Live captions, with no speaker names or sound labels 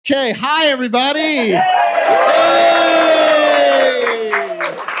Okay, hi everybody. Hey!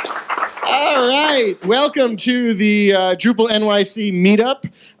 All right, welcome to the Drupal NYC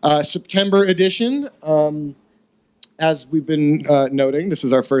Meetup, September edition. As we've been noting, this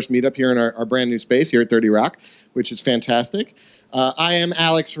is our first meetup here in our brand new space here at 30 Rock, which is fantastic. I am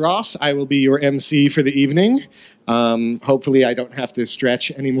Alex Ross. I will be your MC for the evening. Hopefully I don't have to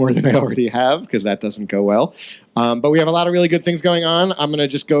stretch any more than I already have, because that doesn't go well. But we have a lot of really good things going on. I'm going to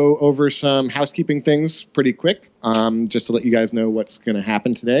just go over some housekeeping things pretty quick, just to let you guys know what's going to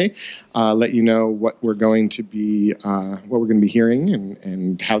happen today. Let you know what we're going to be hearing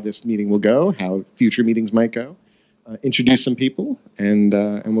and how this meeting will go, how future meetings might go. Introduce some people, and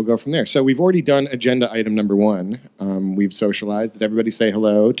we'll go from there. So we've already done agenda item number 1. We've socialized. Did everybody say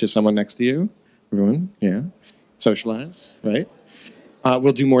hello to someone next to you? Everyone? Yeah. Socialize, right?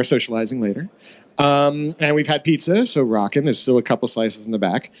 We'll do more socializing later. And we've had pizza, so rockin'. There's still a couple slices in the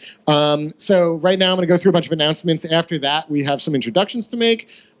back. So right now I'm going to go through a bunch of announcements. After that, we have some introductions to make.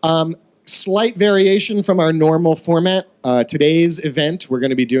 Slight variation from our normal format. Today's event, we're going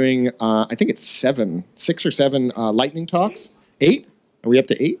to be doing, I think it's 6 or 7 lightning talks. 8? Are we up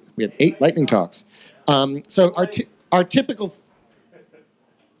to 8? We have 8 lightning talks. So our typical...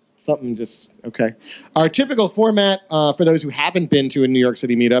 Something just, okay. Our typical format, for those who haven't been to a New York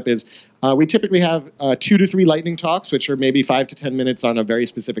City meetup, is we typically have 2 to 3 lightning talks, which are maybe 5 to 10 minutes on a very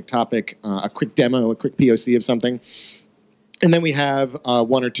specific topic, a quick demo, a quick POC of something. And then we have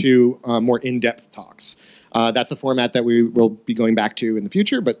 1 or 2 more in-depth talks. That's a format that we will be going back to in the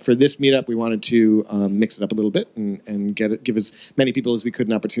future, but for this meetup, we wanted to mix it up a little bit and give as many people as we could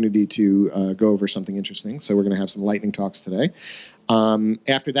an opportunity to go over something interesting. So we're going to have some lightning talks today.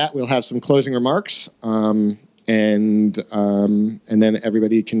 After that, we'll have some closing remarks, and then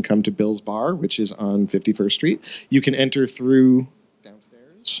everybody can come to Bill's Bar, which is on 51st Street. You can enter through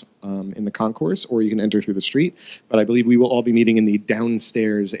downstairs in the concourse, or you can enter through the street. But I believe we will all be meeting in the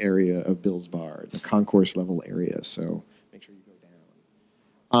downstairs area of Bill's Bar, the concourse level area. So make sure you go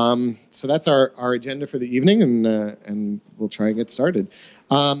down. So that's our agenda for the evening, and we'll try and get started.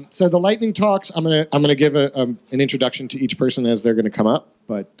 So the lightning talks, I'm gonna give an introduction to each person as they're going to come up.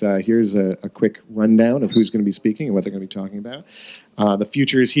 But here's a quick rundown of who's going to be speaking and what they're going to be talking about. The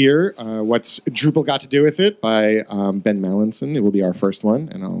future is here. What's Drupal got to do with it? By Ben Mallinson. It will be our first one,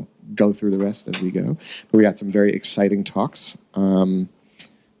 and I'll go through the rest as we go. But we got some very exciting talks.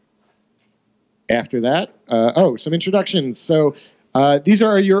 After that, some introductions. So. These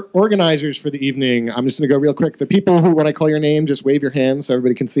are your organizers for the evening. I'm just going to go real quick. The people who, when I call your name, just wave your hand so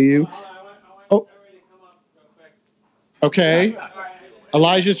everybody can see you. Oh. Okay.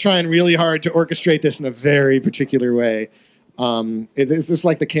 Elijah's trying really hard to orchestrate this in a very particular way. Is this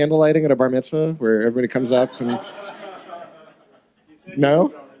like the candle lighting at a bar mitzvah where everybody comes up and...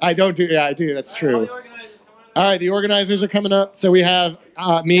 No? I don't do... Yeah, I do. That's true. All right, the organizers are coming up. So we have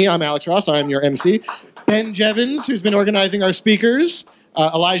me. I'm Alex Ross. I'm your MC. Ben Jevons, who's been organizing our speakers.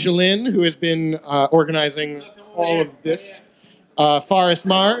 Elijah Lynn, who has been organizing all of this. Forrest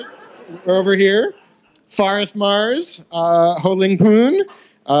Mars, over here. Forrest Mars. Ho Ling Poon.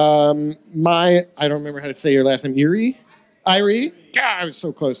 I don't remember how to say your last name. Irie? God, I was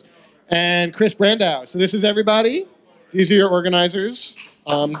so close. And Chris Brandow. So this is everybody. These are your organizers.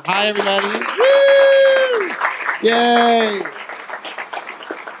 Hi, everybody. Woo! Yay!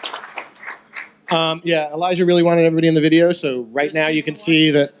 Yeah, Elijah really wanted everybody in the video, so right now you can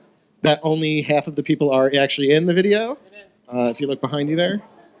see that only half of the people are actually in the video, if you look behind you there.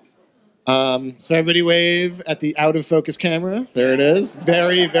 So everybody wave at the out-of-focus camera. There it is.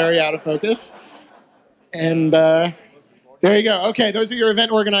 Very, very out of focus. And there you go. Okay, those are your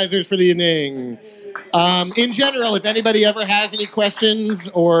event organizers for the evening. In general, if anybody ever has any questions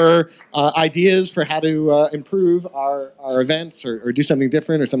or ideas for how to improve our events or do something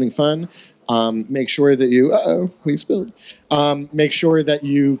different or something fun, make sure that you, we spilled. Make sure that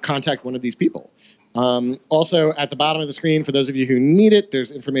you contact one of these people. Also, at the bottom of the screen, for those of you who need it,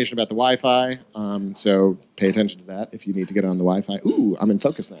 there's information about the Wi-Fi. So pay attention to that if you need to get on the Wi-Fi. Ooh, I'm in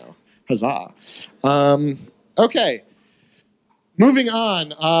focus now. Huzzah. Okay. Moving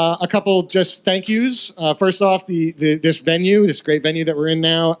on, a couple just thank yous. First off, this venue, this great venue that we're in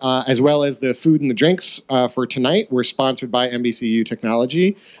now, as well as the food and the drinks for tonight, were sponsored by NBCU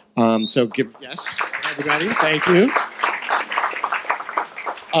Technology. So give yes, everybody, thank you.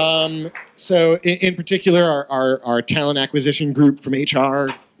 So in particular, our talent acquisition group from HR,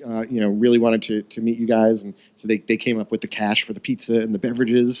 really wanted to meet you guys, and so they came up with the cash for the pizza and the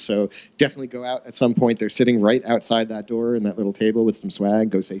beverages. So definitely go out at some point. They're sitting right outside that door in that little table with some swag.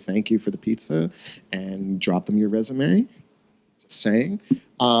 Go say thank you for the pizza and drop them your resume. Just saying.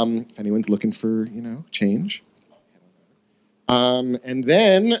 if anyone's looking for, change. And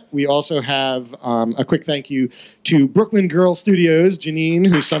then we also have a quick thank you to Brooklyn Girl Studios, Janine,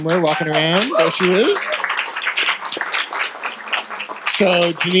 who's somewhere walking around. There she is.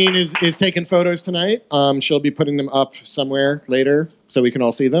 So Janine is taking photos tonight. She'll be putting them up somewhere later so we can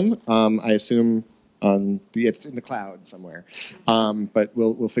all see them. I assume it's in the cloud somewhere. But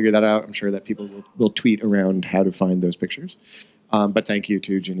we'll figure that out. I'm sure that people will tweet around how to find those pictures. But thank you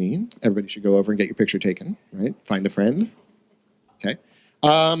to Janine. Everybody should go over and get your picture taken, right? Find a friend. Okay.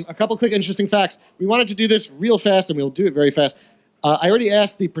 A couple quick interesting facts. We wanted to do this real fast, and we'll do it very fast. I already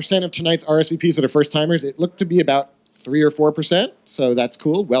asked the percent of tonight's RSVPs that are first-timers. It looked to be about 3 or 4%, so that's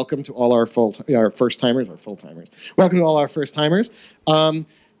cool. Welcome to all our first-timers or full-timers. Welcome to all our first-timers.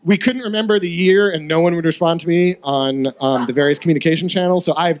 We couldn't remember the year, and no one would respond to me on the various communication channels,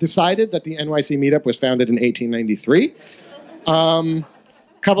 so I've decided that the NYC Meetup was founded in 1893.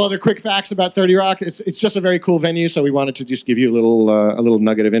 Couple other quick facts about 30 Rock. It's just a very cool venue, so we wanted to just give you a little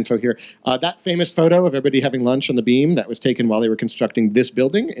nugget of info here. That famous photo of everybody having lunch on the beam, that was taken while they were constructing this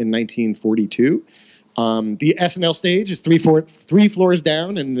building in 1942. The SNL stage is three floors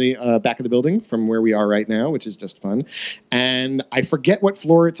down in the back of the building from where we are right now, which is just fun. And I forget what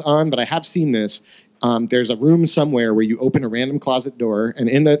floor it's on, but I have seen this. There's a room somewhere where you open a random closet door, and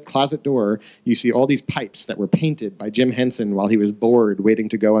in the closet door, you see all these pipes that were painted by Jim Henson while he was bored waiting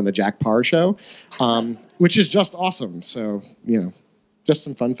to go on the Jack Paar show, which is just awesome. So, just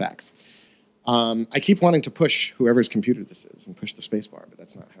some fun facts. I keep wanting to push whoever's computer this is and push the space bar, but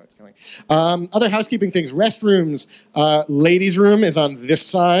that's not how it's going. Other housekeeping things, restrooms. Ladies' room is on this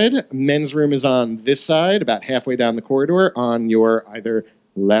side. Men's room is on this side, about halfway down the corridor on your either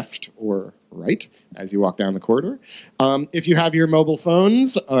left or right as you walk down the corridor. If you have your mobile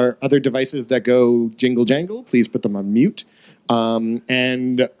phones or other devices that go jingle jangle, please put them on mute.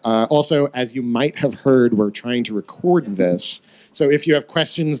 And also, as you might have heard, we're trying to record this. So if you have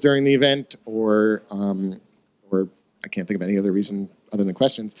questions during the event or I can't think of any other reason other than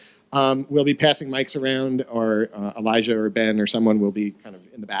questions, we'll be passing mics around, or Elijah or Ben or someone will be kind of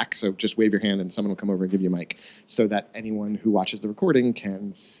in the back. So just wave your hand and someone will come over and give you a mic so that anyone who watches the recording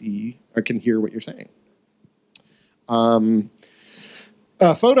can see or can hear what you're saying.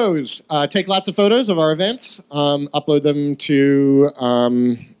 Photos. Take lots of photos of our events. Upload them to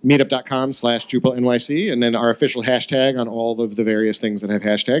meetup.com/Drupal NYC. And then our official hashtag on all of the various things that have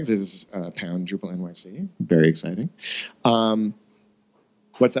hashtags is pound Drupal NYC. Very exciting.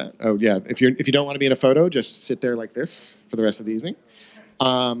 What's that? Oh, yeah. If you don't want to be in a photo, just sit there like this for the rest of the evening.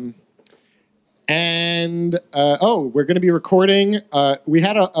 We're going to be recording. We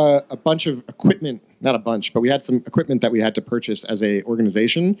had a bunch of equipment, not a bunch, but we had some equipment that we had to purchase as a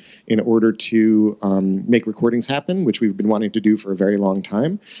organization in order to make recordings happen, which we've been wanting to do for a very long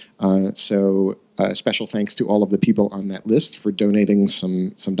time. So special thanks to all of the people on that list for donating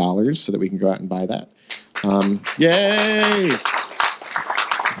some dollars so that we can go out and buy that. Yay!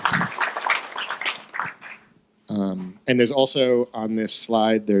 And there's also on this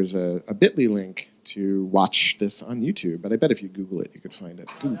slide, there's a bit.ly link to watch this on YouTube. But I bet if you Google it, you could find it.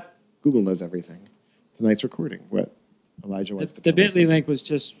 Google knows everything. Tonight's recording. What Elijah wants to tell me. The bit.ly link was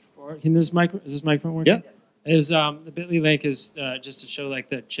just for, is this microphone working? Yeah. The bit.ly link is just to show like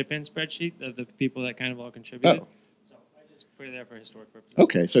the chip-in spreadsheet of the people that kind of all contributed. Oh. So I just put it there for historic purposes.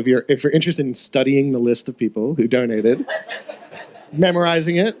 Okay, so if you're interested in studying the list of people who donated,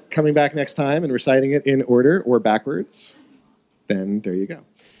 memorizing it, coming back next time and reciting it in order or backwards, then there you go.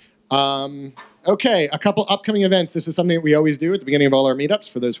 Okay, a couple upcoming events. This is something that we always do at the beginning of all our meetups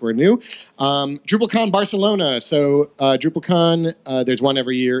for those who are new. DrupalCon Barcelona. So DrupalCon, there's one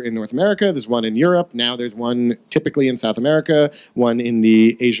every year in North America. There's one in Europe. Now there's one typically in South America, one in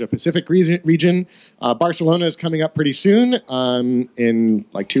the Asia-Pacific region. Barcelona is coming up pretty soon, in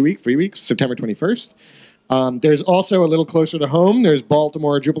like 3 weeks, September 21st. There's also a little closer to home, there's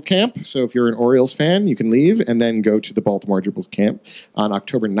Baltimore Drupal Camp. So if you're an Orioles fan, you can leave and then go to the Baltimore Drupal Camp on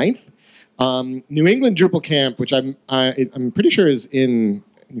October 9th. New England Drupal Camp, which I'm pretty sure is in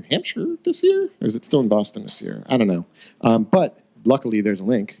New Hampshire this year, or is it still in Boston this year? I don't know. But luckily, there's a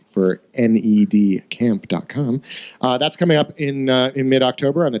link for nedcamp.com. That's coming up in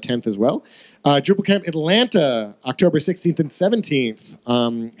mid-October on the 10th as well. Drupal Camp Atlanta, October 16th and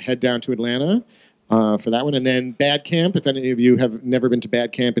 17th. Head down to Atlanta. For that one. And then Bad Camp, if any of you have never been to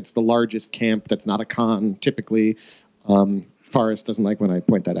Bad Camp, it's the largest camp that's not a con, typically. Forrest doesn't like when I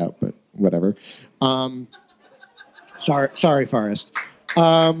point that out, but whatever. Sorry, Forrest.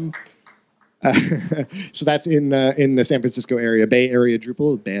 So that's in the San Francisco area, Bay Area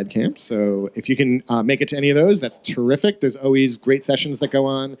Drupal Bad Camp. So if you can make it to any of those, that's terrific. There's always great sessions that go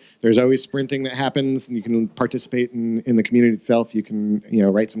on. There's always sprinting that happens, and you can participate in the community itself. You can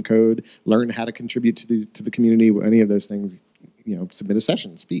write some code, learn how to contribute to the community. Any of those things, submit a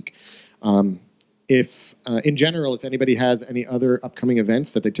session, speak. If in general, if anybody has any other upcoming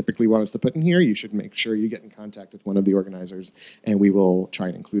events that they typically want us to put in here, you should make sure you get in contact with one of the organizers, and we will try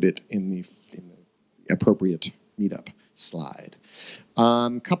and include it in the appropriate meetup slide.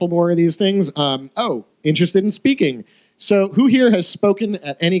 Couple more of these things. Oh, interested in speaking. So who here has spoken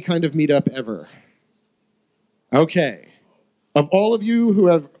at any kind of meetup ever? Okay. Of all of you who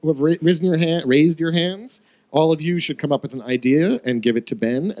have raised your hands, all of you should come up with an idea and give it to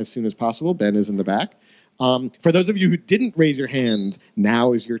Ben as soon as possible. Ben is in the back. For those of you who didn't raise your hand,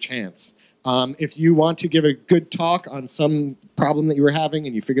 now is your chance. If you want to give a good talk on some problem that you were having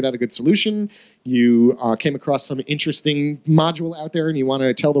and you figured out a good solution, you came across some interesting module out there and you want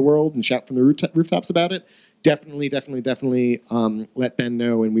to tell the world and shout from the rooftops about it, definitely let Ben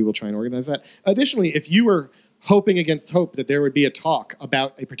know, and we will try and organize that. Additionally, if you were hoping against hope that there would be a talk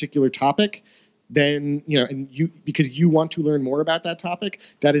about a particular topic, then, because you want to learn more about that topic,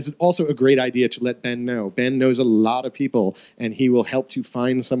 that is also a great idea to let Ben know. Ben knows a lot of people, and he will help to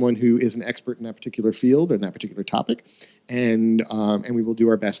find someone who is an expert in that particular field or in that particular topic, and we will do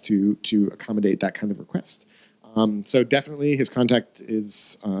our best to accommodate that kind of request. So definitely his contact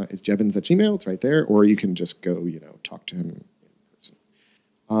is jevons@gmail.com. It's right there, or you can just go, talk to him in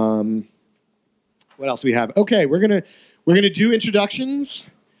person. What else do we have? Okay, we're gonna do introductions.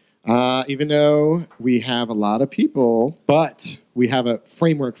 Even though we have a lot of people, but we have a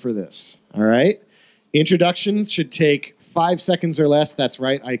framework for this, all right? Introductions should take 5 seconds or less. That's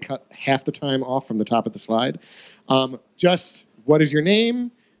right, I cut half the time off from the top of the slide. Just, what is your name?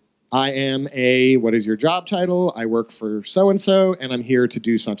 What is your job title? I work for so-and-so, and I'm here to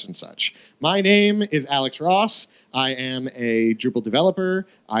do such and such. My name is Alex Ross. I am a Drupal developer.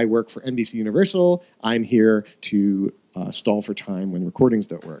 I work for NBC Universal. I'm here to stall for time when recordings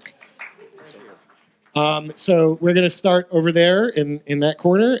don't work. So we're going to start over there in that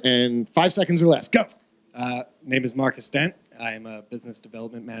corner, and 5 seconds or less. Go. Name is Marcus Dent. I am a business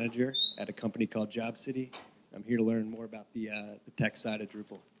development manager at a company called JobCity. I'm here to learn more about the tech side of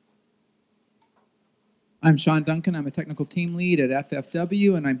Drupal. I'm Sean Duncan. I'm a technical team lead at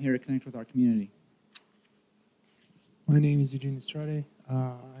FFW, and I'm here to connect with our community. My name is Eugene Estrade.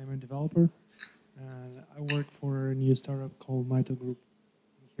 I'm a developer, and I work for a new startup called Mito Group.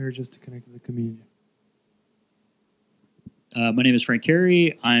 I'm here just to connect with the community. My name is Frank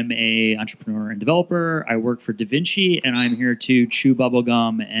Carey. I'm an entrepreneur and developer. I work for DaVinci, and I'm here to chew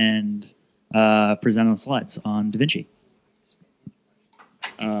bubblegum and present on slides on DaVinci.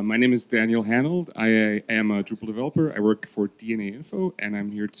 My name is Daniel Hanold. I am a Drupal developer. I work for DNA Info, and I'm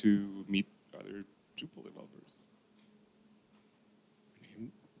here to meet other Drupal developers.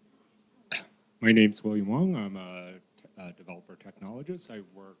 My name's William Wong. I'm a developer technologist. I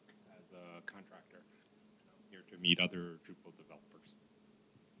work as a contractor. I'm here to meet other Drupal developers.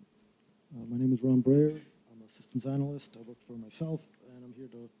 My name is Ron Breyer. I'm a systems analyst. I work for myself, and I'm here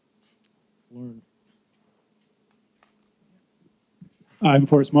to learn. I'm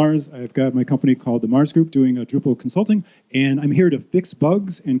Forrest Mars. I've got my company called the Mars Group doing a Drupal consulting, and I'm here to fix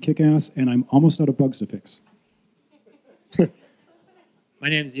bugs and kick ass, and I'm almost out of bugs to fix. My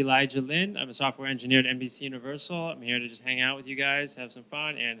name is Elijah Lin. I'm a software engineer at NBC Universal. I'm here to just hang out with you guys, have some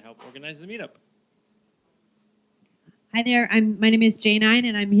fun, and help organize the meetup. Hi there. My name is J9,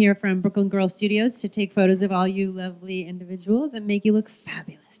 and I'm here from Brooklyn Girl Studios to take photos of all you lovely individuals and make you look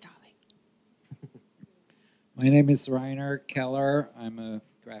fabulous, darling. My name is Rainer Keller. I'm a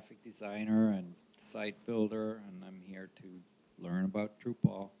graphic designer and site builder, and I'm here to learn about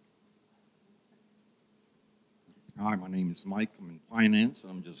Drupal. Hi, my name is Mike. I'm in finance.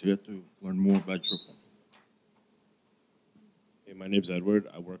 I'm just here to learn more about Drupal. Hey, my name's Edward.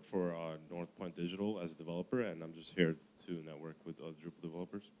 I work for North Point Digital as a developer, and I'm just here to network with other Drupal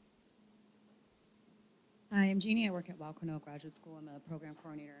developers. Hi, I'm Jeannie. I work at Waukeno Graduate School. I'm a program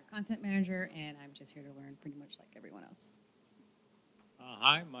coordinator, content manager, and I'm just here to learn pretty much like everyone else.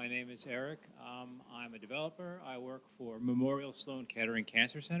 Hi, my name is Eric. I'm a developer. I work for Memorial Sloan Kettering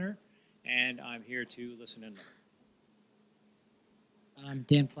Cancer Center, and I'm here to listen and learn. I'm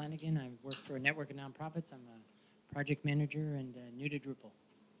Dan Flanagan. I work for a network of nonprofits. I'm a project manager and new to Drupal.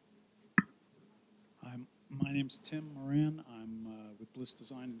 My name's Tim Moran. I'm with Bliss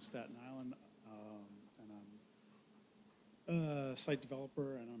Design in Staten Island, and I'm a site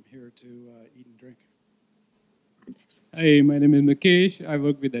developer, and I'm here to eat and drink. Hi, my name is Mukesh. I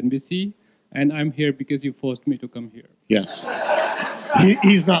work with NBC. And I'm here because you forced me to come here. Yes.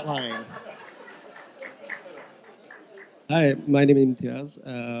 He's not lying. Hi, my name is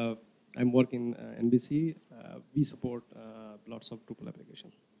Imtiaz. I'm working NBC. We support lots of Drupal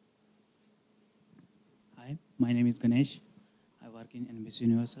applications. Hi, my name is Ganesh. I work in NBC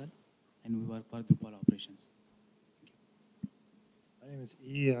Universal, and we work for Drupal operations. My name is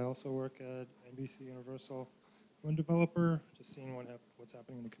E. I also work at NBC Universal. I'm a developer, just seeing what's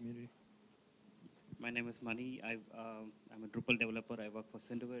happening in the community. My name is Mani. I'm a Drupal developer. I work for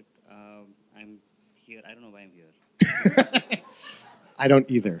Cinderwood. I'm here. I don't know why I'm here. I don't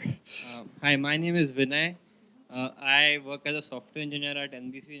either. Hi, my name is Vinay. I work as a software engineer at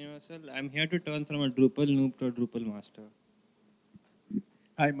NBC Universal. I'm here to turn from a Drupal noob to a Drupal master.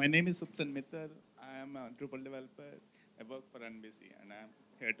 Hi, my name is Subsan Mittal. I am a Drupal developer. I work for NBC and I'm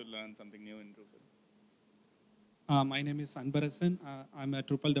here to learn something new in Drupal. My name is Anbar Hassan. I'm a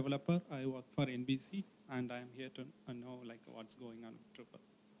Drupal developer. I work for NBC, and I'm here to know what's going on with Drupal.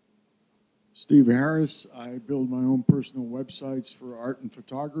 Steve Harris. I build my own personal websites for art and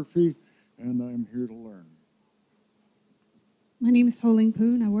photography, and I'm here to learn. My name is Ho Ling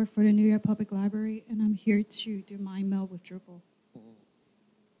Poon. I work for the New York Public Library, and I'm here to do mind meld with Drupal.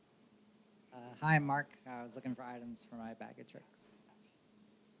 Hi, I'm Mark. I was looking for items for my bag of tricks.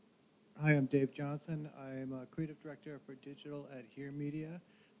 Hi, I'm Dave Johnson. I'm a creative director for digital at Here Media,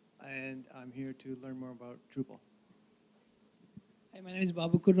 and I'm here to learn more about Drupal. Hi, my name is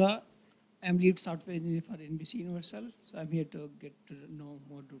Babu Kurra. I'm lead software engineer for NBC Universal, so I'm here to get to know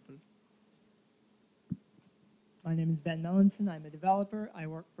more Drupal. My name is Ben Mellinson. I'm a developer. I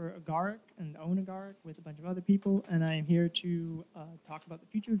work for Agaric and own Agaric with a bunch of other people, and I am here to talk about the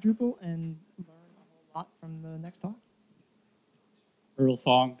future of Drupal and learn a whole lot from the next talks. Earl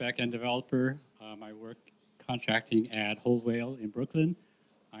Fong, backend developer. I work contracting at Whole Whale in Brooklyn.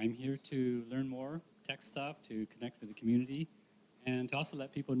 I'm here to learn more tech stuff, to connect with the community, and to also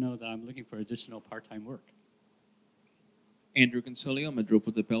let people know that I'm looking for additional part-time work. Andrew Consolio, I'm a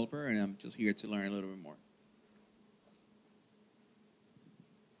Drupal developer, and I'm just here to learn a little bit more.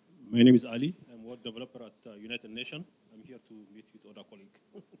 My name is Ali. I'm a web developer at United Nations. I'm here to meet with other colleagues.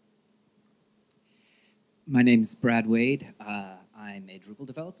 My name is Brad Wade. I'm a Drupal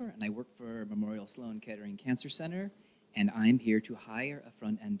developer, and I work for Memorial Sloan Kettering Cancer Center, and I'm here to hire a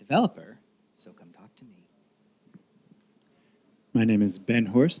front-end developer, so come talk to me. My name is Ben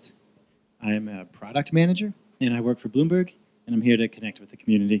Horst. I am a product manager, and I work for Bloomberg, and I'm here to connect with the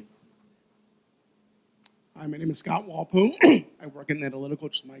community. Hi, my name is Scott Walpole. I work in Analytical,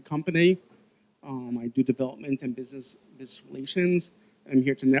 which is my company. I do development and business relations. I'm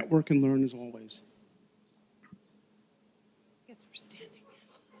here to network and learn as always. I guess we're standing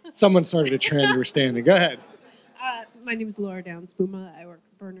now. Someone started a trend. We're standing. Go ahead. My name is Laura Downs-Puma. I work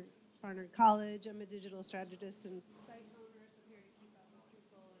for Barnard College. I'm a digital strategist and site owner, so here to keep up with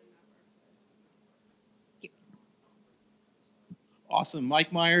Drupal and network. Awesome.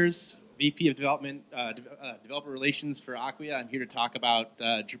 Mike Myers, VP of Development, Developer Relations for Acquia. I'm here to talk about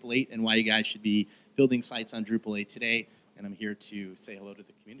Drupal 8 and why you guys should be building sites on Drupal 8 today. And I'm here to say hello to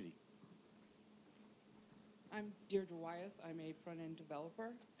the community. I'm Deirdre Wyeth. I'm a front-end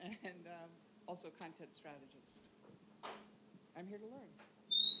developer and also content strategist. I'm here to learn.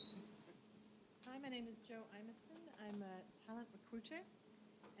 Hi, my name is Jo Imeson. I'm a talent recruiter,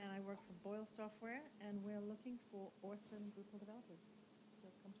 and I work for Boyle Software, and we're looking for awesome Drupal developers. So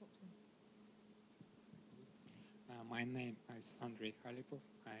come talk to me. My name is Andrei Khalipov.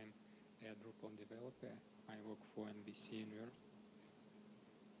 I'm a Drupal developer. I work for NBC Universal.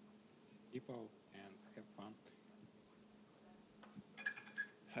 People and have fun.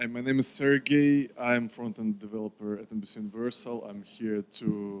 Hi, my name is Sergey. I'm front-end developer at NBC Universal. I'm here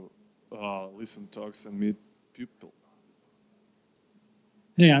to listen talks and meet people.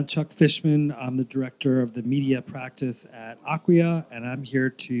 Hey, I'm Chuck Fishman. I'm the director of the media practice at Acquia, and I'm here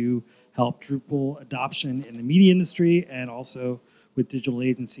to help Drupal adoption in the media industry and also with digital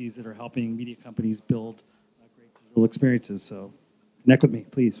agencies that are helping media companies build great digital experiences. So connect with me,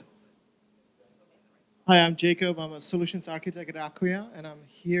 please. Hi, I'm Jacob. I'm a solutions architect at Acquia, and I'm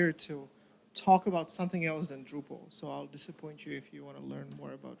here to talk about something else than Drupal. So I'll disappoint you if you want to learn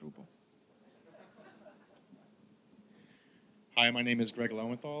more about Drupal. Hi, my name is Greg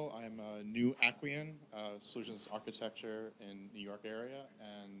Lowenthal. I'm a new Acquian, solutions architecture in New York area,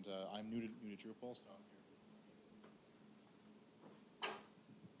 and I'm new to Drupal, so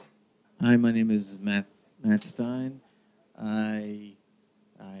I'm Hi, my name is Matt Stein. I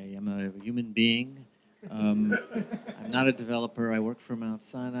am a human being. I'm not a developer. I work for Mount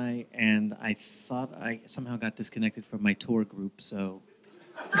Sinai, and I thought I somehow got disconnected from my tour group, so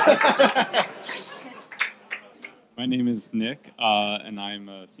My name is Nick, and I'm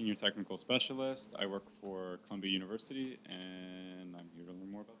a senior technical specialist. I work for Columbia University, and I'm here to learn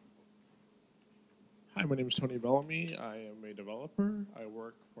more about Drupal. Hi, my name is Tony Bellamy. I am a developer. I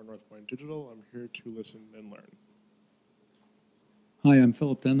work for Northpoint Digital. I'm here to listen and learn. Hi, I'm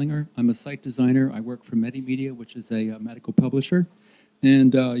Philip Denlinger. I'm a site designer. I work for Medimedia, which is a medical publisher.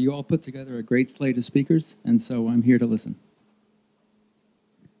 And you all put together a great slate of speakers, and so I'm here to listen.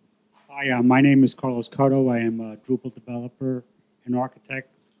 Hi, my name is Carlos Cotto. I am a Drupal developer and architect,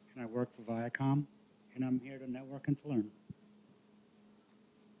 and I work for Viacom, and I'm here to network and to learn.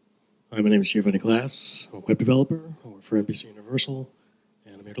 Hi, my name is Giovanni Glass. I'm a web developer. I work for NBC Universal,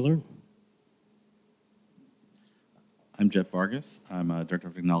 and I'm here to learn. I'm Jeff Vargas. I'm a director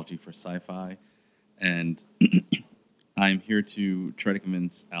of technology for Sci-Fi, and I'm here to try to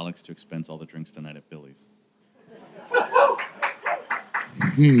convince Alex to expense all the drinks tonight at Billy's.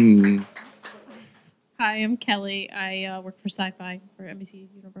 Hi, I'm Kelly. I work for Sci-Fi for NBC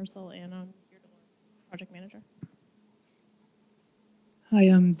Universal, and I'm here to learn project manager. Hi,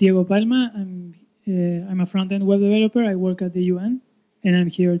 I'm Diego Palma. I'm a front-end web developer. I work at the UN, and I'm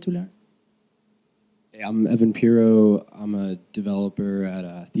here to learn. Hey, I'm Evan Piro. I'm a developer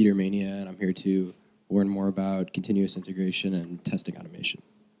at Theater Mania, and I'm here to learn more about continuous integration and testing automation.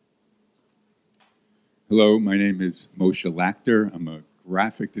 Hello, my name is Moshe Lachter. I'm a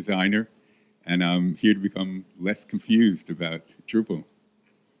graphic designer, and I'm here to become less confused about Drupal.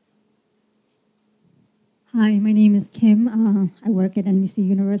 Hi, my name is Kim. I work at NBC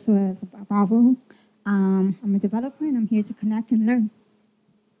Universal as a Bravo. I'm a developer, and I'm here to connect and learn.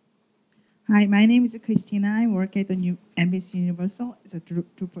 Hi, my name is Christina. I work at the new NBC Universal as a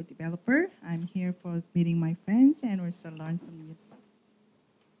Drupal developer. I'm here for meeting my friends and also learn some new stuff.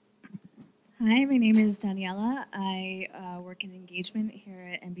 Hi, my name is Daniela. I work in engagement here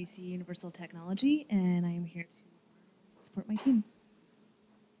at NBC Universal Technology, and I am here to support my team.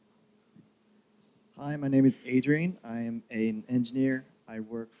 Hi, my name is Adrian. I am an engineer. I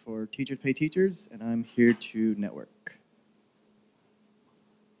work for Teachers Pay Teachers, and I'm here to network.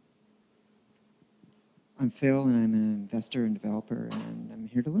 I'm Phil, and I'm an investor and developer, and I'm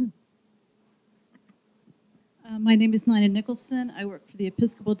here to learn. My name is Nina Nicholson. I work for the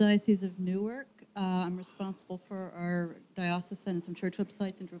Episcopal Diocese of Newark. I'm responsible for our diocesan and some church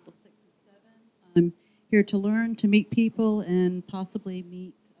websites in Drupal 6 and 7. I'm here to learn, to meet people, and possibly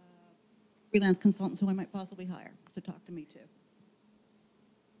meet freelance consultants who I might possibly hire to talk to me too.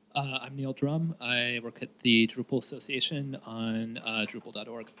 I'm Neil Drum. I work at the Drupal Association on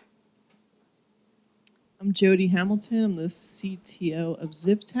Drupal.org. I'm Jody Hamilton. I'm the CTO of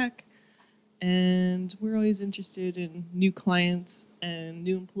ZivTech, and we're always interested in new clients and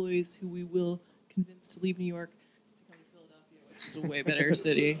new employees who we will convince to leave New York to come to Philadelphia, which is a way better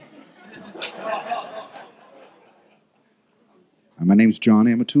city. My name's John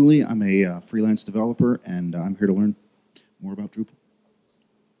Amatuli. I'm a freelance developer, and I'm here to learn more about Drupal.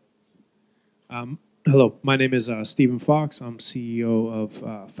 Hello, my name is Stephen Fox. I'm CEO of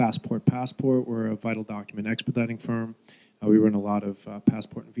Fastport Passport. We're a vital document expediting firm. We run a lot of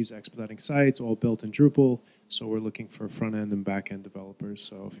passport and visa expediting sites, all built in Drupal. So we're looking for front-end and back-end developers.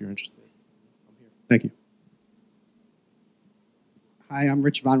 So if you're interested, I'm here. Thank you. Hi, I'm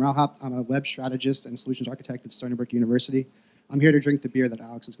Rich Von Rauhaupt. I'm a web strategist and solutions architect at Stony Brook University. I'm here to drink the beer that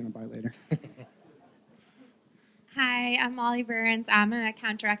Alex is going to buy later. Hi, I'm Molly Burns. I'm an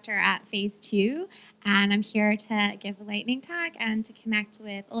account director at Phase 2, and I'm here to give a lightning talk and to connect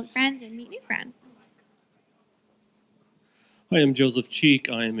with old friends and meet new friends. Hi, I'm Joseph Cheek.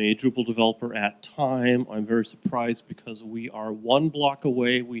 I am a Drupal developer at Time. I'm very surprised because we are one block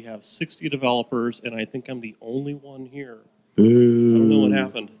away. We have 60 developers, and I think I'm the only one here. I don't know what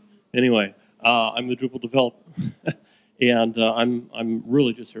happened. Anyway, I'm the Drupal developer, and I'm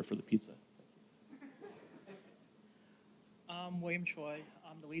really just here for the pizza. I'm William Choi.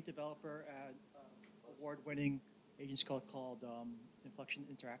 I'm the lead developer at an award-winning agency called Inflection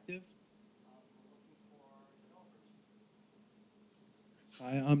Interactive.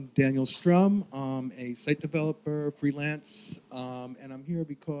 Hi, I'm Daniel Strum. I'm a site developer, freelance, and I'm here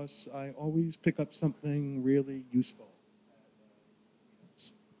because I always pick up something really useful.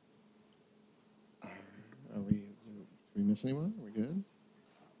 Did we miss anyone? Are we good?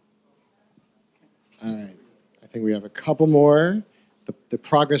 All right. I think we have a couple more. The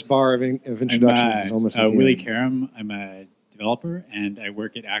progress bar of introductions is almost at the Willie end. Karam. I'm a developer, and I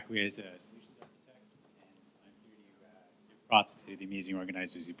work at Acquia as a solutions architect. And I'm here to give props to the amazing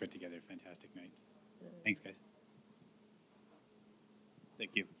organizers who put together a fantastic night. Thanks, guys.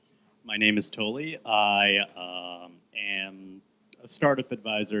 Thank you. My name is Toli. I am a startup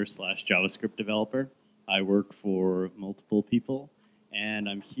advisor / JavaScript developer. I work for multiple people, and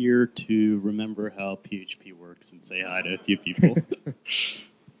I'm here to remember how PHP works and say hi to a few people.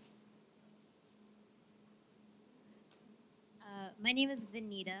 My name is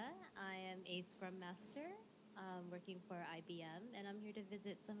Vanita. I am a Scrum Master working for IBM, and I'm here to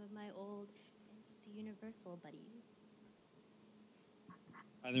visit some of my old NBC Universal buddies.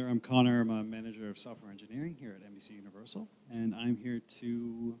 Hi there, I'm Connor. I'm a manager of software engineering here at NBC Universal, and I'm here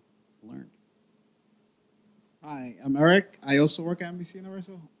to learn. Hi, I'm Eric. I also work at NBC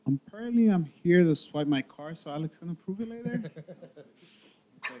Universal. Apparently, I'm here to swipe my car, so Alex is going to prove it later.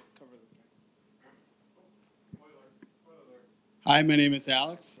 Hi, my name is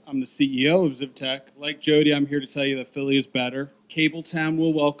Alex. I'm the CEO of ZipTech. Like Jody, I'm here to tell you that Philly is better. Cabletown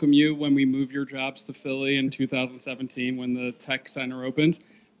will welcome you when we move your jobs to Philly in 2017 when the tech center opens.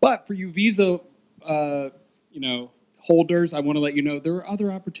 But for you Visa, holders, I want to let you know there are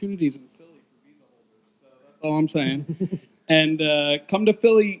other opportunities in Philly for Visa holders. So that's all I'm saying. And come to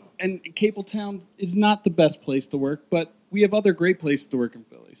Philly. And Cabletown is not the best place to work, but we have other great places to work in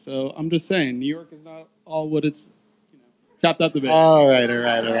Philly. So I'm just saying, New York is not all what it's. Chopped up the bit. All right.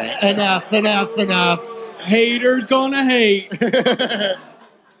 Enough. Haters gonna hate.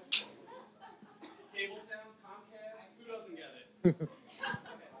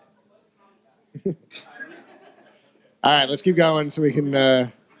 All right, let's keep going so we can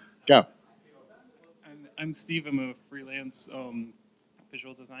go. I'm Steve. I'm a freelance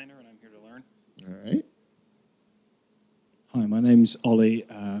visual designer, and I'm here to learn. All right. Hi, my name's Ollie.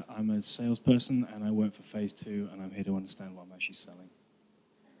 I'm a salesperson, and I work for Phase 2, and I'm here to understand what I'm actually selling.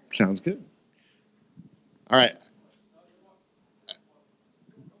 Sounds good. All right.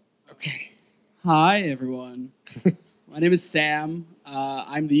 Okay. Hi, everyone. My name is Sam.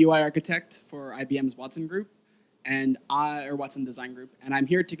 I'm the UI architect for IBM's Watson Group, or Watson Design Group, and I'm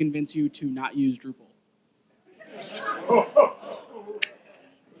here to convince you to not use Drupal.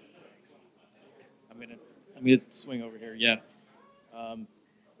 I'm going to swing over here. Yeah.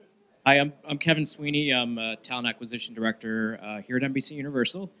 Hi, I'm Kevin Sweeney. I'm a talent acquisition director here at NBC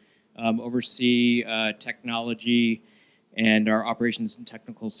Universal. Oversee technology and our operations and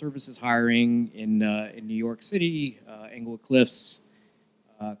technical services hiring in New York City, Englewood Cliffs,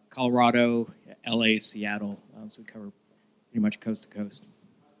 Colorado, LA, Seattle. So we cover pretty much coast to coast.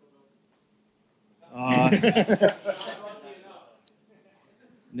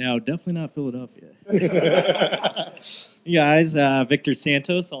 No, definitely not Philadelphia. Hey guys, Victor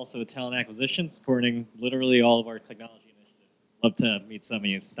Santos, also a talent acquisition, supporting literally all of our technology initiatives. Love to meet some of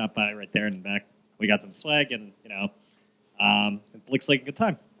you. Stop by right there in the back. We got some swag, and it looks like a good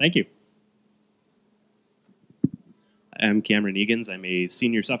time. Thank you. I'm Cameron Egan's. I'm a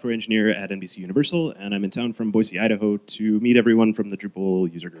senior software engineer at NBC Universal, and I'm in town from Boise, Idaho to meet everyone from the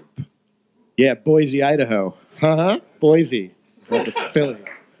Drupal user group. Yeah, Boise, Idaho. Boise. Not just Philly.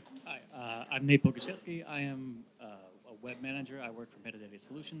 Hi, I'm Nate Boguszewski. I am a web manager. I work for Metadata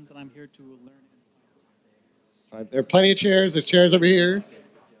Solutions, and I'm here to learn. There are plenty of chairs. There's chairs over here.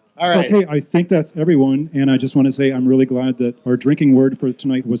 All right. Okay, I think that's everyone, and I just want to say I'm really glad that our drinking word for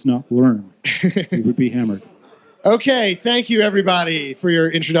tonight was not learn. We would be hammered. Okay, thank you everybody for your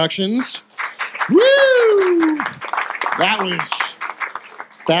introductions. Woo!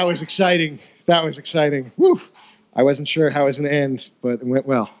 That was exciting. That was exciting. Woo! I wasn't sure how it was going to end, but it went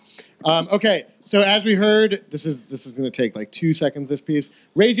well. Okay, so as we heard, this is going to take like 2 seconds, this piece.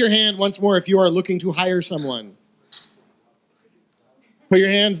 Raise your hand once more if you are looking to hire someone. Put your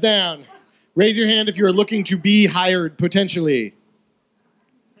hands down. Raise your hand if you are looking to be hired, potentially.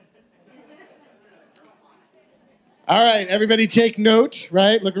 All right, everybody take note,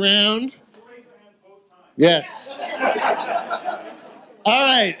 right? Look around. Yes. All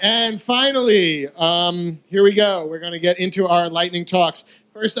right, and finally, here we go. We're going to get into our lightning talks.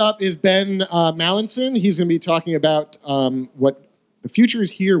 First up is Ben Mallinson. He's going to be talking about what the future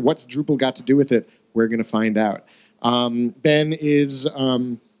is here, what's Drupal got to do with it. We're going to find out. Ben is,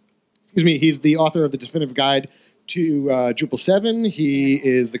 he's the author of the definitive guide to Drupal 7. He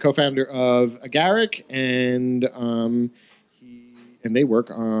is the co-founder of Agaric, and they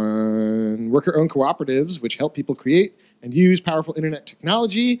work on worker-owned cooperatives, which help people create and use powerful internet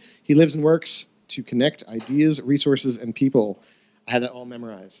technology. He lives and works to connect ideas, resources, and people. I had that all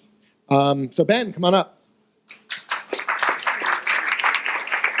memorized. So Ben, come on up.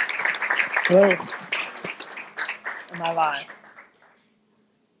 Hello. Am I live?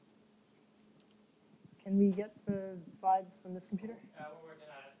 Can we get the slides from this computer? We're working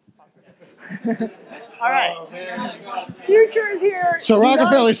on it. All right. Oh, future is here. So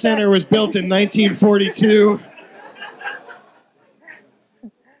Rockefeller Center was built in 1942.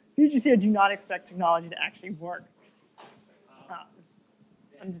 Future here, do not expect technology to actually work.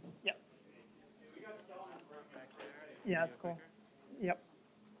 I'm just, yep. Yeah, that's cool. Yep.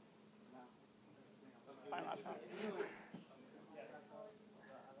 My laptop.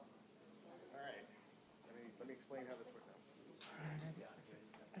 Let me explain how this works.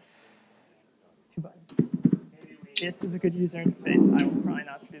 2 buttons. This is a good user interface. I will probably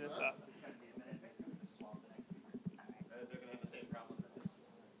not screw this up.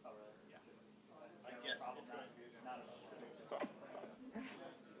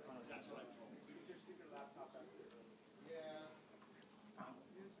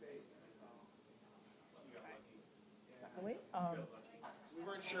 Wait, we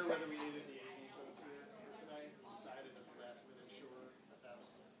weren't sure whether we needed the AV folks here tonight. We decided at the last minute, sure.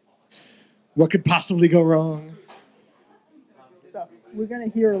 What could possibly go wrong? So we're going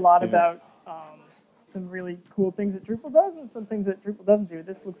to hear a lot about some really cool things that Drupal does and some things that Drupal doesn't do.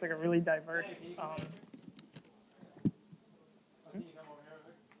 This looks like a really diverse. Yeah,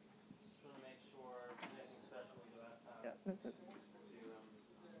 that's it.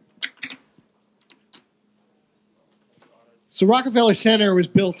 So Rockefeller Center was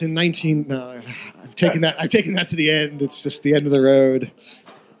built in 19. No, I've taken that to the end. It's just the end of the road.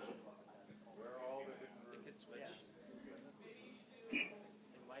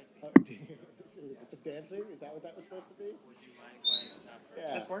 It's a dancing? Is that what that was supposed to be?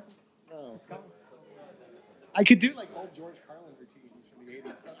 Yeah. It's working. No. It's going. I could do like old George Carlin routines from the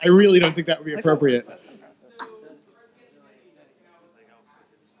 80s. I really don't think that would be appropriate.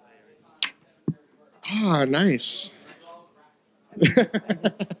 Ah, nice.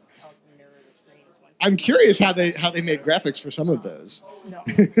 I'm curious how they made graphics for some of those. No.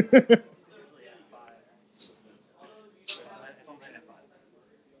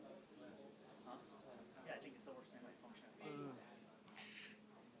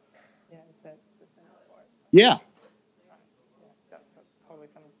 Yeah.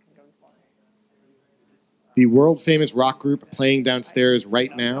 The world famous rock group playing downstairs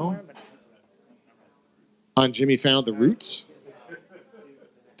right now on Jimmy Fallon, The Roots.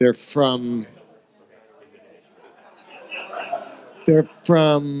 They're from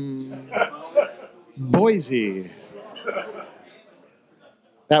Boise.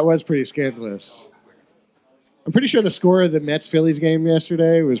 That was pretty scandalous. I'm pretty sure the score of the Mets-Phillies game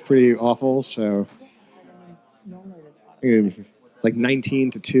yesterday was pretty awful, so it's like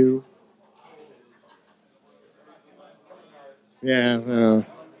 19-2. Yeah,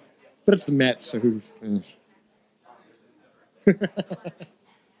 but it's the Mets, so who...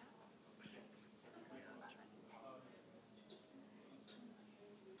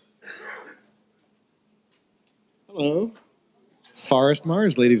 Hello. Forest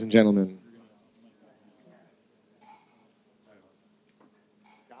Mars, ladies and gentlemen.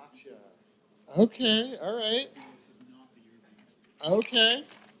 Okay, all right. Okay.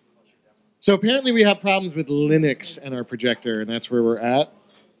 So apparently we have problems with Linux and our projector, and that's where we're at.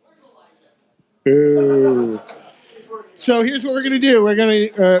 Ooh. So here's what we're gonna do. We're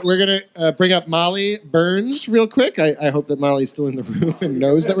gonna bring up Molly Burns real quick. I hope that Molly's still in the room and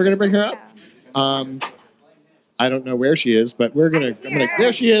knows that we're gonna bring her up. I don't know where she is, but I'm gonna.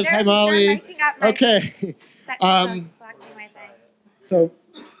 There she is. Hi, Molly. Okay. So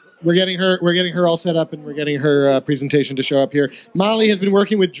we're getting her all set up, and we're getting her presentation to show up here. Molly has been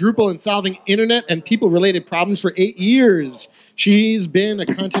working with Drupal and solving internet and people-related problems for 8 years. She's been a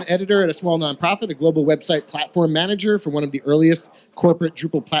content editor at a small nonprofit, a global website platform manager for one of the earliest corporate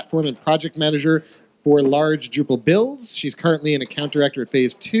Drupal platform, and project manager for large Drupal builds. She's currently an account director at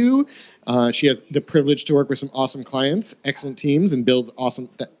Phase 2. She has the privilege to work with some awesome clients, excellent teams, and build awesome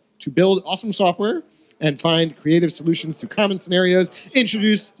software and find creative solutions to common scenarios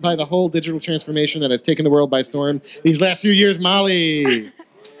introduced by the whole digital transformation that has taken the world by storm these last few years. Molly.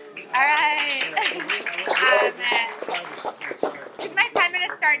 All right. Does my 10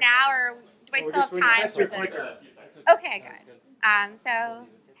 minutes start now, or do I still have time for this? Okay, good. So,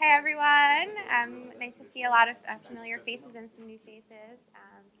 hey everyone. Nice to see a lot of familiar faces and some new faces.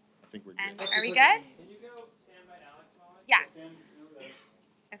 I think we're good. Are we good? Can you go stand by Alex, Molly? Yes.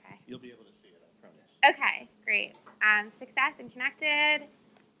 Okay. You'll be able to see it, I promise. Okay, great. Success and connected.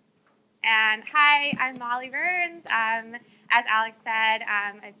 And hi, I'm Molly Burns. As Alex said,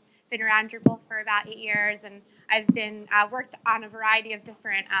 I've been around Drupal for about 8 years, and I've been worked on a variety of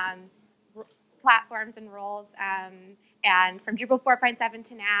different platforms and roles, and from Drupal 4.7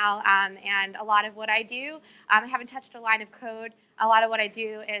 to now. And a lot of what I do, I haven't touched a line of code. A lot of what I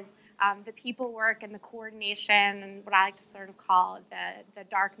do is the people work and the coordination, and what I like to sort of call the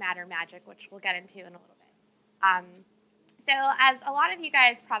dark matter magic, which we'll get into in a little bit. So as a lot of you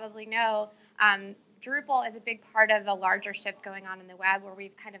guys probably know, Drupal is a big part of the larger shift going on in the web where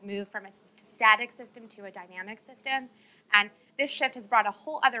we've kind of moved from a static system to a dynamic system. And this shift has brought a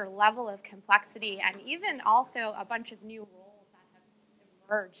whole other level of complexity and even also a bunch of new roles that have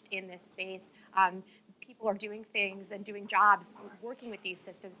emerged in this space. People are doing things and doing jobs working with these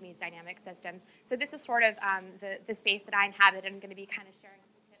systems and these dynamic systems. So this is sort of the space that I inhabit, and I'm going to be kind of sharing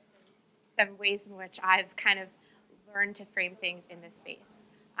some tips and some ways in which I've kind of learned to frame things in this space.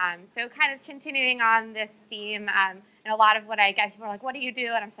 So kind of continuing on this theme, and a lot of what I get, people are like, what do you do?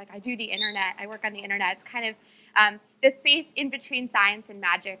 And I'm like, I do the internet. I work on the internet. It's kind of the space in between science and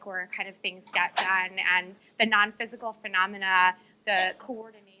magic where kind of things get done, and the non-physical phenomena, the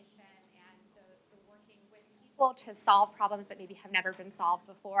coordination, and the working with people to solve problems that maybe have never been solved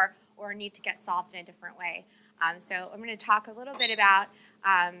before or need to get solved in a different way. So I'm going to talk a little bit about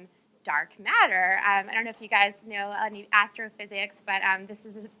dark matter. I don't know if you guys know any astrophysics, but this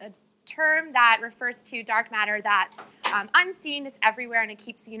is a term that refers to dark matter that's unseen, it's everywhere, and it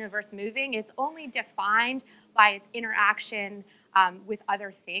keeps the universe moving. It's only defined by its interaction with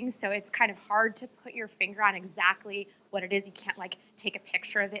other things, so it's kind of hard to put your finger on exactly what it is. You can't like take a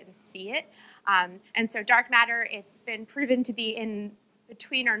picture of it and see it. And so dark matter, it's been proven to be in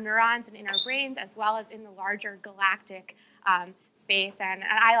between our neurons and in our brains, as well as in the larger galactic space, and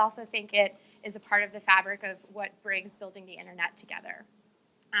I also think it is a part of the fabric of what brings building the internet together.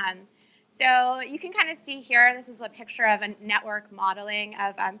 So you can kind of see here, this is a picture of a network modeling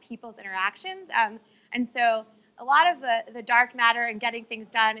of people's interactions. And so a lot of the dark matter and getting things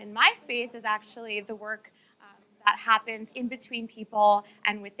done in my space is actually the work that happens in between people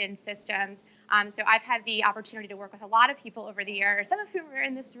and within systems. So I've had the opportunity to work with a lot of people over the years, some of whom are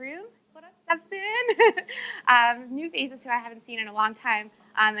in this room. What up, Stepson? New faces who I haven't seen in a long time.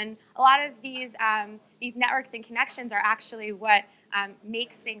 And a lot of these networks and connections are actually what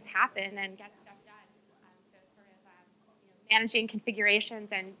makes things happen and get stuff done. So sort of managing configurations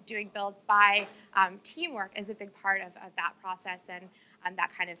and doing builds by teamwork is a big part of that process and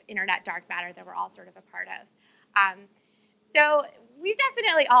that kind of internet dark matter that we're all sort of a part of. So we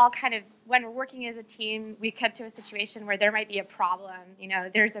definitely all kind of, when we're working as a team, we get to a situation where there might be a problem. You know,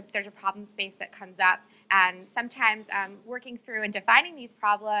 there's a problem space that comes up, and sometimes working through and defining these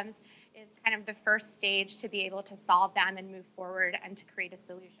problems is kind of the first stage to be able to solve them and move forward and to create a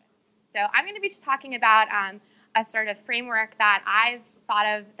solution. So I'm going to be just talking about a sort of framework that I've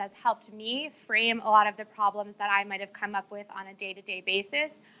thought of that's helped me frame a lot of the problems that I might have come up with on a day-to-day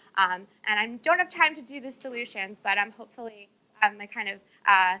basis. And I don't have time to do the solutions, but hopefully my kind of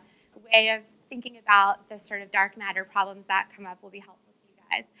way of thinking about the sort of dark matter problems that come up will be helpful to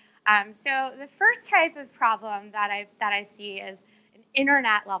you guys. So the first type of problem that I see is an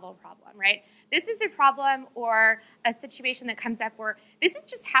internet level problem, right? This is a problem or a situation that comes up where this is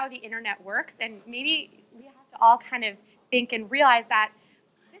just how the internet works, and maybe we have to all kind of think and realize that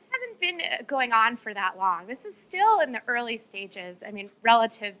this hasn't been going on for that long. This is still in the early stages, I mean,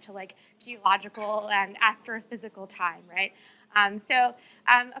 relative to like geological and astrophysical time, right? So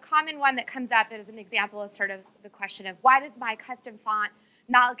a common one that comes up as an example is sort of the question of why does my custom font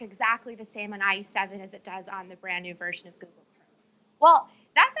not look exactly the same on IE7 as it does on the brand new version of Google Chrome? Well,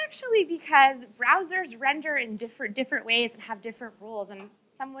 that's actually because browsers render in different ways and have different rules. And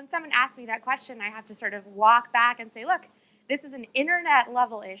when someone asks me that question, I have to sort of walk back and say, look, this is an internet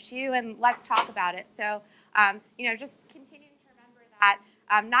level issue, and let's talk about it. So, you know, just continuing to remember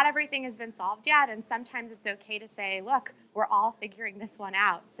that not everything has been solved yet, and sometimes it's okay to say, look, we're all figuring this one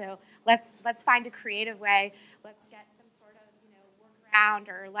out. So let's find a creative way. Let's get some sort of workaround,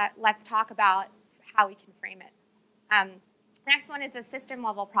 or let's talk about how we can frame it. Next one is a system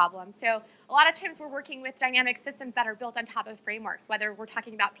level problem. So a lot of times we're working with dynamic systems that are built on top of frameworks, whether we're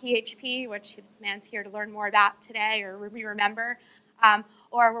talking about PHP, which this man's here to learn more about today, or we remember,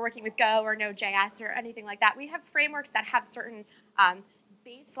 or we're working with Go or Node.js or anything like that. We have frameworks that have certain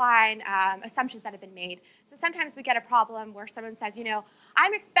baseline assumptions that have been made. So sometimes we get a problem where someone says, you know,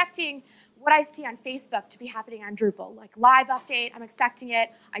 I'm expecting what I see on Facebook to be happening on Drupal, like live update, I'm expecting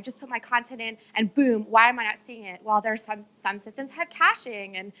it, I just put my content in, and boom, why am I not seeing it? Well, there's some systems have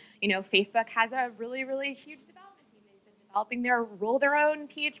caching, and you know, Facebook has a really, really huge development team. They've been developing their own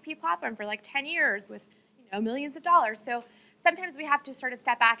PHP platform for like 10 years with millions of dollars. So sometimes we have to sort of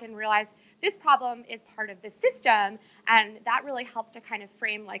step back and realize this problem is part of the system, and that really helps to kind of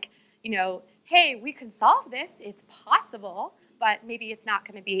frame like, you know, hey, we can solve this, it's possible, but maybe it's not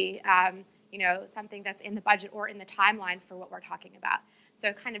going to be, you know, something that's in the budget or in the timeline for what we're talking about.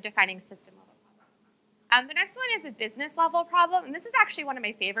 So kind of defining system level problems. The next one is a business level problem, and this is actually one of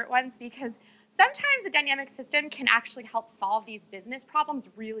my favorite ones because sometimes a dynamic system can actually help solve these business problems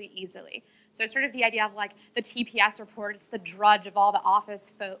really easily. So sort of the idea of like the TPS report, it's the drudge of all the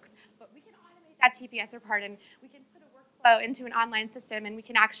office folks, but we can automate that TPS report and we can put a workflow into an online system and we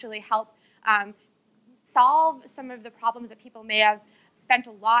can actually help solve some of the problems that people may have spent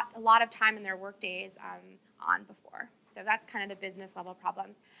a lot of time in their work days on before. So that's kind of the business level problem.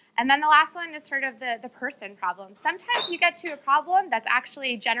 And then the last one is sort of the person problem. Sometimes you get to a problem that's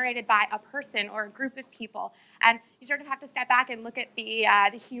actually generated by a person or a group of people, and you sort of have to step back and look at the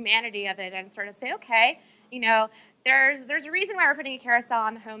humanity of it and sort of say, okay, you know, there's a reason why we're putting a carousel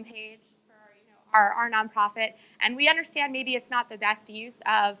on the homepage for our nonprofit, and we understand maybe it's not the best use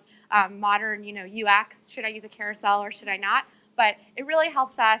of modern UX. Should I use a carousel or should I not? But it really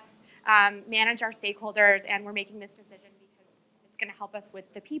helps us manage our stakeholders, and we're making this decision because it's going to help us with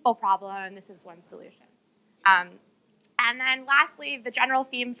the people problem, and this is one solution. And then lastly, the general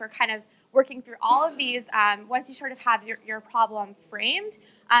theme for kind of working through all of these, once you sort of have your problem framed,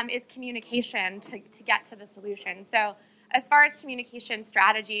 is communication to get to the solution. So as far as communication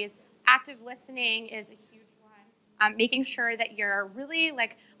strategies, active listening is a huge one. Making sure that you're really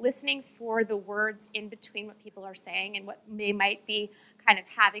like listening for the words in between what people are saying and what they might be kind of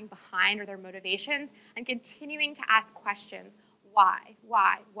having behind or their motivations, and continuing to ask questions. Why?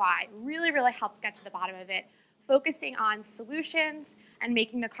 Really, really helps get to the bottom of it. Focusing on solutions and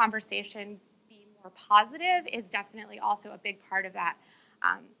making the conversation be more positive is definitely also a big part of that.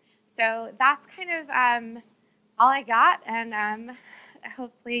 So that's kind of all I got, and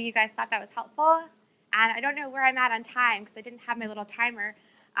hopefully you guys thought that was helpful. And I don't know where I'm at on time because I didn't have my little timer.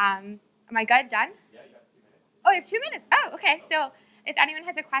 Am I good? Done? Yeah, you have 2 minutes. Oh, you have 2 minutes. Oh, okay. So if anyone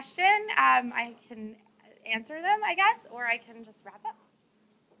has a question, I can answer them, I guess, or I can just wrap up.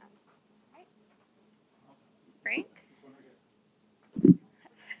 Right. Frank?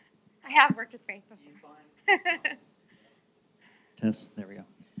 I have worked with Frank before. Test. There we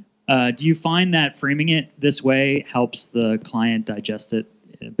go. Do you find that framing it this way helps the client digest it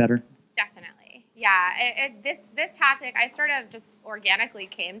better? Definitely. Yeah. This tactic, I sort of just organically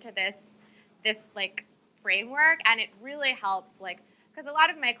came to this like framework, and it really helps, like, because a lot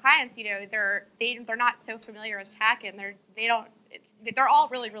of my clients, you know, they're not so familiar with tech, and they're all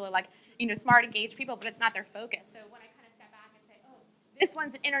really like, you know, smart, engaged people, but it's not their focus. So when I kind of step back and say, oh, this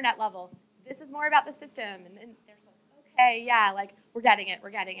one's an internet level, this is more about the system, and then there's like, okay, yeah, like we're getting it.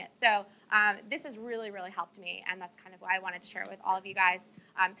 So this has really helped me, and that's kind of why I wanted to share it with all of you guys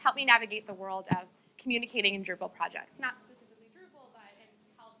to help me navigate the world of communicating in Drupal projects. Not specifically Drupal, but it's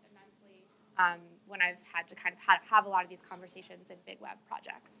helped immensely when I've had to kind of have a lot of these conversations in big web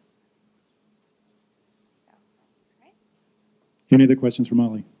projects. So, right. Any other questions for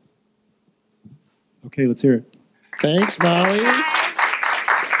Molly? Okay, let's hear it. Thanks, Molly.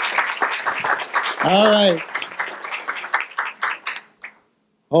 All right.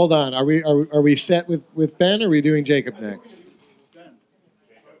 Hold on. Are we set with Ben, or are we doing Jacob next?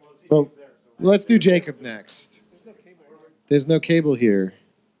 Well, let's do Jacob next. There's no cable here.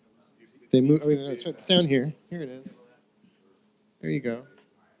 They move. Oh, no, it's down here. Here it is. There you go.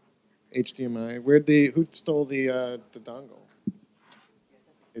 HDMI. Who stole the dongle?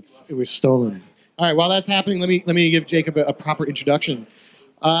 It was stolen. All right. While that's happening, let me give Jacob a proper introduction.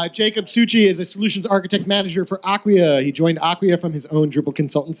 Jacob Suchi is a solutions architect manager for Acquia. He joined Acquia from his own Drupal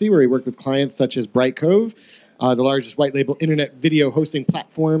consultancy, where he worked with clients such as Bright Cove, the largest white label internet video hosting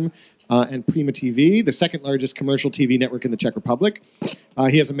platform, and Prima TV, the second largest commercial TV network in the Czech Republic.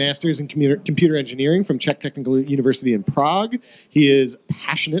 He has a master's in computer engineering from Czech Technical University in Prague. He is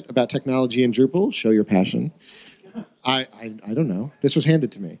passionate about technology and Drupal. Show your passion. I don't know. This was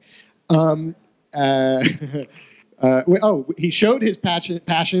handed to me. He showed his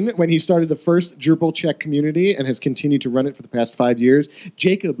passion when he started the first Drupal Czech community and has continued to run it for the past 5 years.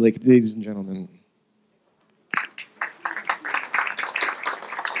 Jacob, ladies and gentlemen.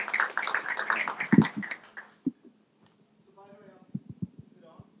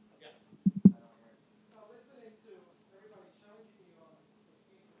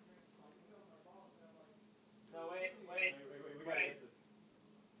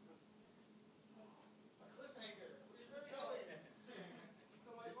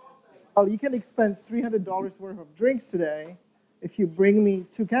 Well, you can expense $300 worth of drinks today if you bring me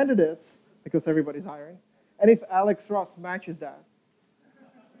 2 candidates, because everybody's hiring, and if Alex Ross matches that.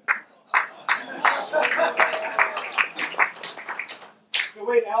 So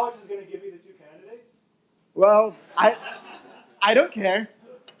wait, Alex is going to give me the 2 candidates? Well, I don't care.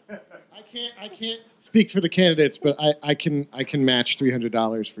 I can't speak for the candidates, but I can match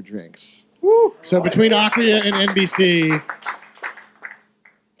 $300 for drinks. Woo. So between Acquia and NBC,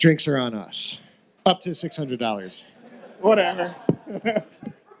 Drinks are on us. Up to $600. Whatever.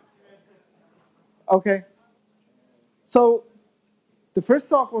 Okay. So the first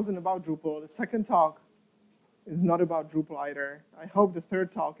talk wasn't about Drupal. The second talk is not about Drupal either. I hope the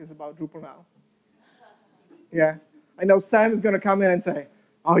third talk is about Drupal now. Yeah. I know Sam is going to come in and say,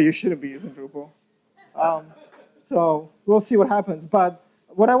 oh, you shouldn't be using Drupal. So we'll see what happens. But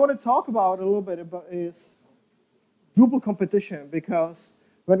what I want to talk about a little bit about is Drupal competition, because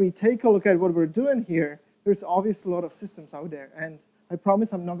when we take a look at what we're doing here, there's obviously a lot of systems out there. And I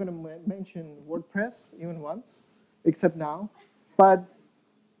promise I'm not going to mention WordPress even once, except now. But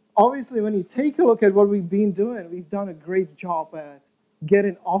obviously, when you take a look at what we've been doing, we've done a great job at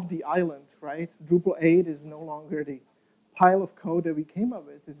getting off the island, right? Drupal 8 is no longer the pile of code that we came up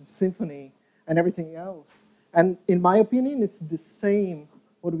with. It's a symphony and everything else. And in my opinion, it's the same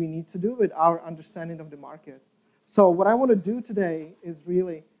what we need to do with our understanding of the market. So what I want to do today is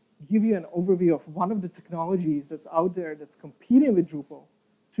really give you an overview of one of the technologies that's out there that's competing with Drupal,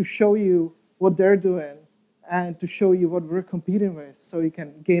 to show you what they're doing and to show you what we're competing with, so you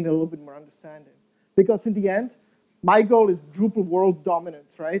can gain a little bit more understanding. Because in the end, my goal is Drupal world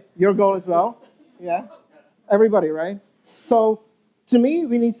dominance, right? Your goal as well? Yeah? Everybody, right? So to me,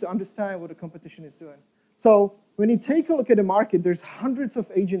 we need to understand what the competition is doing. So when you take a look at the market, there's hundreds of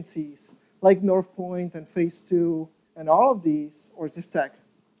agencies like NorthPoint and Phase2 and all of these, or ZiftTech,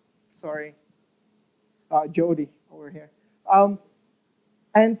 sorry, Jody over here.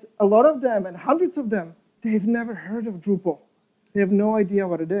 And a lot of them, and hundreds of them, they've never heard of Drupal. They have no idea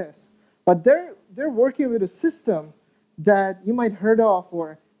what it is. But they're working with a system that you might heard of,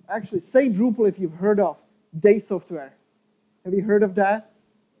 or actually say Drupal if you've heard of Day Software. Have you heard of that?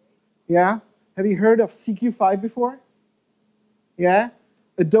 Yeah? Have you heard of CQ5 before? Yeah?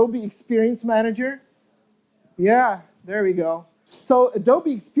 Adobe Experience Manager? Yeah, there we go. So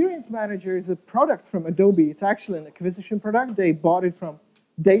Adobe Experience Manager is a product from Adobe. It's actually an acquisition product. They bought it from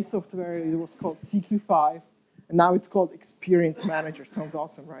Day Software. It was called CQ5, and now it's called Experience Manager. Sounds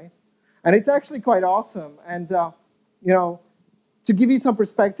awesome, right? And it's actually quite awesome. And you know, to give you some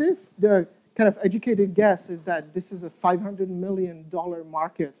perspective, the kind of educated guess is that this is a $500 million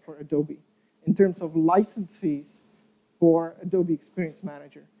market for Adobe in terms of license fees for Adobe Experience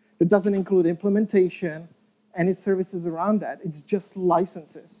Manager. It doesn't include implementation, any services around that. It's just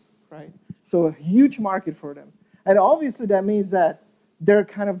licenses, right? So a huge market for them. And obviously that means that they're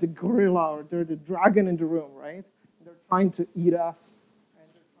kind of the gorilla, or they're the dragon in the room, right? They're trying to eat us, and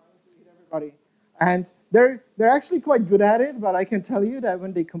they're trying to eat everybody. And they're actually quite good at it, but I can tell you that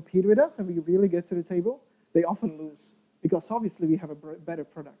when they compete with us and we really get to the table, they often lose, because obviously we have a better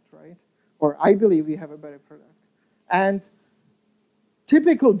product, right? Or I believe we have a better product. And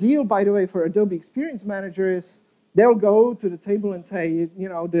typical deal, by the way, for Adobe Experience Manager is they'll go to the table and say, you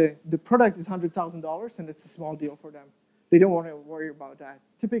know, the product is $100,000, and it's a small deal for them. They don't want to worry about that.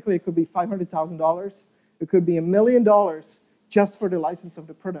 Typically, it could be $500,000. It could be $1 million just for the license of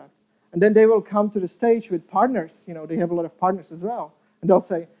the product. And then they will come to the stage with partners. You know, they have a lot of partners as well. And they'll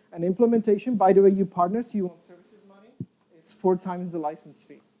say, an implementation, by the way, you partners, you want services money, it's 4 times the license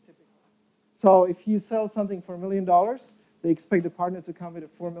fee, typically. So if you sell something for $1 million, they expect the partner to come with a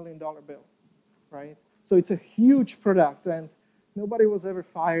 $4 million bill, right? So it's a huge product, and nobody was ever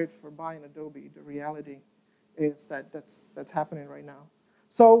fired for buying Adobe. The reality is that that's happening right now.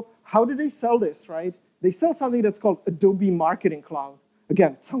 So how do they sell this, right? They sell something that's called Adobe Marketing Cloud.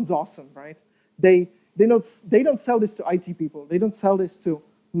 Again, it sounds awesome, right? They don't sell this to IT people. They don't sell this to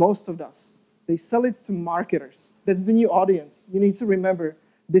most of us. They sell it to marketers. That's the new audience. You need to remember,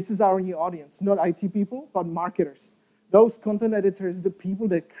 this is our new audience, not IT people, but marketers. Those content editors, the people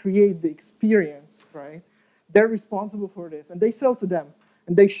that create the experience, right? They're responsible for this, and they sell to them.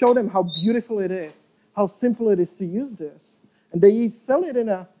 And they show them how beautiful it is, how simple it is to use this. And they sell it in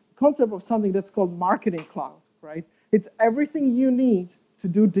a concept of something that's called Marketing Cloud, right? It's everything you need to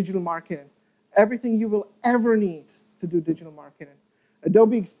do digital marketing, everything you will ever need to do digital marketing.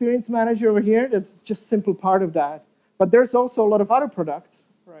 Adobe Experience Manager over here, that's just a simple part of that. But there's also a lot of other products,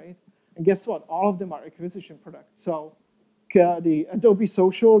 right? And guess what? All of them are acquisition products. So the Adobe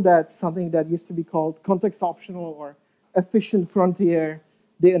Social, that's something that used to be called Context Optional or Efficient Frontier.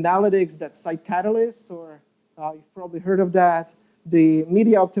 The Analytics, that's Site Catalyst, or you've probably heard of that. The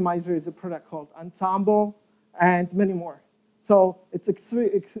Media Optimizer is a product called Ensemble, and many more. So it's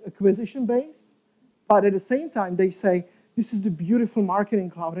acquisition-based, but at the same time, they say, this is the beautiful marketing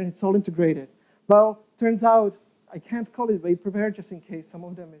cloud, and it's all integrated. Well, turns out, I can't call it vaporware, just in case some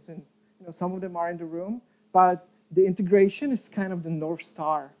of them is in, you know, some of them are in the room, but the integration is kind of the North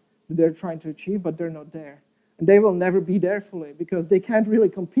Star that they're trying to achieve, but they're not there. And they will never be there fully because they can't really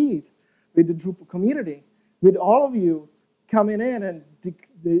compete with the Drupal community. With all of you coming in and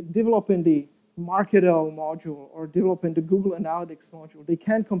developing the Marketo module or developing the Google Analytics module, they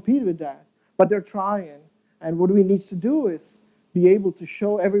can't compete with that, but they're trying. And what we need to do is be able to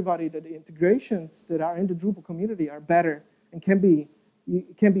show everybody that the integrations that are in the Drupal community are better and can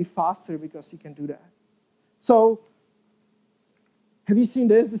be faster because you can do that. So have you seen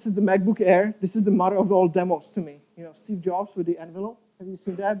this? This is the MacBook Air. This is the mother of all demos to me. You know, Steve Jobs with the envelope. Have you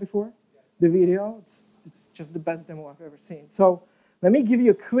seen that before? The video. It's just the best demo I've ever seen. So let me give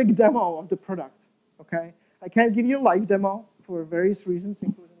you a quick demo of the product, okay? I can't give you a live demo for various reasons,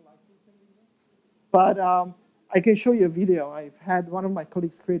 including licensing reasons. But I can show you a video. I've had one of my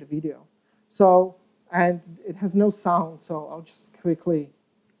colleagues create a video. So, and it has no sound, so I'll just quickly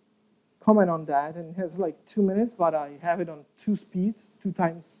comment on that. And it has like 2 minutes, but I have it on 2 speeds, 2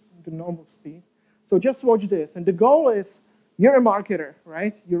 times the normal speed. So just watch this. And the goal is, you're a marketer,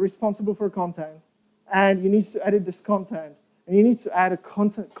 right? You're responsible for content, and you need to edit this content, and you need to add a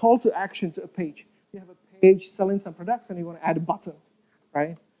content call to action to a page. You have a page selling some products, and you want to add a button,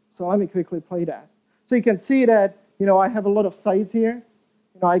 right? So let me quickly play that. So you can see that, you know, I have a lot of sites here.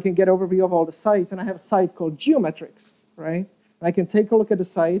 You know, I can get overview of all the sites, and I have a site called Geometrics, right? And I can take a look at the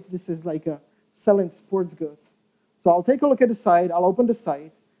site. This is like a selling sports goods. So I'll take a look at the site. I'll open the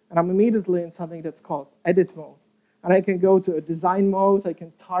site, and I'm immediately in something that's called edit mode. And I can go to a design mode. I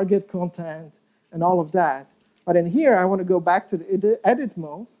can target content and all of that. But in here, I want to go back to the edit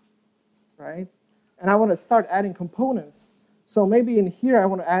mode, right? And I want to start adding components. So maybe in here, I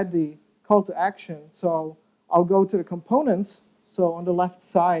want to add the call to action. So I'll go to the components. So on the left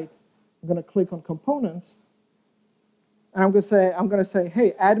side, I'm going to click on components. And I'm going to say,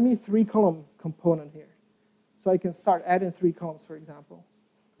 hey, add me 3-column component here. So I can start adding 3 columns, for example.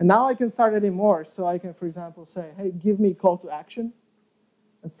 And now I can start adding more. So I can, for example, say, hey, give me call to action,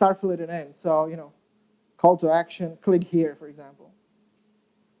 and start filling it in. So, you know, call to action, click here, for example.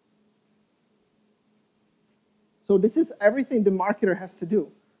 So this is everything the marketer has to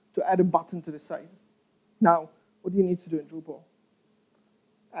do to add a button to the site. Now, what do you need to do in Drupal?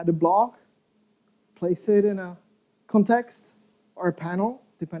 Add a block, place it in a context or a panel,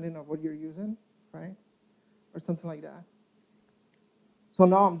 depending on what you're using, right? Or something like that. So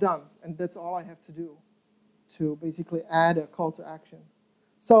now I'm done, and that's all I have to do to basically add a call to action.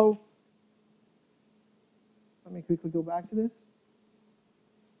 So let me quickly go back to this.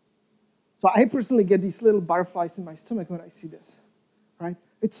 So I personally get these little butterflies in my stomach when I see this, right?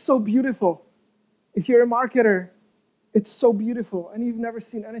 It's so beautiful. If you're a marketer, it's so beautiful, and you've never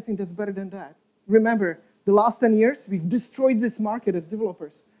seen anything that's better than that. Remember, the last 10 years, we've destroyed this market as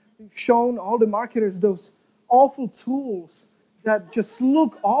developers. We've shown all the marketers those awful tools that just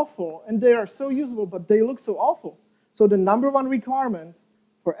look awful, and they are so usable, but they look so awful. So the #1 requirement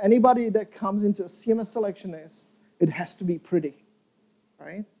for anybody that comes into a CMS selection is it has to be pretty,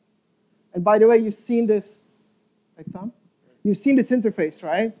 right? And by the way, you've seen this, right, Tom? You've seen this interface,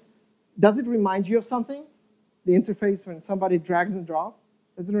 right? Does it remind you of something? The interface when somebody drags and drops?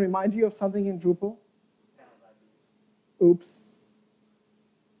 Does it remind you of something in Drupal? Oops.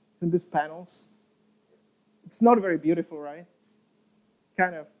 It's in these panels. It's not very beautiful, right?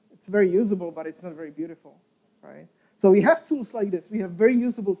 Kind of. It's very usable, but it's not very beautiful, right? So we have tools like this. We have very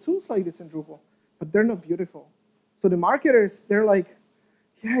usable tools like this in Drupal, but they're not beautiful. So the marketers, they're like,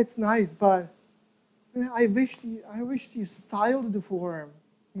 yeah, it's nice, but I wished you styled the form,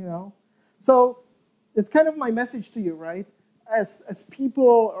 you know? So it's kind of my message to you, right? As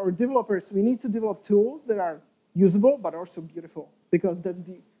people or developers, we need to develop tools that are usable, but also beautiful, because that's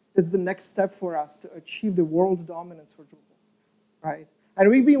the next step for us to achieve the world dominance for Drupal, right? And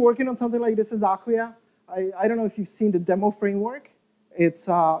we've been working on something like this as Acquia. I don't know if you've seen the demo framework. It's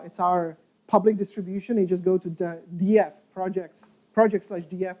our public distribution. You just go to DF,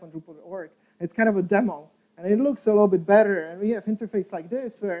 project/DF on Drupal.org. It's kind of a demo, and it looks a little bit better. And we have interface like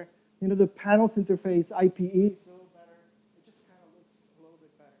this where, you know, the panels interface, IPE, is a little better. It just kind of looks a little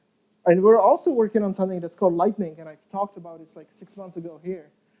bit better. And we're also working on something that's called Lightning, and I've talked about this like 6 months ago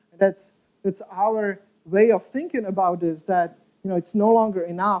here. And that's our way of thinking about this, that, you know, it's no longer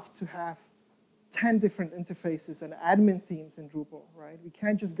enough to have 10 different interfaces and admin themes in Drupal, right? We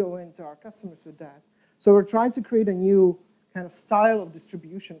can't just go into our customers with that. So we're trying to create a new kind of style of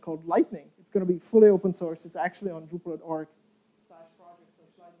distribution called Lightning. It's going to be fully open source. It's actually on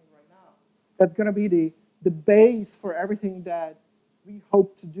Drupal.org/project/lightning right now. That's going to be the base for everything that we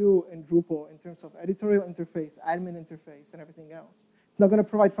hope to do in Drupal in terms of editorial interface, admin interface, and everything else. It's not going to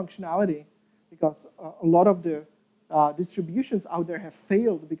provide functionality because a lot of the distributions out there have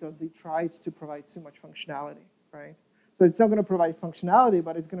failed because they tried to provide too much functionality. right? So it's not going to provide functionality,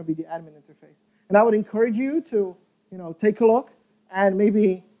 but it's going to be the admin interface. And I would encourage you to, take a look and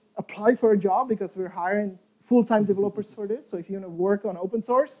maybe apply for a job, because we're hiring full-time developers for this. So if you want to work on open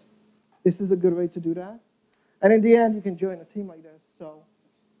source, this is a good way to do that. And in the end, you can join a team like this. So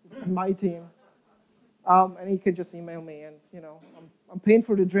this is my team. And you can just email me. And, I'm paying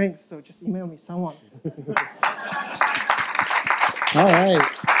for the drinks, so just email me someone. All right.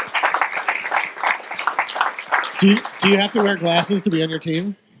 Do you have to wear glasses to be on your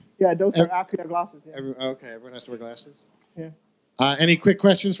team? Yeah, those are Acquia glasses. Yeah. Okay, everyone has to wear glasses. Yeah. Any quick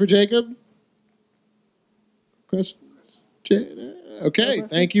questions for Jacob? Questions? Okay,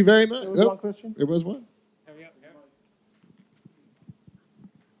 thank you very much. There was one question? There was one.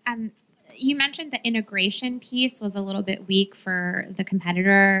 You mentioned the integration piece was a little bit weak for the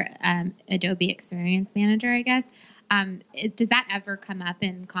competitor, Adobe Experience Manager, I guess. Does that ever come up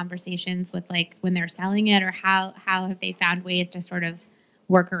in conversations with when they're selling it, or how have they found ways to sort of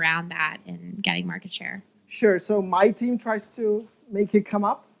work around that and getting market share? Sure. So my team tries to make it come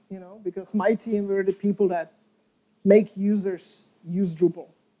up, because my team, we're the people that make users use Drupal,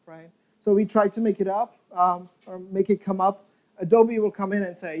 right? So we try to make it up or make it come up. Adobe will come in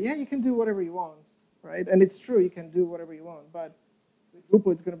and say, yeah, you can do whatever you want, right? And it's true, you can do whatever you want. But with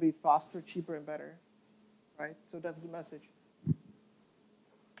Drupal, it's going to be faster, cheaper, and better, right? So that's the message.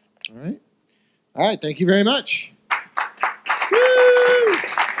 All right. All right, thank you very much. Woo!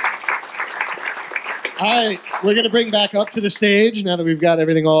 All right, we're going to bring back up to the stage, now that we've got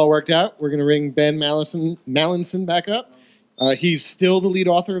everything all worked out, we're going to bring Ben Mallinson back up. He's still the lead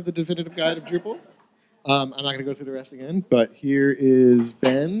author of the Definitive Guide of Drupal. I'm not going to go through the rest again, but here is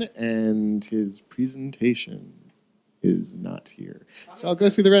Ben, and his presentation is not here. So I'll go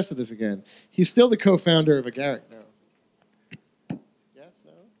through the rest of this again. He's still the co-founder of Agaric now. Yes,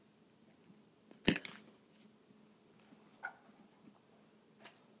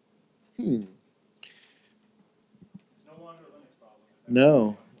 no?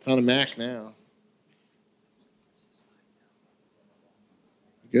 No, it's on a Mac now.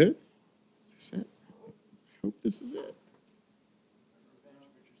 Good? Is this it? I hope this is it.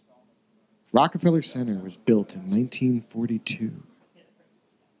 Rockefeller Center was built in 1942.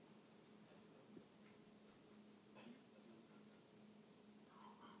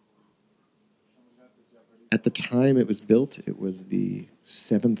 At the time it was built, it was the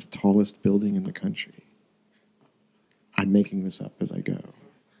 7th tallest building in the country. I'm making this up as I go.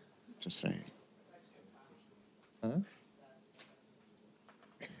 Just saying. Huh?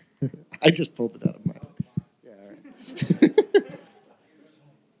 I just pulled it out of my... Yeah, all right.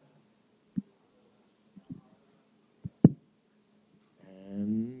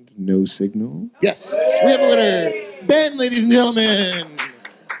 And no signal. Yes, we have a winner. Ben, ladies and gentlemen.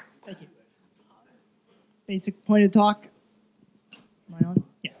 Thank you. Basic point of talk. Am I on?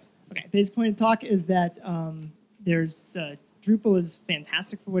 Yes. Okay. Basic point of talk is that Drupal is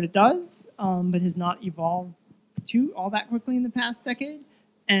fantastic for what it does, but has not evolved all that quickly in the past decade.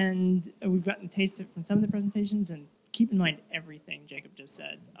 And we've gotten to taste it from some of the presentations. And keep in mind everything Jacob just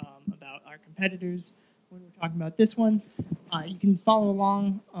said about our competitors when we're talking about this one. You can follow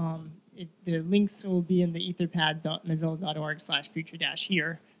along. The links will be in the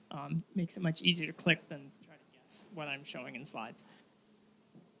etherpad.mozilla.org/future-here. Makes it much easier to click than to try to guess what I'm showing in slides.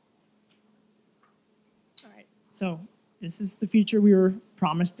 All right, so this is the future we were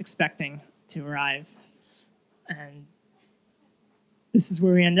expecting to arrive. And this is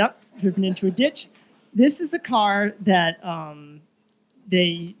where we end up, driven into a ditch. This is a car that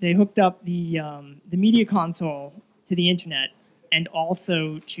they hooked up the media console to the internet and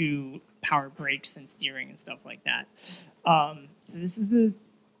also to power brakes and steering and stuff like that. So this is the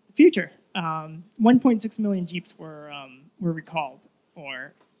future. 1.6 million Jeeps were recalled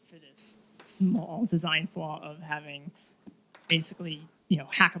for this small design flaw of having basically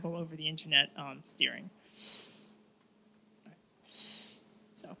hackable over the internet steering.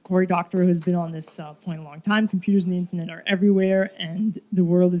 So Cory Doctorow has been on this point a long time. Computers and the internet are everywhere, and the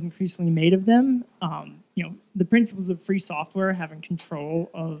world is increasingly made of them. The principles of free software, having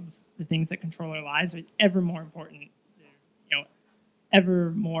control of the things that control our lives, are ever more important.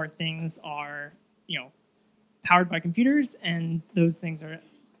 Ever more things are, powered by computers, and those things are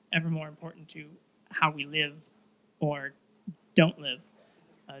ever more important to how we live or don't live.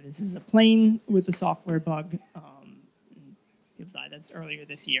 This is a plane with a software bug. People died as earlier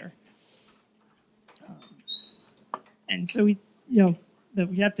this year. And so we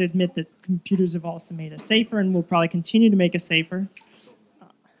have to admit that computers have also made us safer, and will probably continue to make us safer.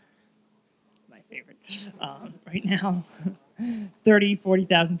 It's my favorite right now.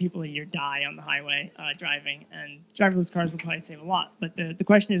 40,000 people a year die on the highway driving, and driverless cars will probably save a lot. But the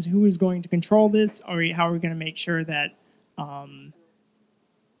question is, who is going to control this, or how are we going to make sure that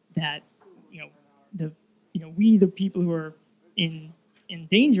that we, the people who are in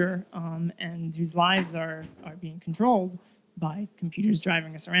danger and whose lives are being controlled by computers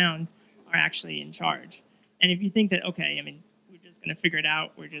driving us around, are actually in charge. And if you think that, okay, I mean, we're just going to figure it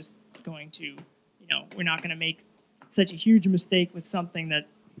out, we're just going to, we're not going to make such a huge mistake with something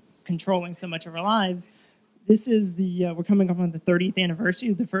that's controlling so much of our lives. This is we're coming up on the 30th anniversary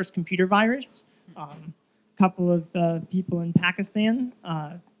of the first computer virus. A couple of people in Pakistan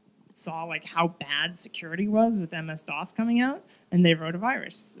saw like how bad security was with MS-DOS coming out, and they wrote a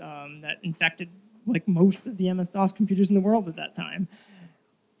virus that infected like most of the MS-DOS computers in the world at that time.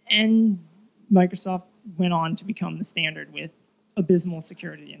 And Microsoft went on to become the standard with abysmal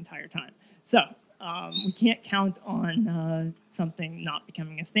security the entire time. So we can't count on something not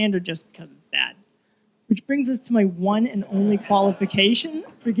becoming a standard just because it's bad. Which brings us to my one and only qualification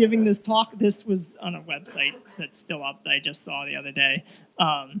for giving this talk. This was on a website that's still up that I just saw the other day.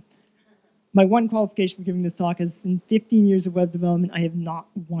 My one qualification for giving this talk is in 15 years of web development, I have not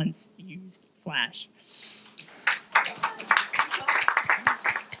once used Flash.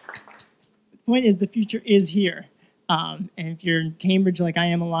 The point is, the future is here. And if you're in Cambridge like I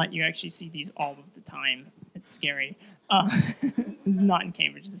am a lot, you actually see these all of the time. It's scary. This is not in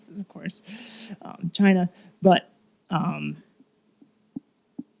Cambridge. This is, of course, China. But the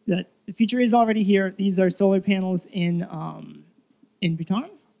future is already here. These are solar panels in Bhutan,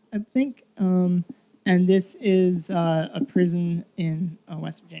 I think. And this is a prison in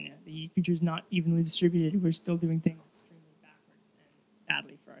West Virginia. The future is not evenly distributed. We're still doing things extremely backwards and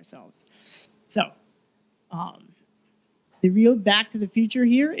badly for ourselves. So the real back to the future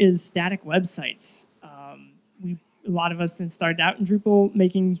here is static websites. A lot of us since started out in Drupal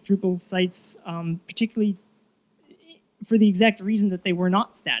making Drupal sites, particularly for the exact reason that they were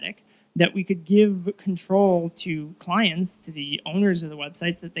not static, that we could give control to clients, to the owners of the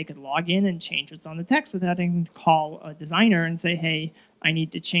websites, that they could log in and change what's on the text without having to call a designer and say, hey, I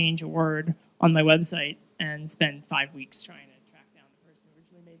need to change a word on my website, and spend 5 weeks trying to track down the person who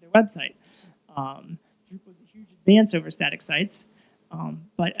originally made their website. Drupal is a huge advance over static sites.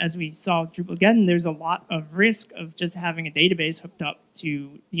 But as we saw with Drupal again, there's a lot of risk of just having a database hooked up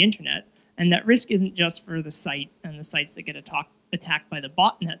to the internet. And that risk isn't just for the site and the sites that get attacked by the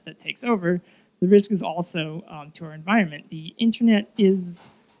botnet that takes over. The risk is also to our environment. The internet is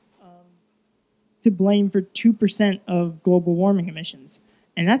to blame for 2% of global warming emissions.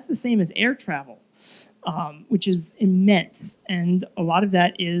 And that's the same as air travel, which is immense. And a lot of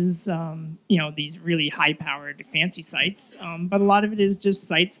that is, these really high-powered, fancy sites. But a lot of it is just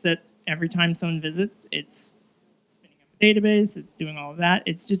sites that every time someone visits, it's spinning up a database, it's doing all of that.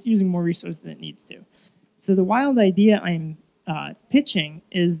 It's just using more resources than it needs to. So the wild idea I'm pitching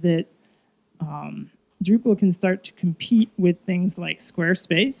is that Drupal can start to compete with things like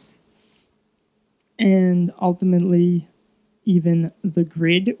Squarespace and ultimately even the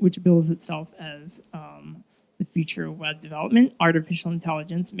grid, which bills itself as the future of web development, artificial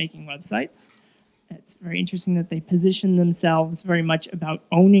intelligence making websites. It's very interesting that they position themselves very much about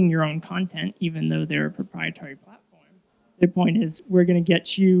owning your own content, even though they're a proprietary platform. Their point is, we're going to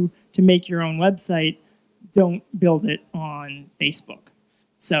get you to make your own website, don't build it on Facebook.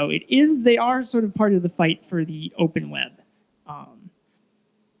 So they are sort of part of the fight for the open web.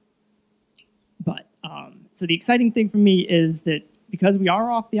 So the exciting thing for me is that because we are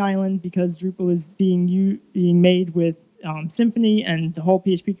off the island, because Drupal is being made with Symfony and the whole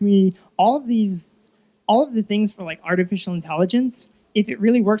PHP community, all of the things for like artificial intelligence, if it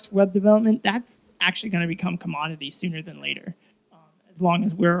really works for web development, that's actually going to become commodity sooner than later, as long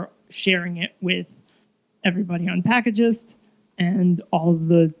as we're sharing it with everybody on Packagist and all of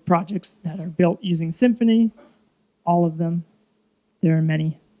the projects that are built using Symfony, all of them. There are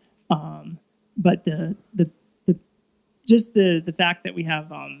many. But just the fact that we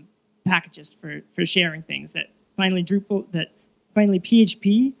have packages for sharing things, that finally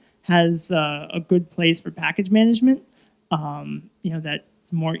PHP has a good place for package management,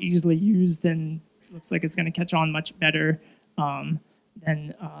 that's more easily used and looks like it's going to catch on much better than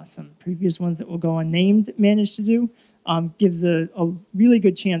some previous ones that will go unnamed managed to do, gives a really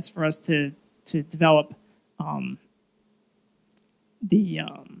good chance for us to develop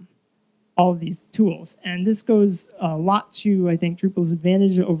all of these tools. And this goes a lot to, I think, Drupal's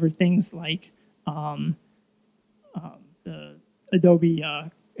advantage over things like the Adobe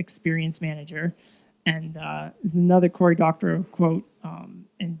Experience Manager. And there's another Cory Doctorow quote.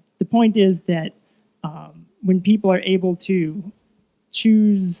 And the point is that when people are able to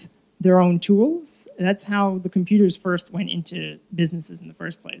choose their own tools, that's how the computers first went into businesses in the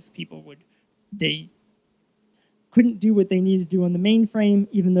first place. They couldn't do what they needed to do on the mainframe,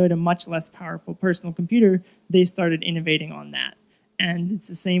 even though at a much less powerful personal computer, they started innovating on that. And it's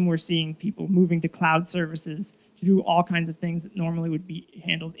the same we're seeing people moving to cloud services to do all kinds of things that normally would be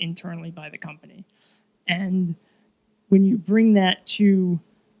handled internally by the company. And when you bring that to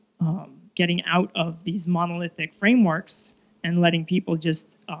getting out of these monolithic frameworks and letting people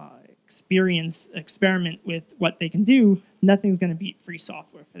just experiment with what they can do, nothing's going to beat free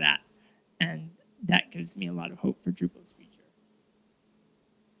software for that. And that gives me a lot of hope for Drupal's future.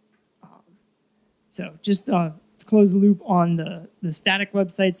 So just to close the loop on the static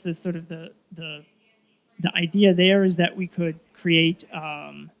websites, the sort of the idea there is that we could create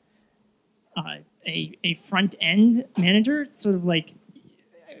a front end manager, sort of like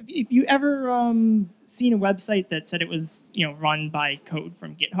if you ever seen a website that said it was run by code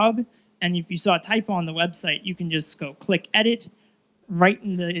from GitHub, and if you saw a typo on the website, you can just go click edit, right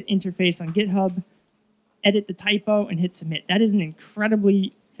in the interface on GitHub, edit the typo, and hit submit. That is an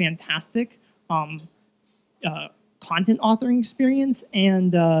incredibly fantastic content authoring experience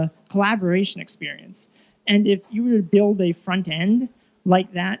and collaboration experience. And if you were to build a front end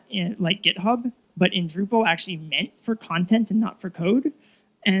like that, like GitHub, but in Drupal actually meant for content and not for code,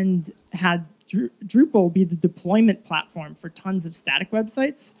 and had Drupal be the deployment platform for tons of static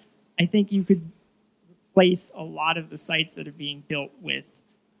websites, I think you could replace a lot of the sites that are being built with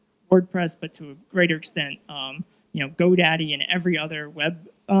WordPress, but to a greater extent, GoDaddy and every other web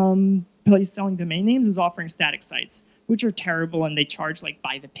place selling domain names is offering static sites, which are terrible, and they charge like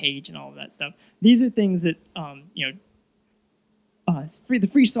by the page and all of that stuff. These are things that the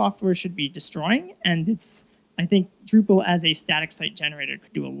free software should be destroying, and I think Drupal as a static site generator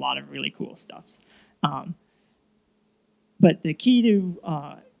could do a lot of really cool stuff. But the key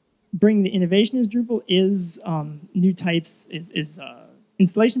to bring the innovation as Drupal is new types,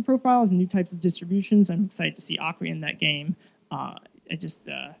 installation profiles and new types of distributions. I'm excited to see Acri in that game. There's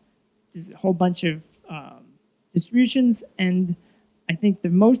a whole bunch of distributions, and I think the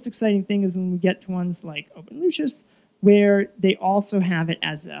most exciting thing is when we get to ones like OpenLucius, where they also have it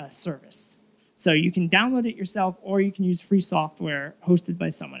as a service. So you can download it yourself, or you can use free software hosted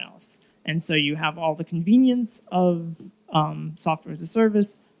by someone else. And so you have all the convenience of software as a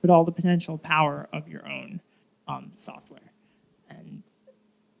service, but all the potential power of your own software. And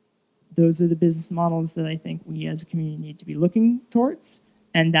those are the business models that I think we as a community need to be looking towards.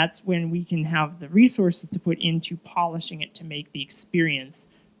 And that's when we can have the resources to put into polishing it to make the experience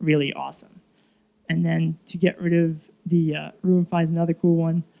really awesome. And then to get rid of the Ruinify is another cool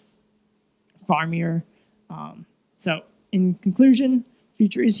one. Farmier. So in conclusion,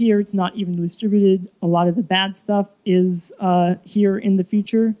 future is here. It's not even distributed. A lot of the bad stuff is here in the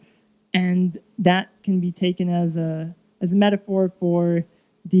future, and that can be taken as a metaphor for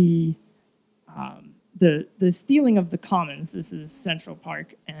the stealing of the commons. This is Central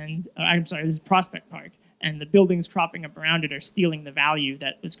Park, and I'm sorry, this is Prospect Park, and the buildings cropping up around it are stealing the value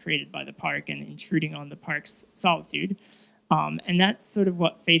that was created by the park and intruding on the park's solitude. And that's sort of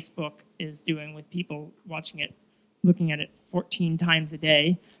what Facebook is doing with people watching it, looking at it 14 times a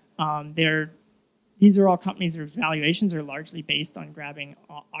day. These are all companies whose valuations are largely based on grabbing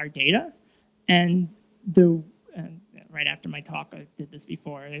our data. And right after my talk, I did this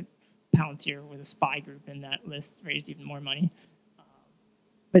before, Palantir with a spy group in that list raised even more money.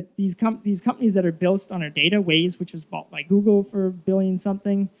 But these companies that are built on our data, Waze, which was bought by Google for $1 billion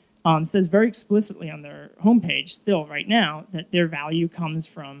something, says very explicitly on their homepage still right now that their value comes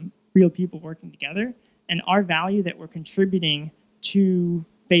from real people working together. And our value that we're contributing to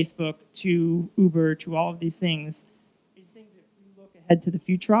Facebook, to Uber, to all of these things that if we look ahead to the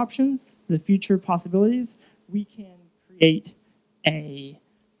future options, the future possibilities, we can create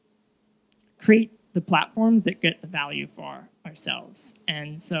the platforms that get the value for ourselves.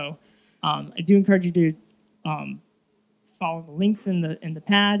 And so I do encourage you to follow the links in the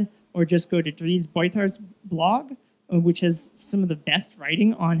pad, or just go to Dries Buytaerts' blog, which has some of the best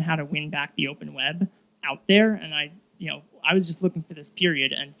writing on how to win back the open web out there. And I was just looking for this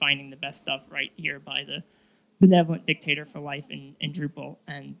period and finding the best stuff right here by the benevolent dictator for life in Drupal,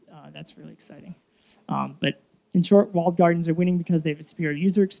 and that's really exciting. But in short, walled gardens are winning because they have a superior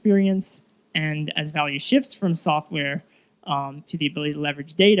user experience, and as value shifts from software to the ability to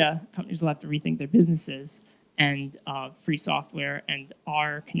leverage data, companies will have to rethink their businesses, and free software and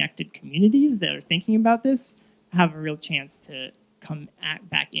our connected communities that are thinking about this have a real chance to come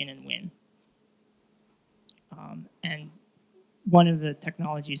back in and win. And one of the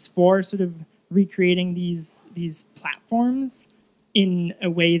technologies for sort of recreating these platforms in a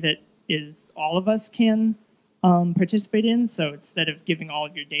way that is all of us can participate in. So instead of giving all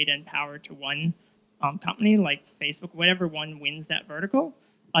of your data and power to one company like Facebook, whatever one wins that vertical,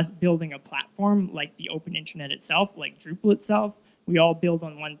 us building a platform like the open internet itself, like Drupal itself, we all build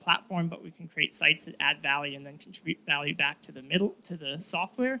on one platform, but we can create sites that add value and then contribute value back to the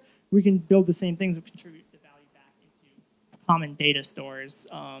software. We can build the same things, but contribute the value back into common data stores,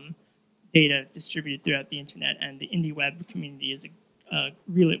 data distributed throughout the internet, and the indie web community is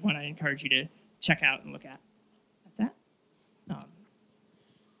really one I encourage you to check out and look at. That's that.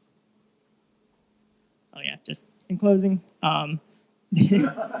 Oh yeah, just in closing, you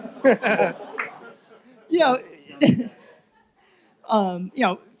know,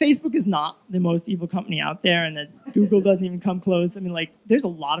 Facebook is not the most evil company out there, and that Google doesn't even come close. I mean, like, there's a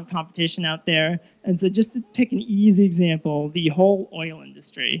lot of competition out there. And so just to pick an easy example, the whole oil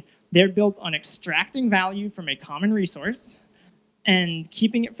industry, they're built on extracting value from a common resource and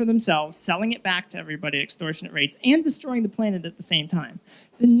keeping it for themselves, selling it back to everybody at extortionate rates, and destroying the planet at the same time.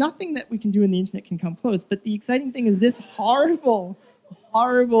 So nothing that we can do in the internet can come close. But the exciting thing is this horrible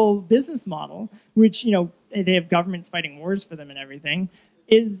business model, which, you know, they have governments fighting wars for them and everything,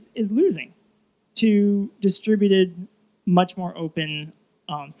 is losing to distributed, much more open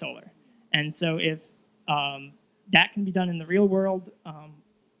solar. And so if that can be done in the real world,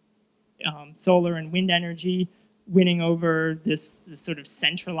 solar and wind energy winning over this sort of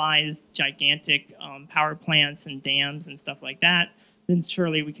centralized, gigantic power plants and dams and stuff like that, then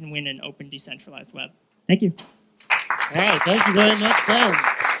surely we can win an open, decentralized web. Thank you. All right, thank you very much, Ben.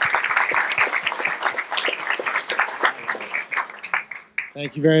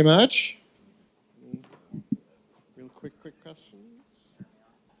 Thank you very much. Real quick questions.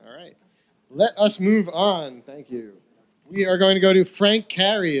 All right, let us move on. Thank you. We are going to go to Frank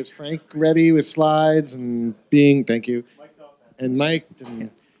Carey. Is Frank ready with slides and being, thank you, and mic'd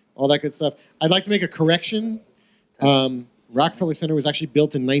and all that good stuff? I'd like to make a correction. Rockefeller Center was actually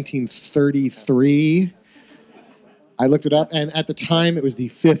built in 1933. I looked it up, and at the time, it was the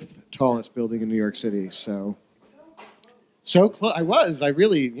 5th tallest building in New York City. So close. I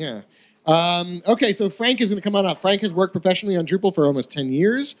really, yeah. Okay, so Frank is going to come on up. Frank has worked professionally on Drupal for almost 10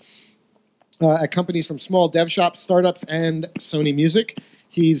 years at companies from small dev shops, startups, and Sony Music.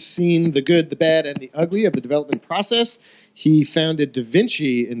 He's seen the good, the bad, and the ugly of the development process. He founded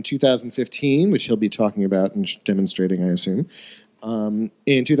DaVinci in 2015, which he'll be talking about and demonstrating, I assume.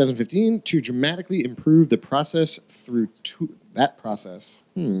 In 2015 to dramatically improve the process through that process.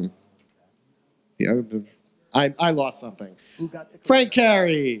 Yeah, I lost something. Frank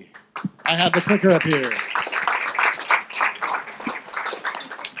Carey. I have the clicker up here.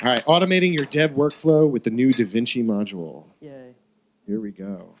 All right, automating your dev workflow with the new DaVinci module. Yay. Here we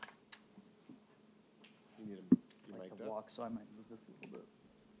go. You need I like to walk, so I might move this a little bit.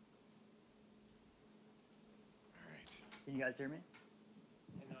 All right. Can you guys hear me?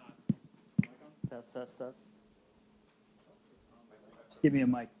 Test. Just give me a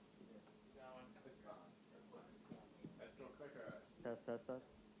mic. Test.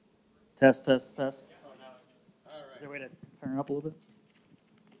 Test. All right. Is there a way to turn it up a little bit?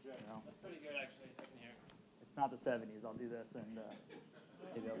 No. That's pretty good, actually. I can hear. It's not the 70s. I'll do this, and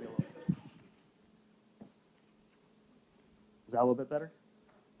maybe I'll be a little. Is that a little bit better?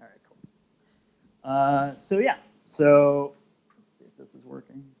 All right, cool. So yeah. So let's see if this is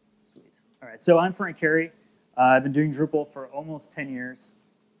working. Sweet. All right. So I'm Frank Carey. I've been doing Drupal for almost 10 years.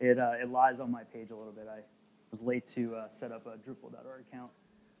 It lies on my page a little bit. I was late to set up a Drupal.org account.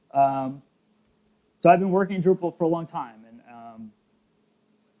 So I've been working in Drupal for a long time, and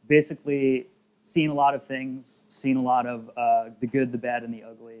basically seen a lot of things, seen a lot of the good, the bad, and the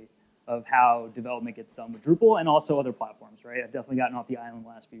ugly of how development gets done with Drupal and also other platforms, right? I've definitely gotten off the island the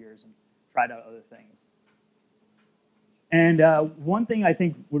last few years and tried out other things. And one thing I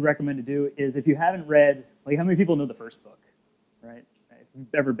think would recommend to do is if you haven't read, like how many people know the first book, right? If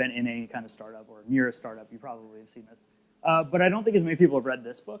you've ever been in any kind of startup or near a startup, you probably have seen this. But I don't think as many people have read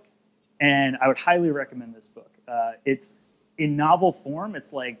this book, and I would highly recommend this book. It's in novel form.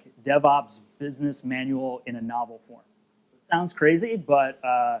 It's like DevOps business manual in a novel form. It sounds crazy, but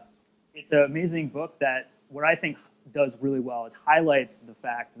it's an amazing book that what I think does really well is highlights the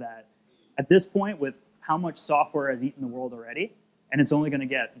fact that at this point, with how much software has eaten the world already, and it's only going to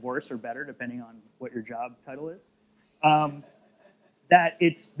get worse or better depending on what your job title is, that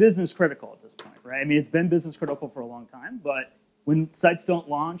it's business critical at this point, right? I mean, it's been business critical for a long time, but when sites don't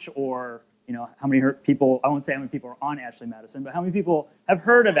launch, or how many people, I won't say how many people are on Ashley Madison, but how many people have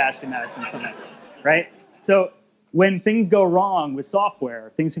heard of Ashley Madison sometimes, right? So when things go wrong with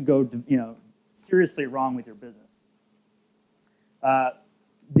software, things can go, seriously wrong with your business.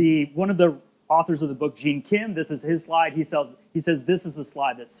 One of the authors of the book, Gene Kim, this is his slide. He says this is the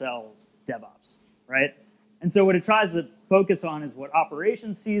slide that sells DevOps, right? And so what it tries to focus on is what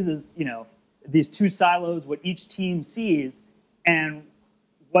operations sees as, these two silos, what each team sees, and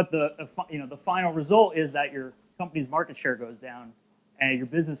what the final result is that your company's market share goes down and your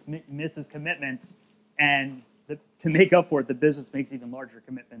business misses commitments, and to make up for it, the business makes even larger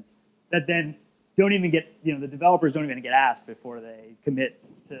commitments that then don't even get, the developers don't even get asked before they commit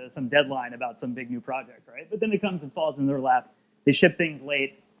to some deadline about some big new project, right? But then it comes and falls in their lap. They ship things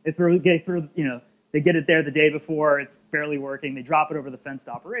late. They get it there the day before. It's barely working. They drop it over the fence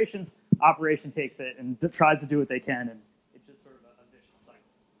to operations. Operation takes it and tries to do what they can, and it's just sort of a vicious cycle.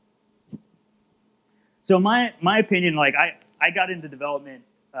 So my opinion, like I got into development.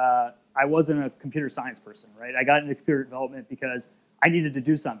 I wasn't a computer science person, right? I got into computer development because I needed to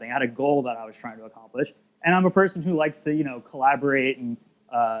do something. I had a goal that I was trying to accomplish, and I'm a person who likes to collaborate and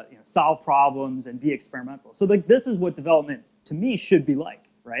solve problems and be experimental. So like this is what development to me should be like,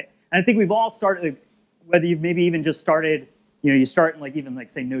 right? And I think we've all started, whether you've maybe even just started, you start in even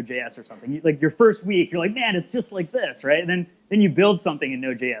say Node.js or something. Like your first week, you're like, man, it's just like this, right? And then you build something in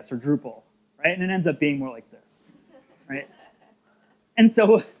Node.js or Drupal, right? And it ends up being more like this, right? And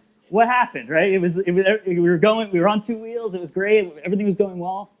so what happened, right? We were on two wheels. It was great. Everything was going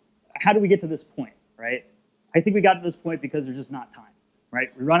well. How did we get to this point, right? I think we got to this point because there's just not time,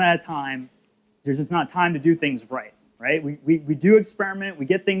 right? We run out of time. There's just not time to do things right, right? We do experiment. We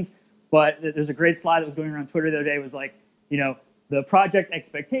get things, but there's a great slide that was going around Twitter the other day. It was like, the project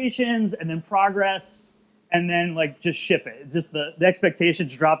expectations and then progress and then just ship it. Just the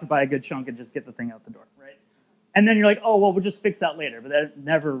expectations dropped by a good chunk and just get the thing out the door, right? And then you're like, oh, well, we'll just fix that later. But that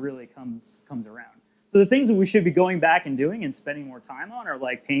never really comes around. So the things that we should be going back and doing and spending more time on are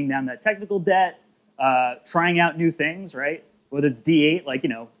like paying down that technical debt, trying out new things, right? Whether it's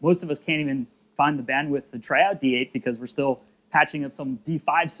D8, most of us can't even find the bandwidth to try out D8 because we're still patching up some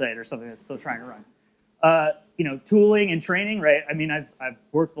D5 site or something that's still trying to run. Tooling and training, right? I mean, I've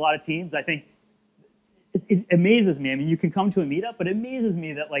worked with a lot of teams. I think it amazes me. I mean, you can come to a meetup, but it amazes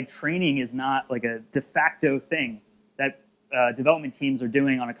me that training is not like a de facto thing that development teams are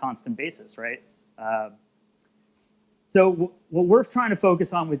doing on a constant basis, right? So what we're trying to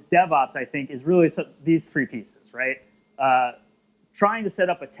focus on with DevOps, I think, is really these three pieces, right? Trying to set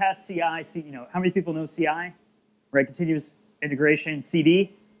up a test, CI, how many people know CI, right? Continuous integration,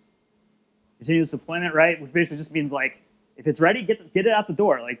 CD, continuous deployment, right? Which basically just means if it's ready, get it out the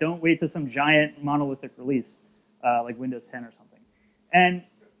door. Don't wait to some giant monolithic release like Windows 10 or something. And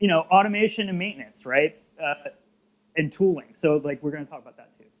automation and maintenance, right? And tooling. So we're going to talk about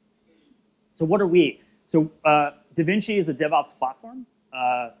that too. So what are we? So DaVinci is a DevOps platform.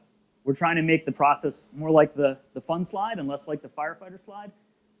 We're trying to make the process more like the fun slide and less like the firefighter slide.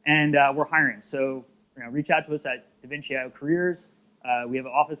 And we're hiring. So reach out to us at DaVinci.io Careers. We have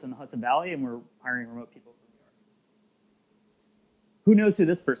an office in the Hudson Valley, and we're hiring remote people from New York. Who knows who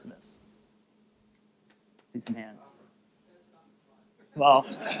this person is? See some hands. Well,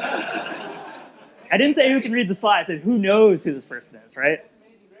 I didn't say who can read the slide. I said who knows who this person is, right?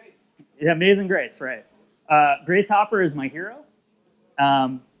 Yeah, Amazing Grace, right. Grace Hopper is my hero.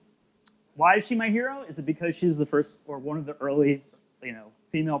 Why is she my hero? Is it because she's the first or one of the early,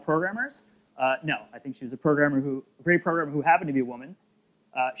 female programmers? No, I think she was a great programmer who happened to be a woman.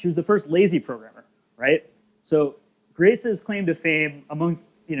 She was the first lazy programmer, right? So Grace's claim to fame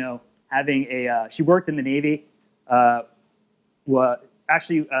amongst, having she worked in the Navy, was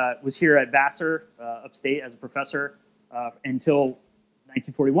here at Vassar, upstate, as a professor until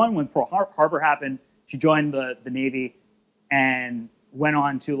 1941 when Pearl Harbor happened. She joined the Navy and went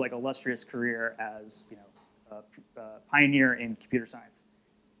on to illustrious career as, a pioneer in computer science.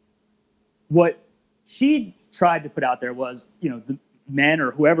 What she tried to put out there was, the men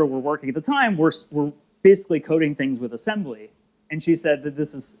or whoever were working at the time were basically coding things with assembly. And she said that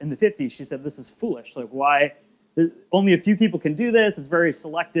this is, in the 50s, she said this is foolish. Why? Only a few people can do this. It's very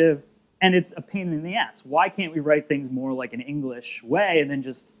selective, and it's a pain in the ass. Why can't we write things more like an English way and then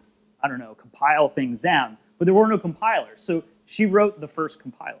just, I don't know, compile things down? But there were no compilers. So she wrote the first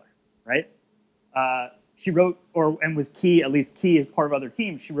compiler, right? She wrote, and was key, at least key as part of other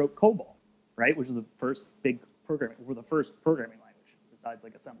teams, she wrote COBOL, right, which is the first big programming, or the first programming language besides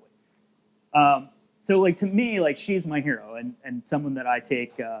assembly. So to me, she's my hero and someone that I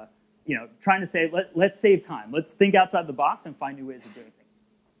take, trying to say, let's save time. Let's think outside the box and find new ways of doing things.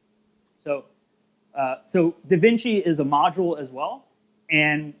 So DaVinci is a module as well.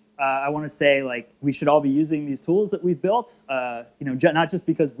 And I want to say like we should all be using these tools that we've built. Not just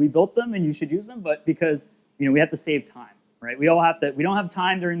because we built them and you should use them, but because we have to save time, right? We don't have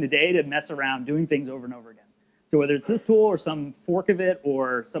time during the day to mess around doing things over and over again. So whether it's this tool or some fork of it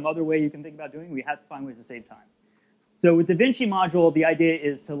or some other way you can think about doing it, we have to find ways to save time. So with DaVinci module, the idea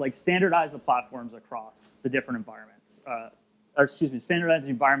is to like standardize the platforms across the different environments, standardize the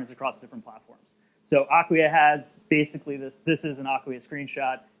environments across different platforms. So Acquia has basically this. This is an Acquia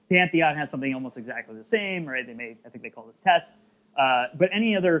screenshot. Pantheon has something almost exactly the same, right? I think they call this test. But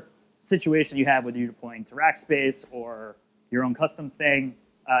any other situation you have, whether you're deploying to Rackspace or your own custom thing,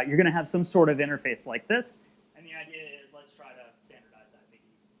 you're going to have some sort of interface like this. And the idea is let's try to standardize that.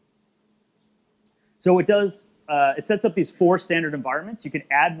 So it does. It sets up these 4 standard environments. You can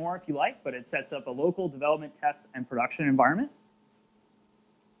add more if you like, but it sets up a local, development, test, and production environment.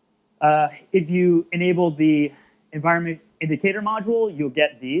 If you enable the environment indicator module, you'll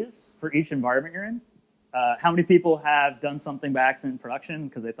get these for each environment you're in. How many people have done something by accident in production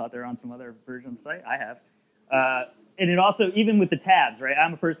because they thought they were on some other version of the site? I have. And it also, even with the tabs, right?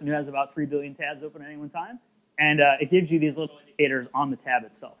 I'm a person who has about 3 billion tabs open at any one time. And it gives you these little indicators on the tab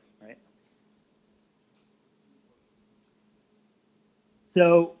itself, right?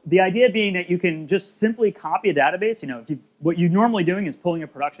 So the idea being that you can just simply copy a database. What you're normally doing is pulling a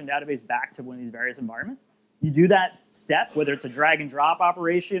production database back to one of these various environments. You do that step, whether it's a drag and drop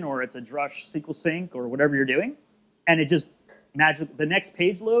operation or it's a Drush SQL sync or whatever you're doing, and it just the next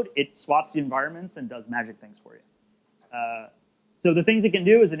page load, it swaps the environments and does magic things for you. So the things it can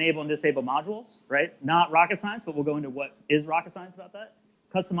do is enable and disable modules, right? Not rocket science, but we'll go into what is rocket science about that.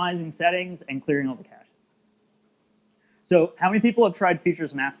 Customizing settings and clearing all the caches. So how many people have tried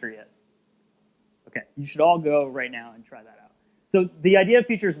Features Master yet? Okay, you should all go right now and try that out. So the idea of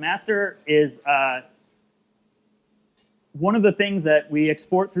Features Master is one of the things that we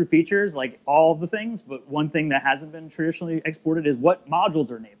export through features, like all of the things, but one thing that hasn't been traditionally exported is what modules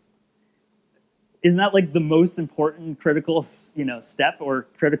are enabled. Isn't that like the most important critical step or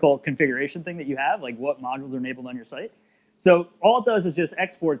critical configuration thing that you have, like what modules are enabled on your site? So all it does is just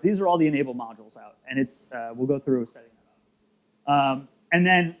export. These are all the enabled modules out, and it's we'll go through setting that up. And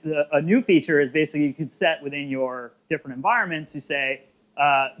then a new feature is basically you can set within your different environments, you say,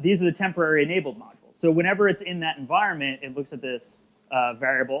 these are the temporary enabled modules. So whenever it's in that environment, it looks at this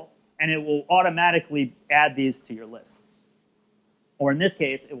variable, and it will automatically add these to your list. Or in this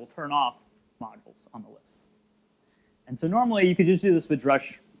case, it will turn off modules on the list. And so normally you could just do this with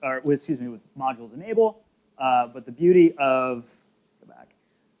Drush, or with modules enable. But the beauty of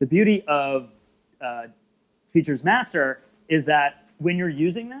Features Master is that when you're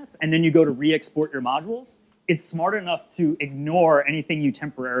using this and then you go to re-export your modules, it's smart enough to ignore anything you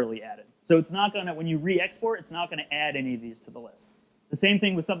temporarily added. So it's not going to, when you re-export, it's not going to add any of these to the list. The same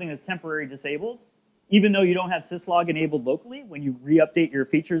thing with something that's temporarily disabled. Even though you don't have syslog enabled locally, when you re-update your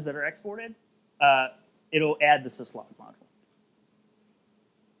features that are exported, it'll add the syslog module.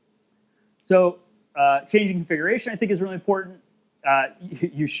 So changing configuration, I think, is really important.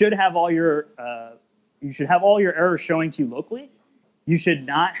 You should have all your errors showing to you locally. You should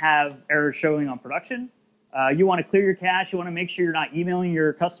not have errors showing on production. You want to clear your cache. You want to make sure you're not emailing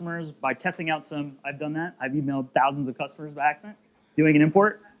your customers by testing out some. I've done that. I've emailed thousands of customers by accident doing an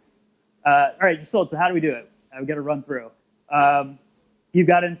import. All right, so how do we do it? I've got to run through. You've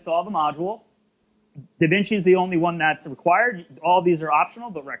got to install the module. DaVinci is the only one that's required. All of these are optional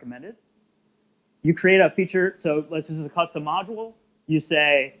but recommended. You create a feature. So this is a custom module. You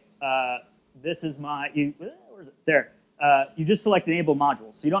say, this is my, where is it? There. You just select enable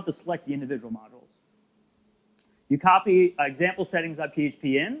modules. So you don't have to select the individual modules. You copy example settings.php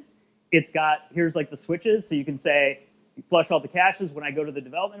in. It's got, here's like the switches. So you can say, you flush all the caches when I go to the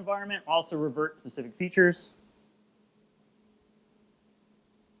development environment, also revert specific features.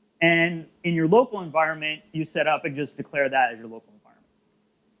 And in your local environment, you set up and just declare that as your local environment.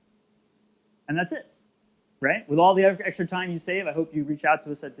 And that's it, right? With all the extra time you save, I hope you reach out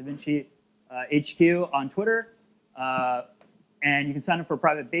to us at DaVinci HQ on Twitter. And you can sign up for a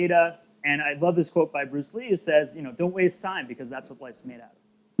private beta. And I love this quote by Bruce Lee, who says, don't waste time because that's what life's made out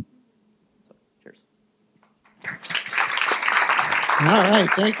of. So, cheers. All right,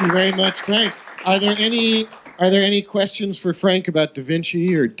 thank you very much, Frank. Are there any questions for Frank about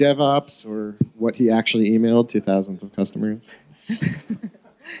DaVinci or DevOps or what he actually emailed to thousands of customers?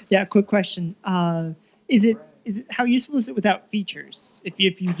 Yeah, quick question. Is it how useful is it without features? If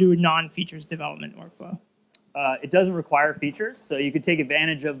you do a non-features development workflow? It doesn't require features, so you could take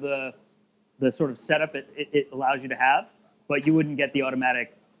advantage of the sort of setup it allows you to have, but you wouldn't get the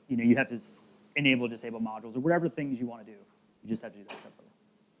automatic. You have to enable, disable modules, or whatever things you want to do. You just have to do that separately.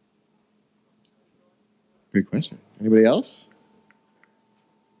 Good question. Anybody else?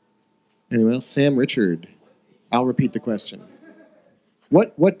 Anyone else? Sam Richard. I'll repeat the question.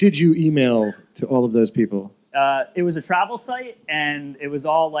 What did you email to all of those people? It was a travel site, and it was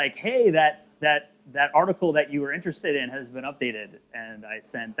all like, hey, that article that you were interested in has been updated, and I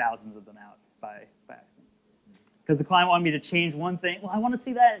sent thousands of them out by accident. Because the client wanted me to change one thing. Well, I want to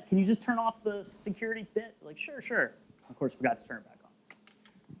see that. Can you just turn off the security bit? Like, sure. Of course, forgot to turn it back on.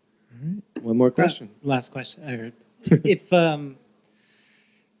 One more question. Last question. I heard. If the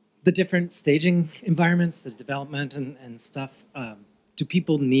different staging environments, the development and stuff, do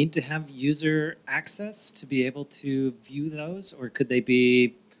people need to have user access to be able to view those, or could they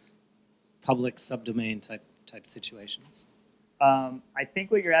be public subdomain type situations? I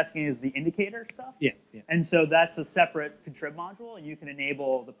think what you're asking is the indicator stuff. Yeah. And so that's a separate contrib module, and you can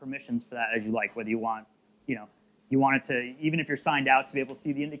enable the permissions for that as you like. Whether you want, you want it to, even if you're signed out, to be able to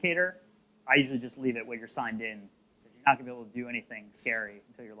see the indicator. I usually just leave it when you're signed in. You're not gonna be able to do anything scary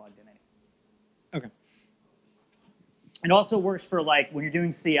until you're logged in anyway. Okay. It also works for like when you're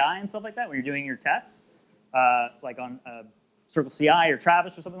doing CI and stuff like that. When you're doing your tests, like on Circle CI or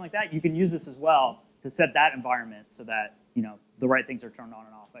Travis or something like that, you can use this as well to set that environment so that the right things are turned on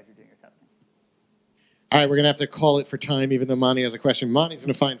and off as you're doing your testing. All right, we're going to have to call it for time, even though Monty has a question. Monty's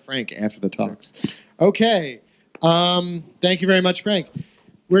going to find Frank after the talks. Okay. Thank you very much, Frank.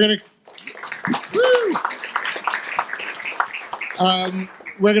 We're going to...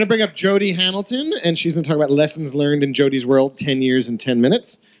 we're going to bring up Jody Hamilton, and she's going to talk about lessons learned in Jody's world, 10 years in 10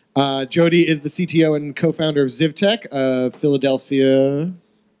 minutes. Jody is the CTO and co-founder of ZivTech, a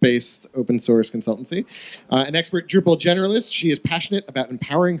Philadelphia-based open source consultancy. An expert Drupal generalist, she is passionate about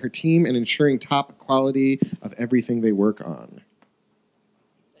empowering her team and ensuring top quality of everything they work on.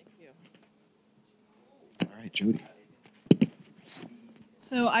 Thank you. All right, Jody.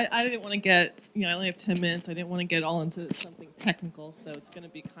 So I didn't want to get, I only have 10 minutes. I didn't want to get all into something technical, so it's going to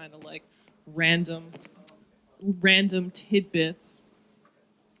be kind of like random tidbits.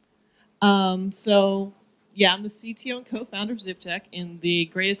 So yeah, I'm the CTO and co-founder of ZivTech in the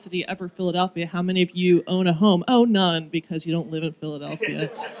greatest city ever, Philadelphia. How many of you own a home? Oh, none, because you don't live in Philadelphia.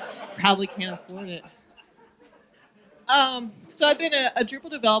 Probably can't afford it. So I've been a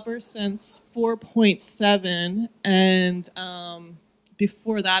Drupal developer since 4.7, and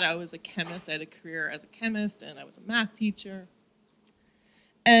before that I was a chemist. I had a career as a chemist, and I was a math teacher.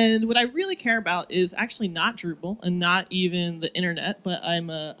 And what I really care about is actually not Drupal and not even the internet, but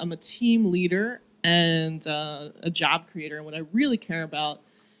I'm a team leader and a job creator. And what I really care about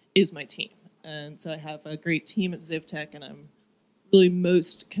is my team. And so I have a great team at ZivTech, and I'm really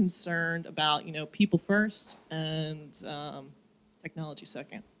most concerned about people first and technology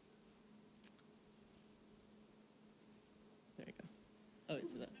second. There you go. Oh,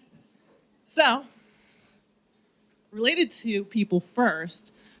 is it? So, related to people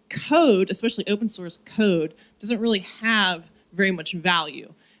first, code, especially open source code, doesn't really have very much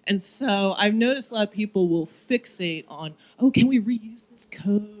value. And so I've noticed a lot of people will fixate on, oh, can we reuse this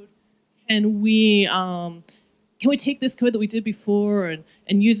code? Can we take this code that we did before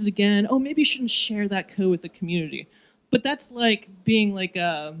and use it again? Oh, maybe you shouldn't share that code with the community. But that's like being like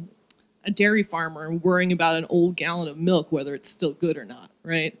a dairy farmer and worrying about an old gallon of milk, whether it's still good or not,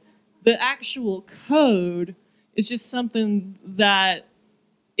 right? The actual code is just something that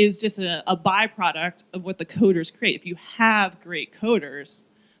is just a byproduct of what the coders create. If you have great coders,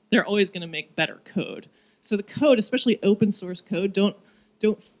 they're always going to make better code. So the code, especially open source code, don't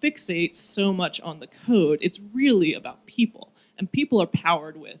fixate so much on the code. It's really about people, and people are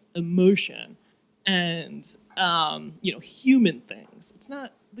powered with emotion and human things. It's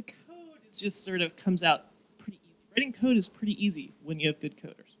not the code. It just sort of comes out pretty easy. Writing code is pretty easy when you have good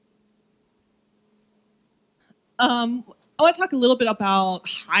coders. I want to talk a little bit about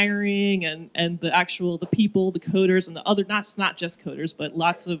hiring and the people, the coders, and the other, not just coders, but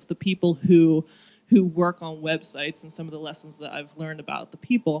lots of the people who work on websites and some of the lessons that I've learned about the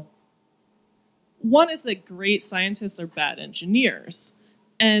people. One is that great scientists are bad engineers.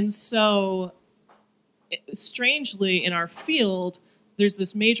 And so, strangely, in our field, there's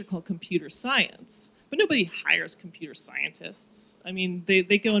this major called computer science. But nobody hires computer scientists. I mean,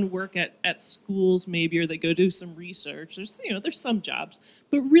 they go and work at schools maybe, or they go do some research. There's some jobs,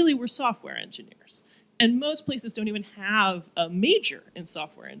 but really we're software engineers. And most places don't even have a major in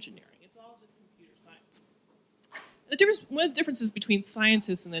software engineering. It's all just computer science. One of the differences between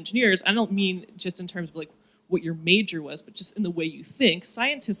scientists and engineers, I don't mean just in terms of like what your major was, but just in the way you think.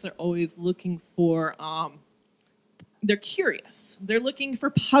 Scientists are always looking for they're curious. They're looking for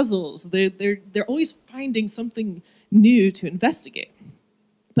puzzles. They're always finding something new to investigate.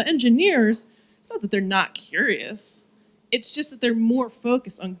 But engineers, It's not that they're not curious. It's just that they're more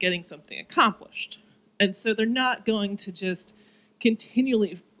focused on getting something accomplished. And so they're not going to just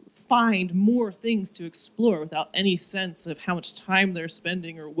continually find more things to explore without any sense of how much time they're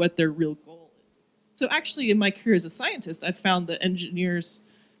spending or what their real goal is. So actually, in my career as a scientist, I've found that engineers,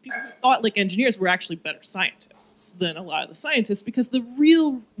 people who thought like engineers were actually better scientists than a lot of the scientists, because the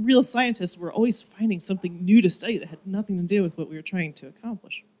real scientists were always finding something new to study that had nothing to do with what we were trying to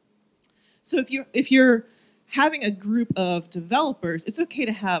accomplish. So if you're having a group of developers, it's okay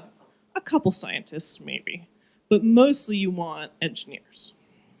to have a couple scientists maybe, but mostly you want engineers.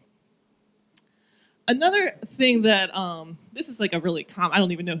 Another thing that, this is like a really common, I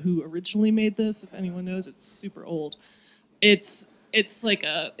don't even know who originally made this, if anyone knows, it's super old. It's like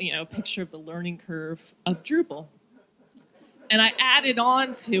a picture of the learning curve of Drupal. And I added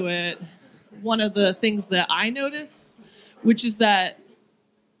on to it one of the things that I noticed, which is that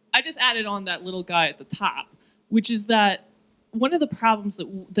I just added on that little guy at the top, which is that one of the problems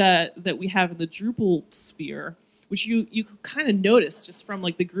that we have in the Drupal sphere, which you kind of notice just from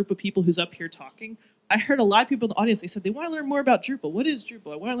like the group of people who's up here talking. I heard a lot of people in the audience, they said they want to learn more about Drupal. What is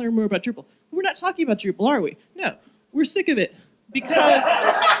Drupal? I want to learn more about Drupal. We're not talking about Drupal, are we? No, we're sick of it because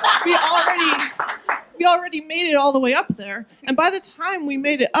we already made it all the way up there. And by the time we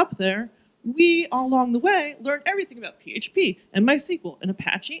made it up there, we, all along the way, learned everything about PHP and MySQL and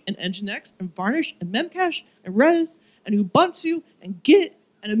Apache and Nginx and Varnish and Memcache and Redis and Ubuntu and Git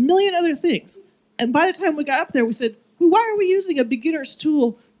and a million other things. And by the time we got up there, we said, well, why are we using a beginner's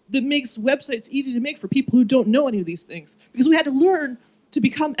tool that makes websites easy to make for people who don't know any of these things? Because we had to learn to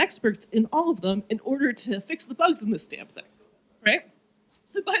become experts in all of them in order to fix the bugs in this damn thing, right?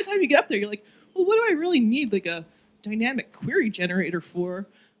 So by the time you get up there, you're like, well, what do I really need like a dynamic query generator for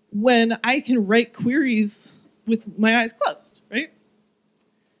when I can write queries with my eyes closed, right?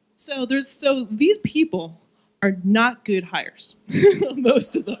 So these people are not good hires,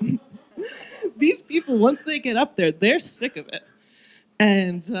 most of them. These people, once they get up there, they're sick of it.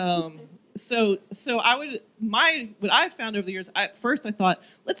 And so what I found over the years, at first I thought,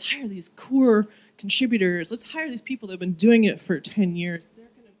 let's hire these core contributors. Let's hire these people that have been doing it for 10 years.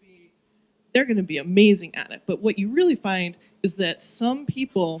 They're going to be amazing at it. But what you really find is that some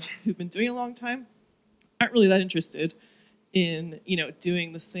people who've been doing it a long time aren't really that interested in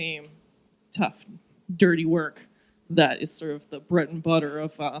doing the same tough, dirty work that is sort of the bread and butter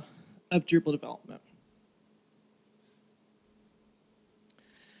of Drupal development.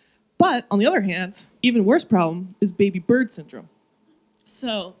 But on the other hand, even worse problem is baby bird syndrome.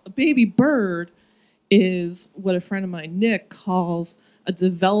 So a baby bird is what a friend of mine, Nick, calls a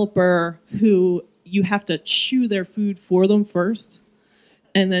developer who you have to chew their food for them first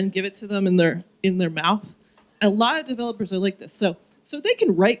and then give it to them in their mouth. A lot of developers are like this. So they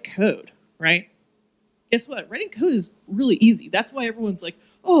can write code, right? Guess what? Writing code is really easy. That's why everyone's like,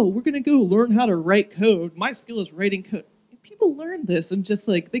 oh, we're going to go learn how to write code. My skill is writing code. And people learn this and just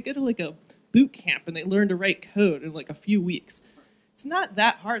like, they go to like a boot camp and they learn to write code in like a few weeks. It's not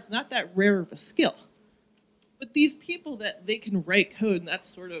that hard. It's not that rare of a skill. But these people that they can write code and that's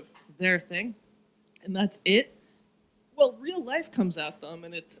sort of their thing and that's it, well, real life comes at them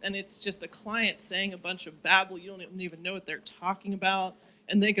and it's just a client saying a bunch of babble. You don't even know what they're talking about.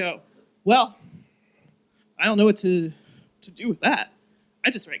 And they go, well, I don't know what to do with that. I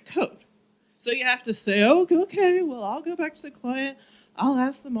just write code. So you have to say, oh, okay, well, I'll go back to the client. I'll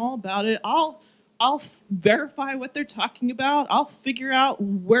ask them all about it. I'll verify what they're talking about. I'll figure out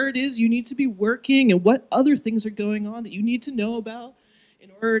where it is you need to be working and what other things are going on that you need to know about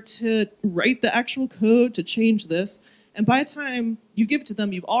in order to write the actual code to change this. And by the time you give it to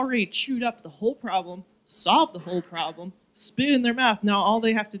them, you've already chewed up the whole problem, solved the whole problem, spit it in their mouth. Now all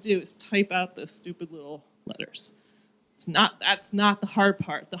they have to do is type out the stupid little letters. That's not the hard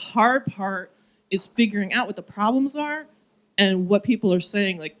part. The hard part is figuring out what the problems are and what people are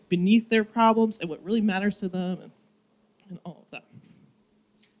saying, like beneath their problems and what really matters to them and all of that.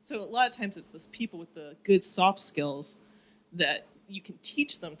 So a lot of times it's those people with the good soft skills that you can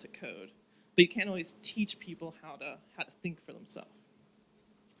teach them to code, but you can't always teach people how to think for themselves.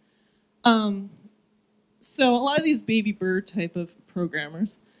 So a lot of these baby bird type of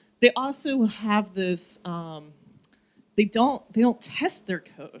programmers, they also have this, they don't test their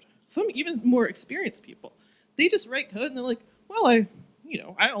code. Some even more experienced people, they just write code and they're like, well, I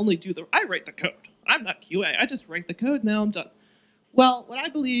write the code. I'm not QA. I just write the code. Now I'm done. Well, what I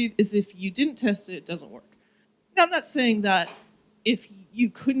believe is if you didn't test it, it doesn't work. Now, I'm not saying that if you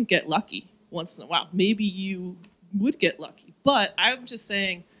couldn't get lucky once in a while, maybe you would get lucky. But I'm just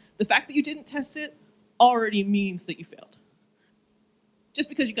saying the fact that you didn't test it already means that you failed. just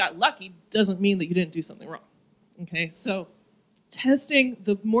because you got lucky doesn't mean that you didn't do something wrong. Okay, so testing,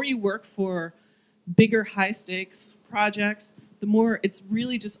 the more you work for bigger high stakes projects, the more it's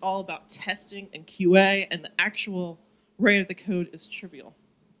really just all about testing and QA, and the actual writing of the code is trivial.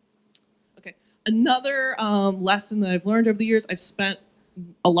 Okay, another lesson that I've learned over the years, I've spent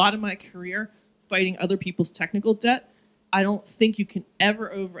a lot of my career fighting other people's technical debt. I don't think you can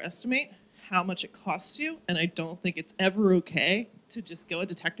ever overestimate how much it costs you, and I don't think it's ever okay to just go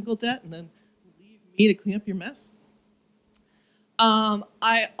into technical debt and then leave me to clean up your mess.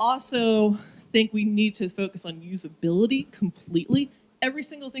 I also think we need to focus on usability completely. Every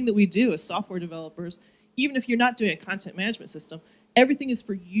single thing that we do as software developers, even if you're not doing a content management system, everything is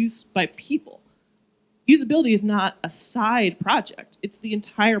for use by people. Usability is not a side project. It's the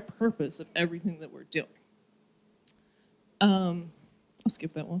entire purpose of everything that we're doing. I'll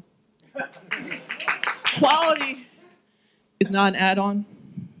skip that one. Quality is not an add-on.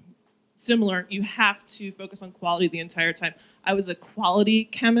 Similar, you have to focus on quality the entire time. I was a quality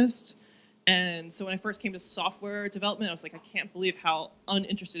chemist, and so when I first came to software development, I was like, I can't believe how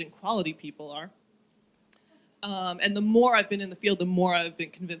uninterested in quality people are. And the more I've been in the field, the more I've been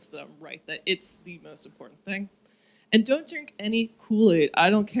convinced that I'm right, that it's the most important thing. And don't drink any Kool-Aid.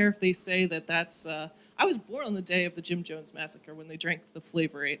 I don't care if they say that that's... I was born on the day of the Jim Jones massacre when they drank the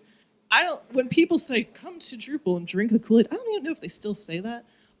Flavor 8. When people say, come to Drupal and drink the Kool-Aid, I don't even know if they still say that.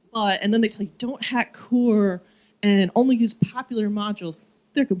 And then they tell you, don't hack core and only use popular modules.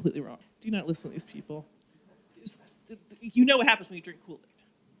 They're completely wrong. Do not listen to these people. You know what happens when you drink Kool-Aid.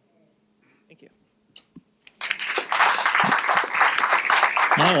 Thank you.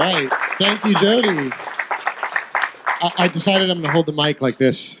 All right. Thank you, Jody. I decided I'm going to hold the mic like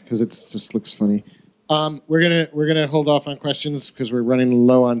this because it just looks funny. We're gonna hold off on questions because we're running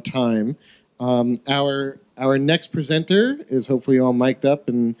low on time. Our next presenter is hopefully all mic'd up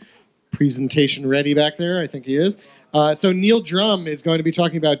and presentation ready back there. I think he is. So Neil Drum is going to be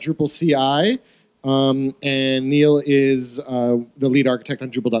talking about Drupal CI. And Neil is the lead architect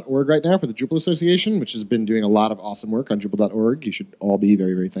on Drupal.org right now for the Drupal Association, which has been doing a lot of awesome work on Drupal.org. You should all be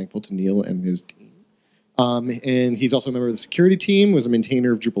very, very thankful to Neil and his team. And he's also a member of the security team, was a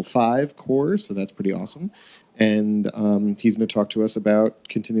maintainer of Drupal 5 core, so that's pretty awesome. And he's going to talk to us about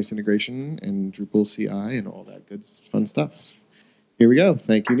continuous integration and Drupal CI and all that good, fun stuff. Here we go.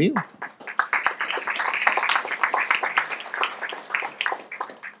 Thank you, Neil.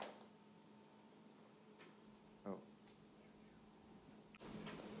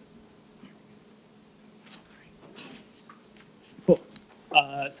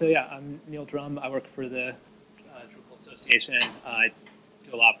 So yeah, I'm Neil Drum. I work for the Drupal Association. I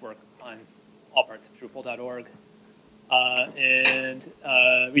do a lot of work on all parts of Drupal.org.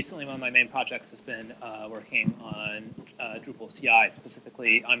 Recently, one of my main projects has been working on Drupal CI.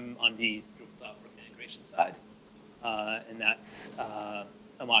 Specifically, I'm on the Drupal.org integration side, and that's a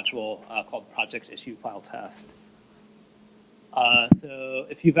module called Project Issue File Test. So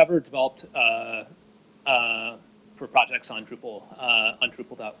if you've ever developed for projects on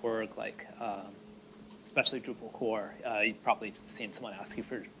Drupal.org, like especially Drupal core, you've probably seen someone ask you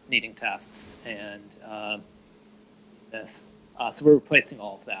for needing tests and this. So we're replacing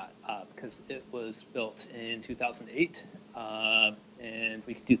all of that because it was built in 2008, and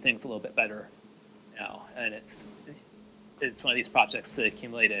we can do things a little bit better now. And it's one of these projects that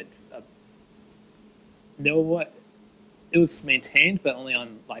accumulated. It was maintained, but only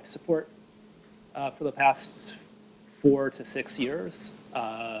on life support for the past 4 to 6 years.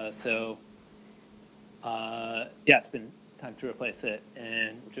 Yeah, it's been time to replace it,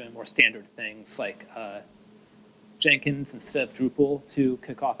 and we're doing more standard things like Jenkins instead of Drupal to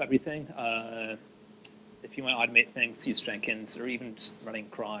kick off everything. If you want to automate things, use Jenkins, or even just running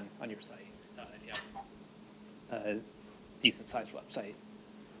cron on your site. If you have a decent-sized website,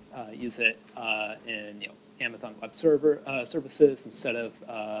 use it in Amazon Web Services instead of.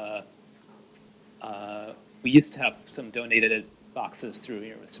 We used to have some donated boxes through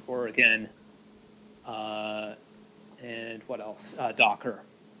University of Oregon, and what else? Docker.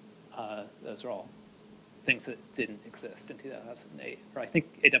 Those are all things that didn't exist in 2008. Or I think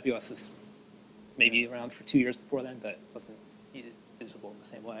AWS was maybe around for 2 years before then, but wasn't usable in the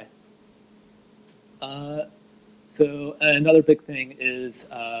same way. So another big thing is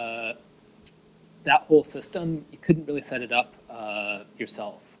that whole system, you couldn't really set it up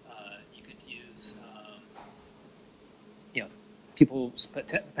yourself. You could use, people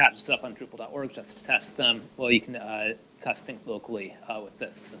put patches up on Drupal.org just to test them. Well, you can test things locally with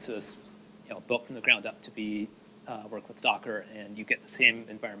this. And so it's built from the ground up to be work with Docker, and you get the same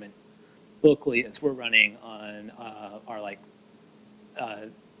environment locally as we're running on our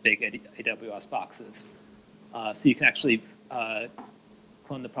big AWS boxes. So you can actually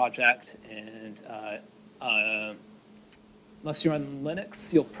clone the project, and unless you're on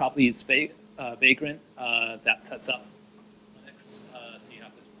Linux, you'll probably use Vagrant. That sets up Linux, so you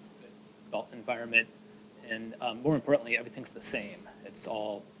have this good development environment. And more importantly, everything's the same. It's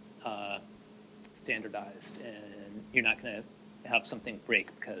all standardized, and you're not going to have something break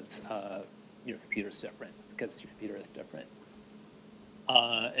because your computer is different,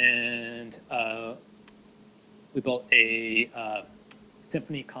 And we built a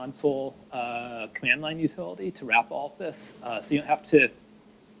Symfony console command line utility to wrap all of this. So you don't have to,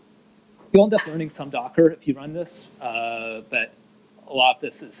 you'll end up learning some Docker if you run this, but a lot of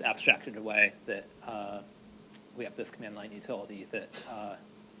this is abstracted away, that we have this command line utility that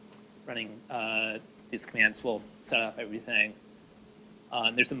running these commands will set up everything.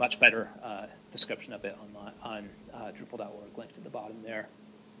 There's a much better description of it on Drupal.org, linked at the bottom there.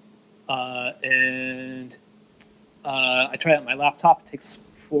 And I tried it on my laptop. It takes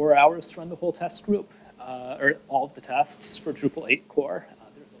 4 hours to run the whole test group, or all of the tests for Drupal 8 core.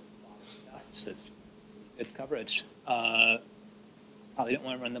 There's a lot of tests. It's good coverage. Probably don't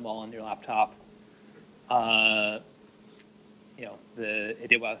want to run them all on your laptop. You know, the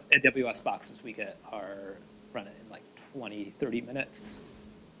AWS boxes we get are run it in like 20, 30 minutes.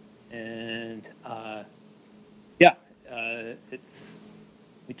 And yeah,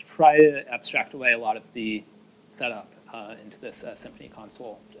 we try to abstract away a lot of the setup into this Symfony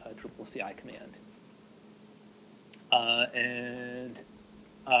console Drupal CI command.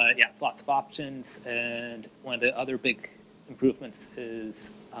 Yeah, it's lots of options. And one of the other big improvements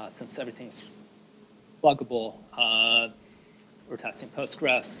is since everything's pluggable, we're testing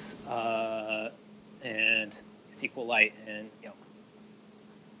Postgres and SQLite, and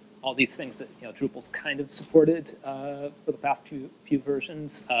all these things that Drupal's kind of supported for the past few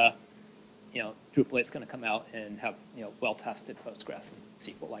versions. Drupal 8 is going to come out and have well-tested Postgres and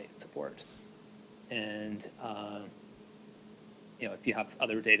SQLite support. And if you have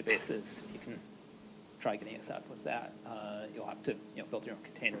other databases, you can try getting it set up with that. You'll have to build your own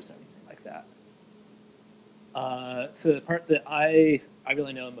containers and everything like that. So the part that I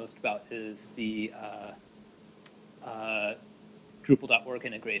really know most about is the Drupal.org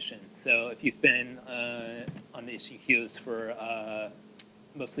integration. So if you've been on the issue queues for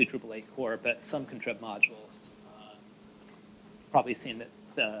mostly Drupal 8 core, but some contrib modules, probably seen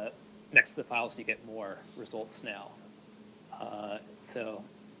that next to the files you get more results now. So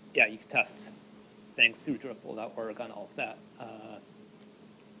yeah, you can test things through Drupal.org on all of that,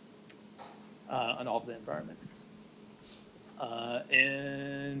 on all of the environments.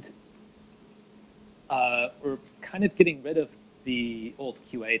 And we're kind of getting rid of the old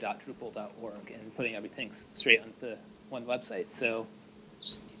qa.drupal.org and putting everything straight onto one website. So it's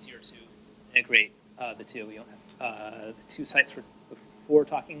just easier to integrate the two. We don't have the two sites before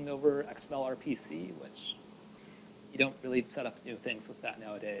talking over XML RPC, which you don't really set up new things with that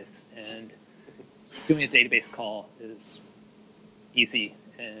nowadays. And doing a database call is easy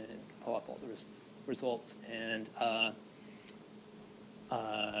and pull up all the results. And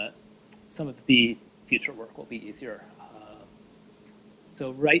some of the future work will be easier.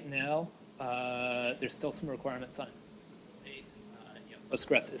 So right now, there's still some requirements on it.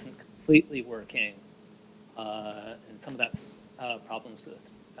 Postgres isn't completely working, and some of that's problems with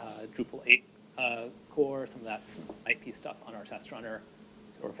Drupal 8 core, some of that's some IP stuff on our test runner.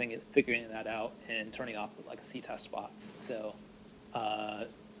 So we're figuring that out and turning off the legacy test bots. So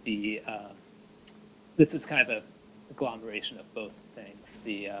this is kind of a agglomeration of both things.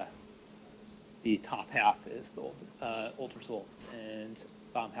 The top half is the old results, and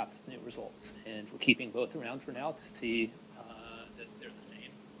bottom half is new results. And we're keeping both around for now to see that they're the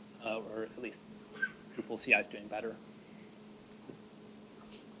same, or at least Drupal CI is doing better.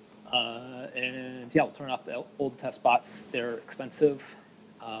 And yeah, we'll turn off the old test bots. They're expensive.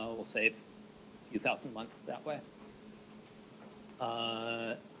 We'll save a few thousand a month that way.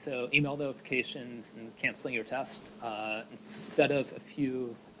 So email notifications and canceling your test. Instead of a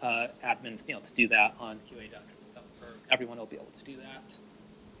few admins being able to do that on qa.drupal.org, everyone will be able to do that.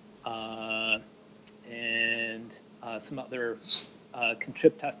 And some other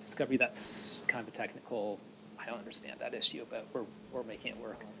contrib test discovery, that's kind of a technical, I don't understand that issue, but we're making it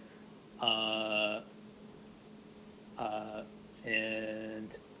work.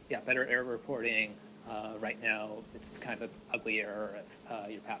 And yeah, better error reporting. Right now, it's kind of an ugly error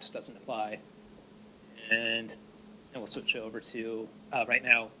if your patch doesn't apply. And we'll switch over to, right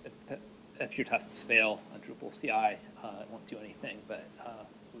now, if your tests fail on Drupal CI, it won't do anything, but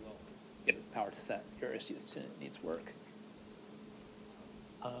we will give it the power to set your issues to needs work.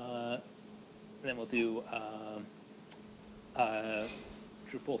 and then we'll do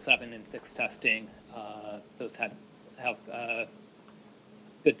Drupal 7 and 6 testing. Those have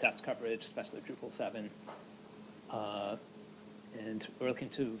good test coverage, especially Drupal 7. And we're looking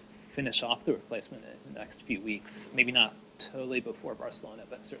to finish off the replacement in the next few weeks. Maybe not totally before Barcelona,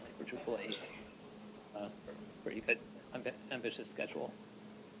 but certainly for Drupal 8. Pretty good, ambitious schedule.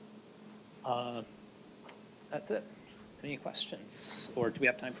 That's it. Any questions? Or do we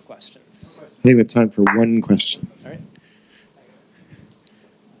have time for questions? I think we have time for one question. All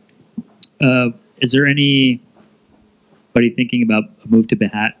right. Is there anybody thinking about a move to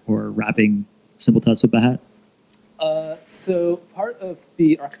Behat or wrapping simple tests with Behat? So part of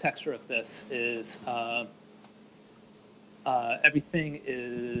the architecture of this is everything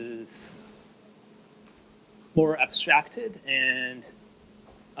is more abstracted, and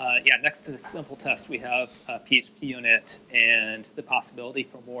yeah, next to the simple test we have a PHP unit and the possibility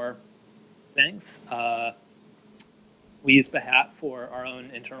for more things. We use Behat for our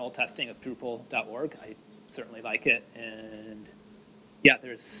own internal testing of Drupal.org. I certainly like it, and yeah,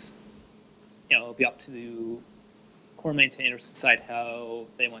 there's, it'll be up to the core maintainers to decide how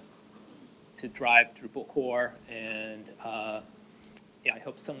they want to drive Drupal core, and yeah, I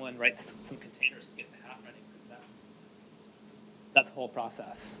hope someone writes some containers to get Behat running, because that's the whole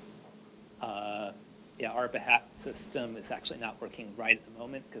process. Yeah, our Behat system is actually not working right at the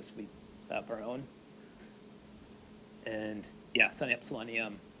moment because we have our own. And yeah, setting up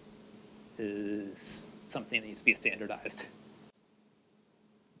Selenium is something that needs to be standardized.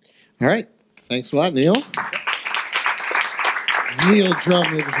 All right. Thanks a lot, Neil. Neil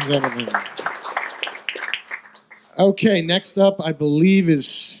Drum, ladies and gentlemen. Okay, next up, I believe, is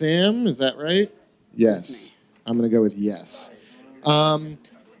Sam. Is that right? Yes. I'm going to go with yes.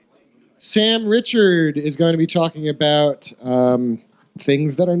 Sam Richard is going to be talking about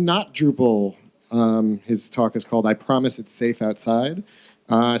things that are not Drupal. His talk is called I Promise It's Safe Outside.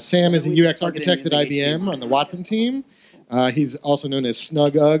 Sam is a UX architect at IBM on the Watson team. He's also known as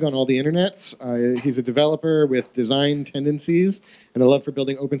SnugUg on all the internets. He's a developer with design tendencies and a love for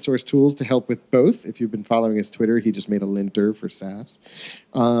building open source tools to help with both. If you've been following his Twitter, he just made a linter for SAS.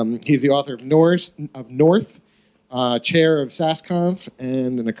 He's the author of North, chair of SassConf,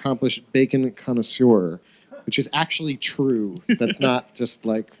 and an accomplished bacon connoisseur, which is actually true. That's not just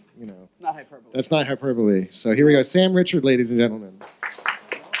like, It's not hyperbole. That's not hyperbole. So here we go. Sam Richard, ladies and gentlemen.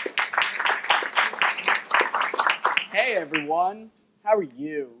 Hey everyone, how are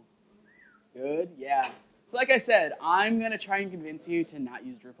you? Good, yeah. So like I said, I'm gonna try and convince you to not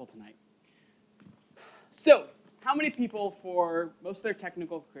use Drupal tonight. So, how many people for most of their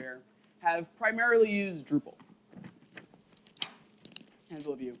technical career have primarily used Drupal?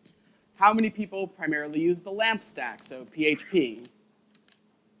 Handful of you. How many people primarily use the LAMP stack, so PHP?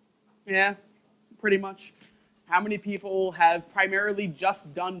 Yeah, pretty much. How many people have primarily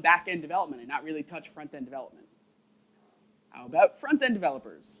just done back-end development and not really touched front-end development? How about front-end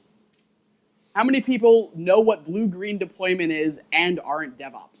developers? How many people know what blue-green deployment is and aren't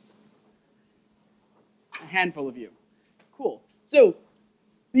DevOps? A handful of you. Cool. So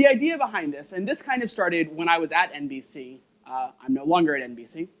the idea behind this, and this kind of started when I was at NBC, I'm no longer at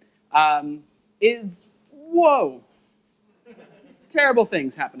NBC, is, whoa, terrible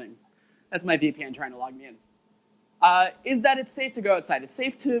things happening. That's my VPN trying to log me in. Is that it's safe to go outside. It's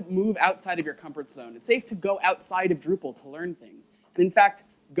safe to move outside of your comfort zone. It's safe to go outside of Drupal to learn things. And in fact,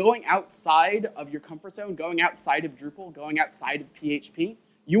 going outside of your comfort zone, going outside of Drupal, going outside of PHP,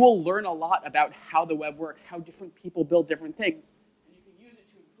 you will learn a lot about how the web works, how different people build different things, and you can use it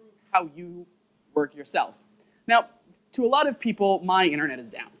to improve how you work yourself. Now, to a lot of people, my internet is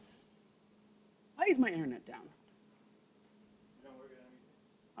down. Why is my internet down?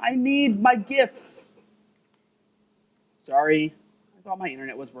 I need my GIFs. Sorry, I thought my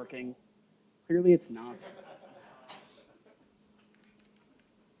internet was working. Clearly it's not.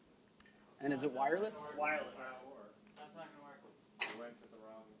 And is it wireless? Wireless. That's not going to work. We went to the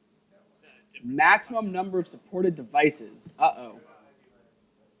wrong. Maximum number of supported devices. Uh-oh.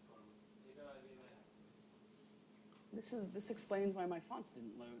 This explains why my fonts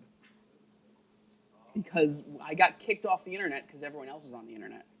didn't load. Because I got kicked off the internet because everyone else was on the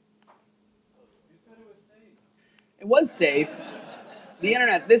internet. You said it was safe. It was safe. The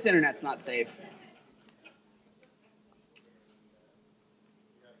internet, this internet's not safe.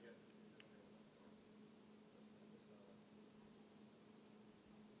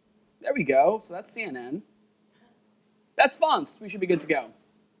 There we go. So that's CNN. That's fonts. We should be good to go.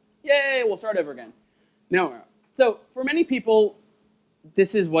 Yay, we'll start over again. No. So for many people,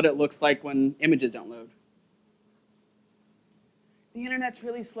 this is what it looks like when images don't load. The internet's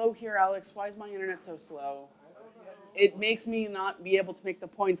really slow here, Alex. Why is my internet so slow? It makes me not be able to make the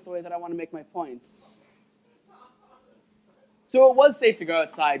points the way that I want to make my points. So it was safe to go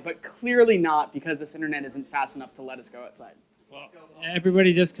outside, but clearly not because this internet isn't fast enough to let us go outside. Well,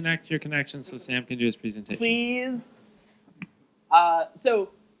 everybody disconnect your connection so Sam can do his presentation. Please. So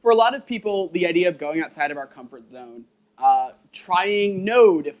for a lot of people, the idea of going outside of our comfort zone, trying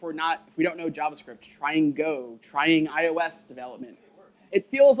Node if we don't know JavaScript, trying Go, trying iOS development, it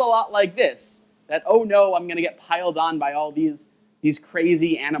feels a lot like this. That, oh no, I'm going to get piled on by all these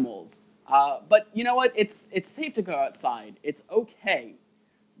crazy animals. But you know what? It's safe to go outside. It's okay.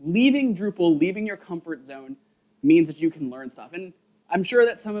 Leaving Drupal, leaving your comfort zone, means that you can learn stuff. And I'm sure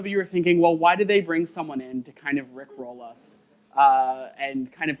that some of you are thinking, well, why did they bring someone in to kind of rickroll us and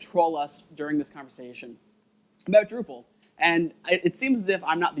kind of troll us during this conversation about Drupal? And it seems as if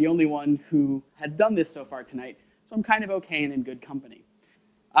I'm not the only one who has done this so far tonight, so I'm kind of okay and in good company.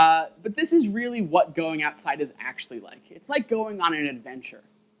 But this is really what going outside is actually like. It's like going on an adventure.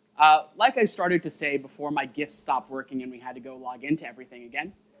 Like I started to say before my GIFs stopped working and we had to go log into everything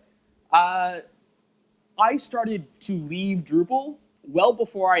again, I started to leave Drupal well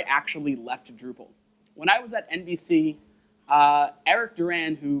before I actually left Drupal. When I was at NBC, Eric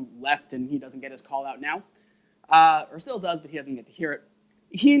Duran, who left and he doesn't get his call out now, or still does, but he doesn't get to hear it,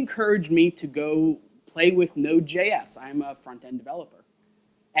 he encouraged me to go play with Node.js. I'm a front-end developer.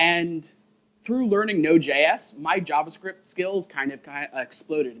 And through learning Node.js, my JavaScript skills kind of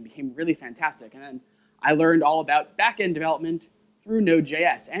exploded and became really fantastic. And then I learned all about back-end development through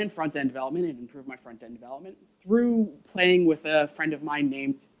Node.js and front-end development and improved my front-end development through playing with a friend of mine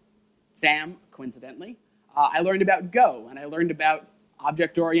named Sam, coincidentally. I learned about Go, and I learned about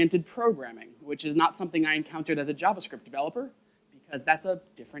object-oriented programming, which is not something I encountered as a JavaScript developer because that's a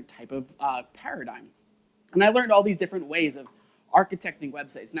different type of paradigm. And I learned all these different ways of architecting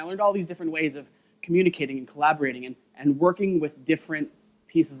websites, and I learned all these different ways of communicating and collaborating and working with different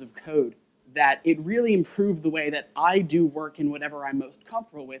pieces of code that it really improved the way that I do work in whatever I'm most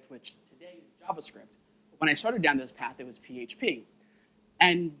comfortable with, which today is JavaScript. When I started down this path, it was PHP.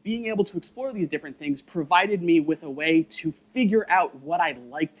 And being able to explore these different things provided me with a way to figure out what I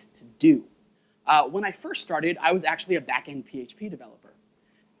liked to do. When I first started, I was actually a back-end PHP developer.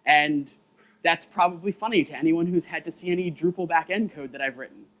 And that's probably funny to anyone who's had to see any Drupal back-end code that I've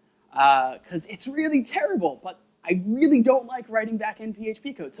written. Because it's really terrible, but I really don't like writing back-end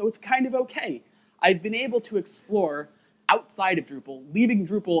PHP code, so it's kind of okay. I've been able to explore outside of Drupal. Leaving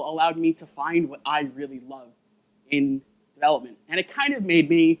Drupal allowed me to find what I really love in development. And it kind of made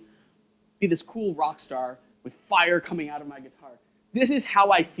me be this cool rock star with fire coming out of my guitar. This is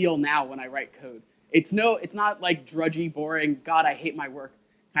how I feel now when I write code. It's not like drudgy, boring, God, I hate my work,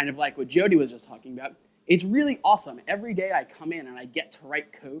 kind of like what Jody was just talking about. It's really awesome. Every day I come in and I get to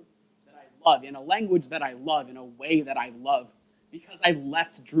write code that I love, in a language that I love, in a way that I love, because I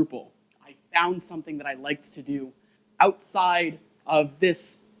left Drupal. I found something that I liked to do outside of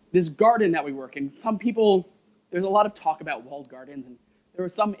this garden that we work in. Some people, there's a lot of talk about walled gardens, and there were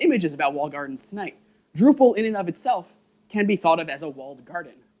some images about walled gardens tonight. Drupal in and of itself can be thought of as a walled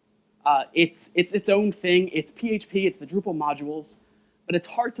garden. It's its own thing. It's PHP, it's the Drupal modules, but it's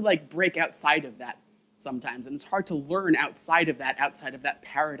hard to like break outside of that sometimes, and it's hard to learn outside of that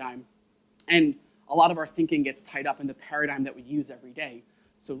paradigm. And a lot of our thinking gets tied up in the paradigm that we use every day.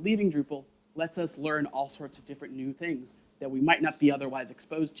 So leaving Drupal lets us learn all sorts of different new things that we might not be otherwise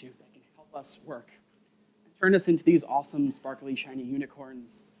exposed to that can help us work and turn us into these awesome, sparkly, shiny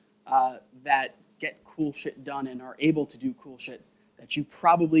unicorns that get cool shit done and are able to do cool shit that you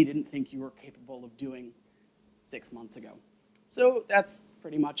probably didn't think you were capable of doing 6 months ago. So that's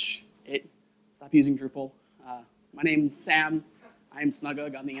pretty much it. Stop using Drupal. My name's Sam. I'm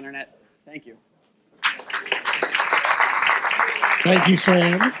Snugug on the internet. Thank you. Thank you,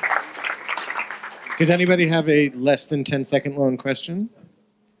 Sam. Does anybody have a less than 10-second long question?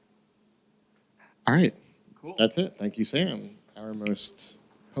 All right. Cool. That's it. Thank you, Sam, our most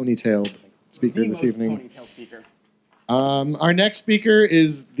ponytailed speaker this evening. Ponytail speaker. Our next speaker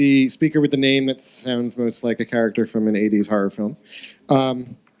is the speaker with the name that sounds most like a character from an 80s horror film.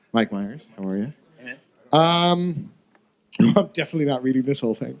 Mike Myers, how are you? I'm definitely not reading this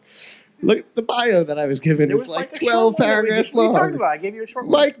whole thing. Look, the bio that I was given is like 12 paragraphs long. I gave you a short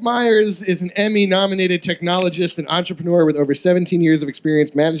one. Mike Myers is an Emmy-nominated technologist and entrepreneur with over 17 years of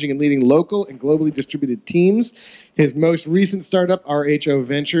experience managing and leading local and globally distributed teams. His most recent startup, RHO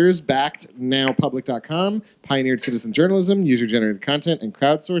Ventures, backed nowpublic.com, pioneered citizen journalism, user-generated content, and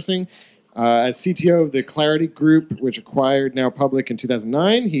crowdsourcing. As CTO of the Clarity Group, which acquired Now Public in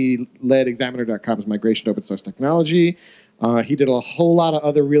 2009, he led Examiner.com's migration to open source technology. He did a whole lot of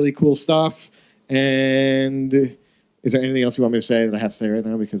other really cool stuff. And is there anything else you want me to say that I have to say right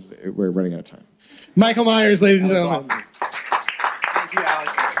now? Because we're running out of time. Michael Myers, ladies and gentlemen. Awesome. Thank you,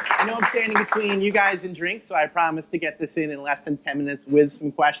 Alex. I know I'm standing between you guys and drinks, so I promise to get this in less than 10 minutes with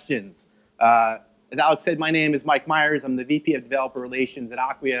some questions. As Alex said, my name is Mike Myers. I'm the VP of Developer Relations at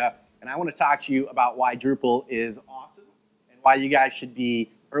Acquia, and I want to talk to you about why Drupal is awesome and why you guys should be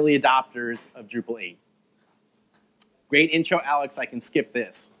early adopters of Drupal 8. Great intro, Alex. I can skip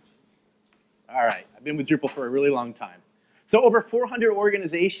this. All right. I've been with Drupal for a really long time. So over 400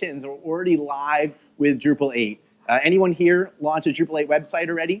 organizations are already live with Drupal 8. Anyone here launch a Drupal 8 website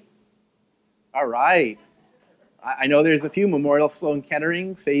already? All right. I know there's a few. Memorial Sloan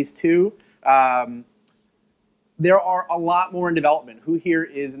Kettering, Phase 2. There are a lot more in development. Who here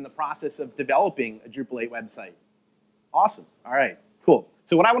is in the process of developing a Drupal 8 website? Awesome. All right. Cool.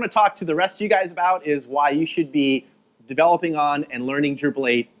 So what I want to talk to the rest of you guys about is why you should be developing on and learning Drupal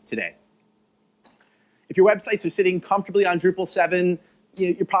 8 today. If your websites are sitting comfortably on Drupal 7,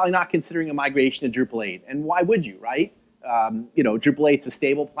 you're probably not considering a migration to Drupal 8. And why would you, right? Drupal 8's a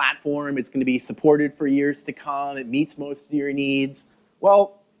stable platform. It's going to be supported for years to come. It meets most of your needs.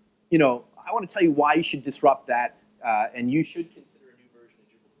 Well, I want to tell you why you should disrupt that, and you should consider a new version of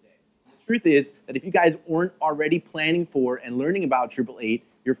Drupal today. The truth is that if you guys aren't already planning for and learning about Drupal 8,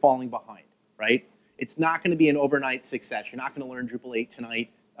 you're falling behind, right? It's not going to be an overnight success. You're not going to learn Drupal 8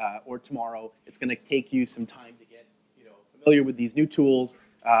 tonight or tomorrow. It's going to take you some time to get familiar with these new tools,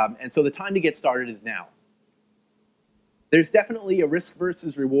 and so the time to get started is now. There's definitely a risk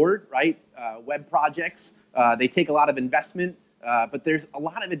versus reward, right? Web projects, they take a lot of investment, but there's a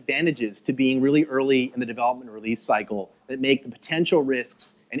lot of advantages to being really early in the development release cycle that make the potential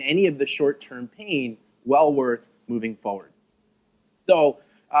risks and any of the short-term pain well worth moving forward. So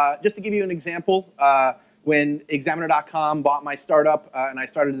just to give you an example, when Examiner.com bought my startup and I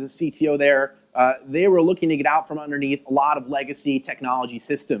started as a CTO there, they were looking to get out from underneath a lot of legacy technology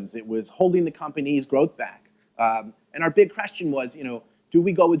systems. It was holding the company's growth back. And our big question was, do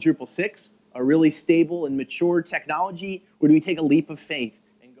we go with Drupal 6, a really stable and mature technology, or do we take a leap of faith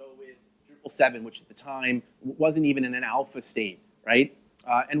and go with Drupal 7, which at the time wasn't even in an alpha state, right?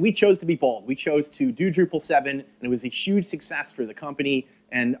 And we chose to be bold. We chose to do Drupal 7, and it was a huge success for the company.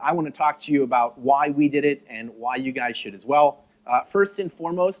 And I want to talk to you about why we did it and why you guys should as well. First and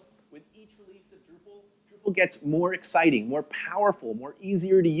foremost, with each release of Drupal, Drupal gets more exciting, more powerful, more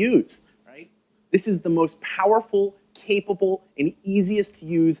easier to use, right? This is the most powerful, capable, and easiest to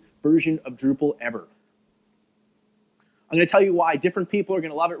use version of Drupal ever. I'm going to tell you why different people are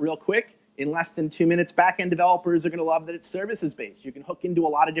going to love it real quick. In less than 2 minutes, backend developers are going to love that it's services-based. You can hook into a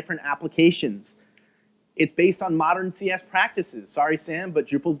lot of different applications. It's based on modern CS practices. Sorry, Sam, but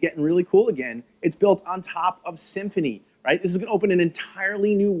Drupal's getting really cool again. It's built on top of Symfony, right? This is going to open an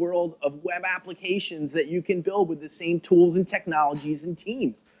entirely new world of web applications that you can build with the same tools and technologies and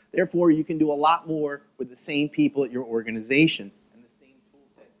teams. Therefore, you can do a lot more with the same people at your organization and the same tool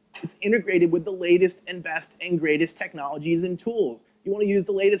set. It's integrated with the latest and best and greatest technologies and tools. You want to use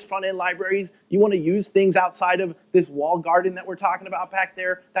the latest front-end libraries? You want to use things outside of this walled garden that we're talking about back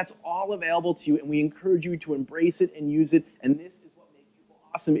there? That's all available to you, and we encourage you to embrace it and use it. And this is what makes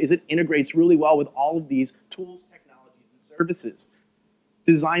Drupal awesome, is it integrates really well with all of these tools, technologies, and services.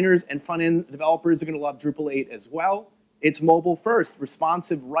 Designers and front-end developers are going to love Drupal 8 as well. It's mobile first,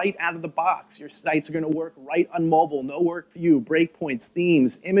 responsive right out of the box. Your sites are going to work right on mobile, no work for you, breakpoints,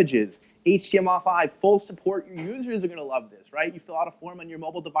 themes, images, HTML5, full support. Your users are going to love this, right? You fill out a form on your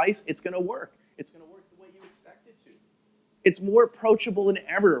mobile device, it's going to work. It's going to work the way you expect it to. It's more approachable than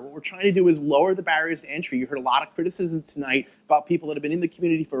ever. What we're trying to do is lower the barriers to entry. You heard a lot of criticism tonight about people that have been in the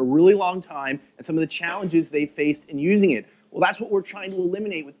community for a really long time and some of the challenges they faced in using it. Well, that's what we're trying to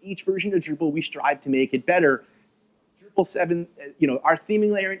eliminate with each version of Drupal. We strive to make it better. Drupal 7, our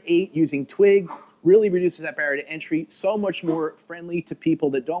theming layer in 8 using Twig really reduces that barrier to entry, so much more friendly to people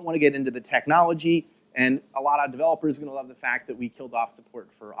that don't want to get into the technology. And a lot of developers are going to love the fact that we killed off support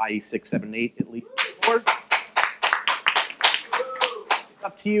for IE 6, 7, and 8 at least before. It's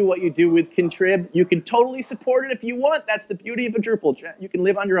up to you what you do with Contrib. You can totally support it if you want. That's the beauty of a Drupal. You can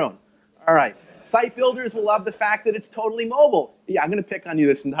live on your own. All right. Site builders will love the fact that it's totally mobile. Yeah, I'm going to pick on you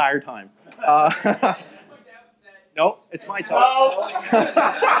this entire time. No, it's my talk.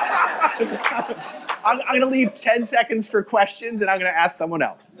 I'm going to leave 10 seconds for questions, and I'm going to ask someone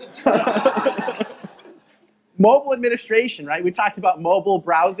else. Mobile administration, right? We talked about mobile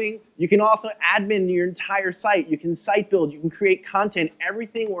browsing. You can also admin your entire site. You can site build. You can create content.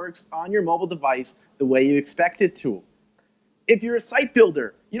 Everything works on your mobile device the way you expect it to. If you're a site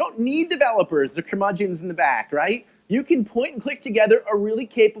builder, you don't need developers or curmudgeons in the back, right? you can point and click together a really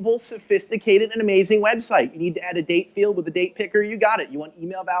capable, sophisticated, and amazing website. You need to add a date field with a date picker, you got it. You want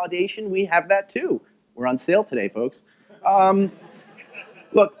email validation? We have that too. We're on sale today, folks.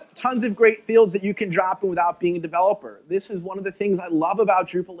 Look, tons of great fields that you can drop in without being a developer. This is one of the things I love about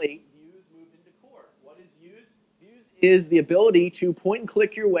Drupal 8. Views moved into core. What is views? Views is the ability to point and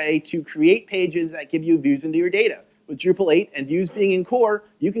click your way to create pages that give you views into your data. With Drupal 8 and views being in core,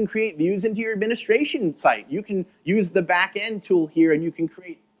 you can create views into your administration site. You can use the back-end tool here, and you can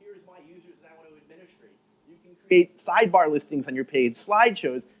create, here's my users that I want to administrate. You can create sidebar listings on your page,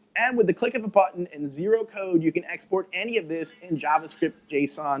 slideshows, and with the click of a button and zero code, you can export any of this in JavaScript,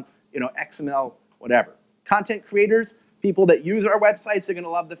 JSON, XML, whatever. Content creators, people that use our websites, are going to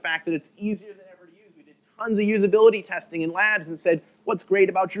love the fact that it's easier than ever to use. We did tons of usability testing in labs and said, what's great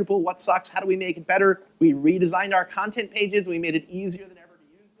about Drupal? What sucks? How do we make it better? We redesigned our content pages. We made it easier than ever to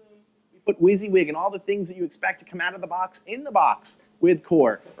use them. We put WYSIWYG and all the things that you expect to come out of the box in the box with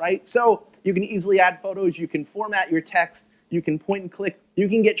core, right? So you can easily add photos. You can format your text. You can point and click. You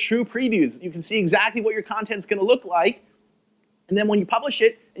can get true previews. You can see exactly what your content's going to look like. And then when you publish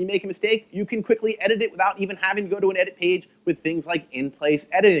it and you make a mistake, you can quickly edit it without even having to go to an edit page with things like in-place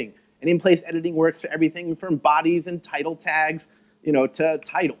editing. And in-place editing works for everything from bodies and title tags, to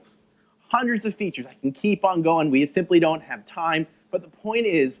titles. Hundreds of features. I can keep on going. We simply don't have time. But the point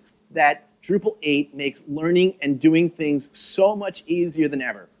is that Drupal 8 makes learning and doing things so much easier than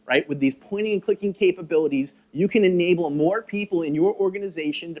ever, right? With these pointing and clicking capabilities, you can enable more people in your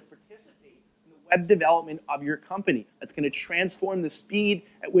organization to participate in the web development of your company. That's going to transform the speed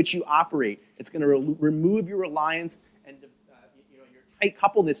at which you operate. It's going to remove your reliance and your tight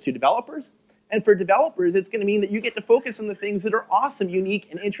coupledness to developers. And for developers, it's going to mean that you get to focus on the things that are awesome, unique,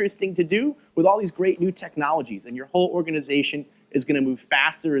 and interesting to do with all these great new technologies. And your whole organization is going to move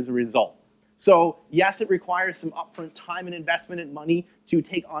faster as a result. So yes, it requires some upfront time and investment and money to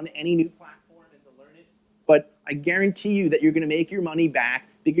take on any new platform and to learn it. But I guarantee you that you're going to make your money back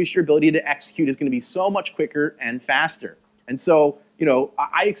because your ability to execute is going to be so much quicker and faster. And so,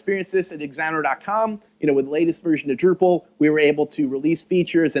 I experienced this at Examiner.com. With the latest version of Drupal, we were able to release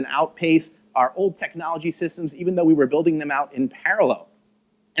features and outpace our old technology systems, even though we were building them out in parallel.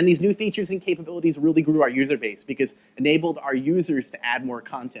 And these new features and capabilities really grew our user base because it enabled our users to add more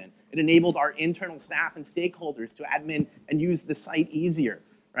content. It enabled our internal staff and stakeholders to admin and use the site easier,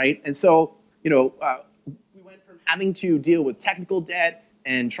 right? And so, we went from having to deal with technical debt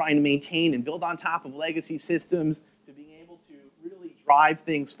and trying to maintain and build on top of legacy systems to being able to really drive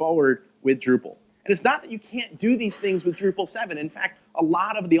things forward with Drupal. And it's not that you can't do these things with Drupal 7. In fact, a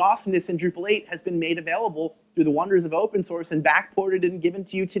lot of the awesomeness in Drupal 8 has been made available through the wonders of open source and backported and given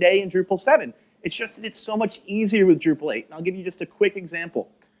to you today in Drupal 7. It's just that it's so much easier with Drupal 8. And I'll give you just a quick example.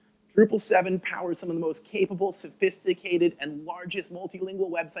 Drupal 7 powers some of the most capable, sophisticated, and largest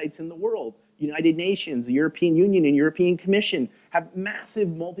multilingual websites in the world. United Nations, the European Union, and European Commission have massive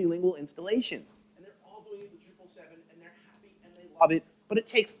multilingual installations. And they're all doing it with Drupal 7, and they're happy, and they love it. But it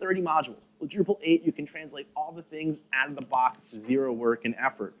takes 30 modules. With Drupal 8, you can translate all the things out of the box to zero work and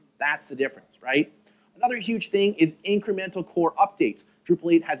effort. That's the difference, right? Another huge thing is incremental core updates.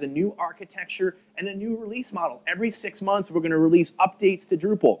 Drupal 8 has a new architecture and a new release model. Every 6 months, we're going to release updates to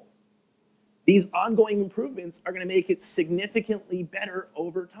Drupal. These ongoing improvements are going to make it significantly better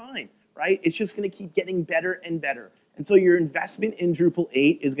over time, right? It's just going to keep getting better and better. And so your investment in Drupal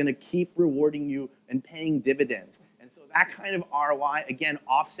 8 is going to keep rewarding you and paying dividends. That kind of ROI, again,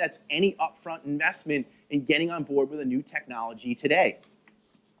 offsets any upfront investment in getting on board with a new technology today.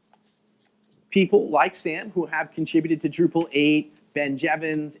 People like Sam, who have contributed to Drupal 8, Ben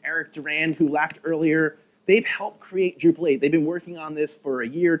Jevons, Eric Durand, who left earlier, they've helped create Drupal 8. They've been working on this for a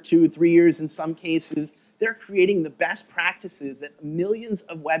year, 2, 3 years in some cases. They're creating the best practices that millions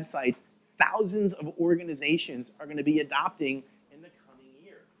of websites, thousands of organizations are going to be adopting in the coming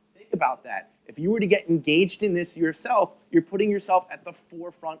year. Think about that. If you were to get engaged in this yourself, you're putting yourself at the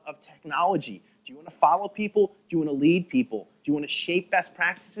forefront of technology. Do you want to follow people? Do you want to lead people? Do you want to shape best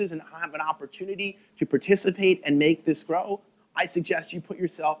practices and have an opportunity to participate and make this grow? I suggest you put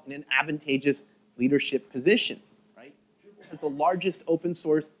yourself in an advantageous leadership position, right? Drupal has the largest open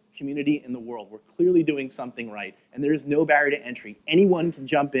source community in the world. We're clearly doing something right, and there is no barrier to entry. Anyone can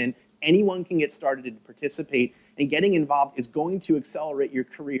jump in. Anyone can get started and participate, and getting involved is going to accelerate your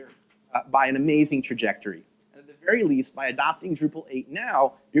career by an amazing trajectory. And at the very least, by adopting Drupal 8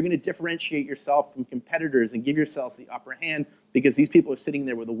 now, you're going to differentiate yourself from competitors and give yourselves the upper hand because these people are sitting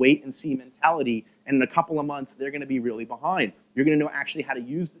there with a wait-and-see mentality, and in a couple of months, they're going to be really behind. You're going to know actually how to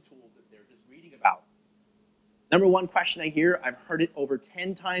use the tools that they're just reading about. Number one question I hear, I've heard it over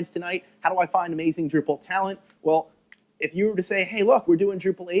 10 times tonight, how do I find amazing Drupal talent? Well, If you were to say, hey, look, we're doing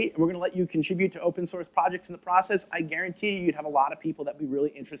Drupal 8, and we're going to let you contribute to open source projects in the process, I guarantee you'd have a lot of people that would be really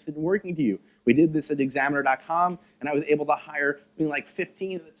interested in working with you. We did this at examiner.com, and I was able to hire like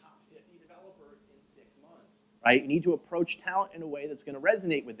 15 of the top 50 developers in 6 months. Right? You need to approach talent in a way that's going to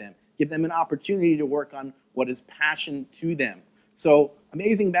resonate with them, give them an opportunity to work on what is passion to them. So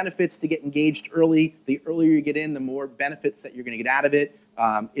amazing benefits to get engaged early. The earlier you get in, the more benefits that you're going to get out of it.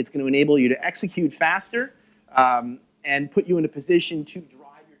 It's going to enable you to execute faster and put you in a position to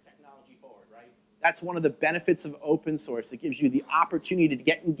drive your technology forward, right? That's one of the benefits of open source. It gives you the opportunity to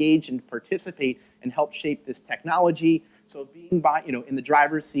get engaged and participate and help shape this technology. So being in the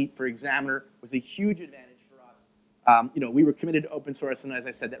driver's seat for Examiner was a huge advantage for us. We were committed to open source, and as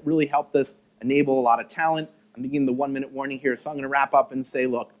I said, that really helped us enable a lot of talent. I'm beginning the 1-minute warning here, so I'm going to wrap up and say,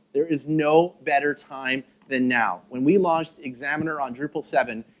 look, there is no better time than now. When we launched Examiner on Drupal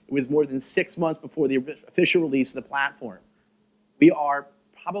 7, it was more than 6 months before the official release of the platform. We are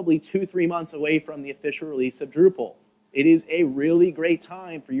probably 2-3 months away from the official release of Drupal. It is a really great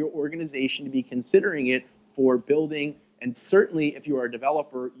time for your organization to be considering it for building, and certainly if you are a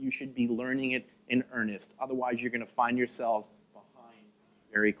developer, you should be learning it in earnest. Otherwise, you're going to find yourselves behind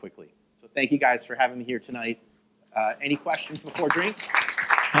very quickly. So thank you guys for having me here tonight. Any questions before drinks?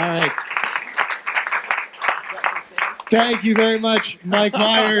 All right. Thank you very much, Mike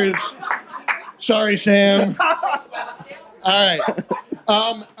Myers. Sorry, Sam. All right.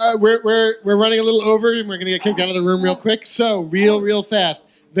 We're running a little over, and we're going to get kicked out of the room real quick. So real fast.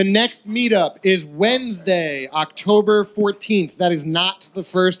 The next meetup is Wednesday, October 14th. That is not the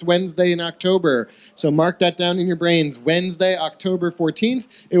first Wednesday in October. So mark that down in your brains. Wednesday, October 14th.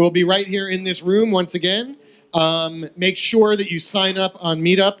 It will be right here in this room once again. Make sure that you sign up on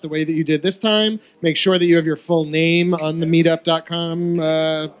Meetup the way that you did this time. Make sure that you have your full name on the meetup.com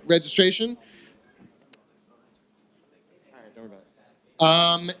registration.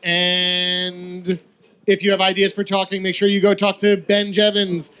 And if you have ideas for talking, make sure you go talk to Ben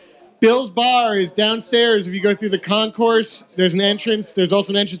Jevons. Bill's Bar is downstairs. If you go through the concourse, there's an entrance. There's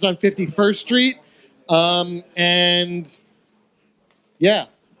also an entrance on 51st Street. And yeah,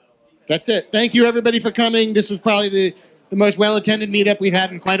 that's it. Thank you, everybody, for coming. This was probably the most well-attended meetup we've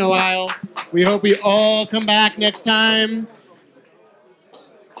had in quite a while. We hope we all come back next time.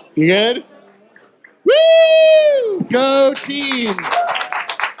 You good? Woo! Go team!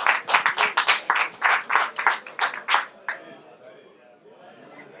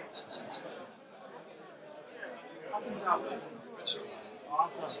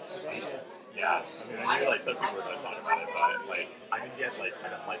 Awesome. Yeah, I knew like some people were going to talk about it, but like I didn't get like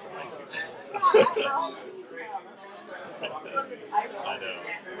kind of slice of life. I know.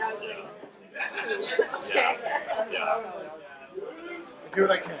 Yeah. Do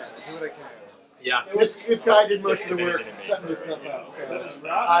what I can. Yeah. This guy did most of the work setting this stuff up, so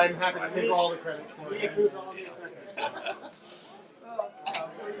I'm happy to take all the credit for it. We'll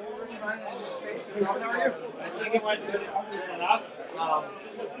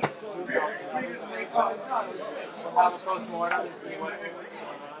have a post-mortem and see what's going on.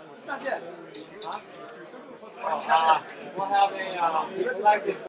 It's not dead. We'll have a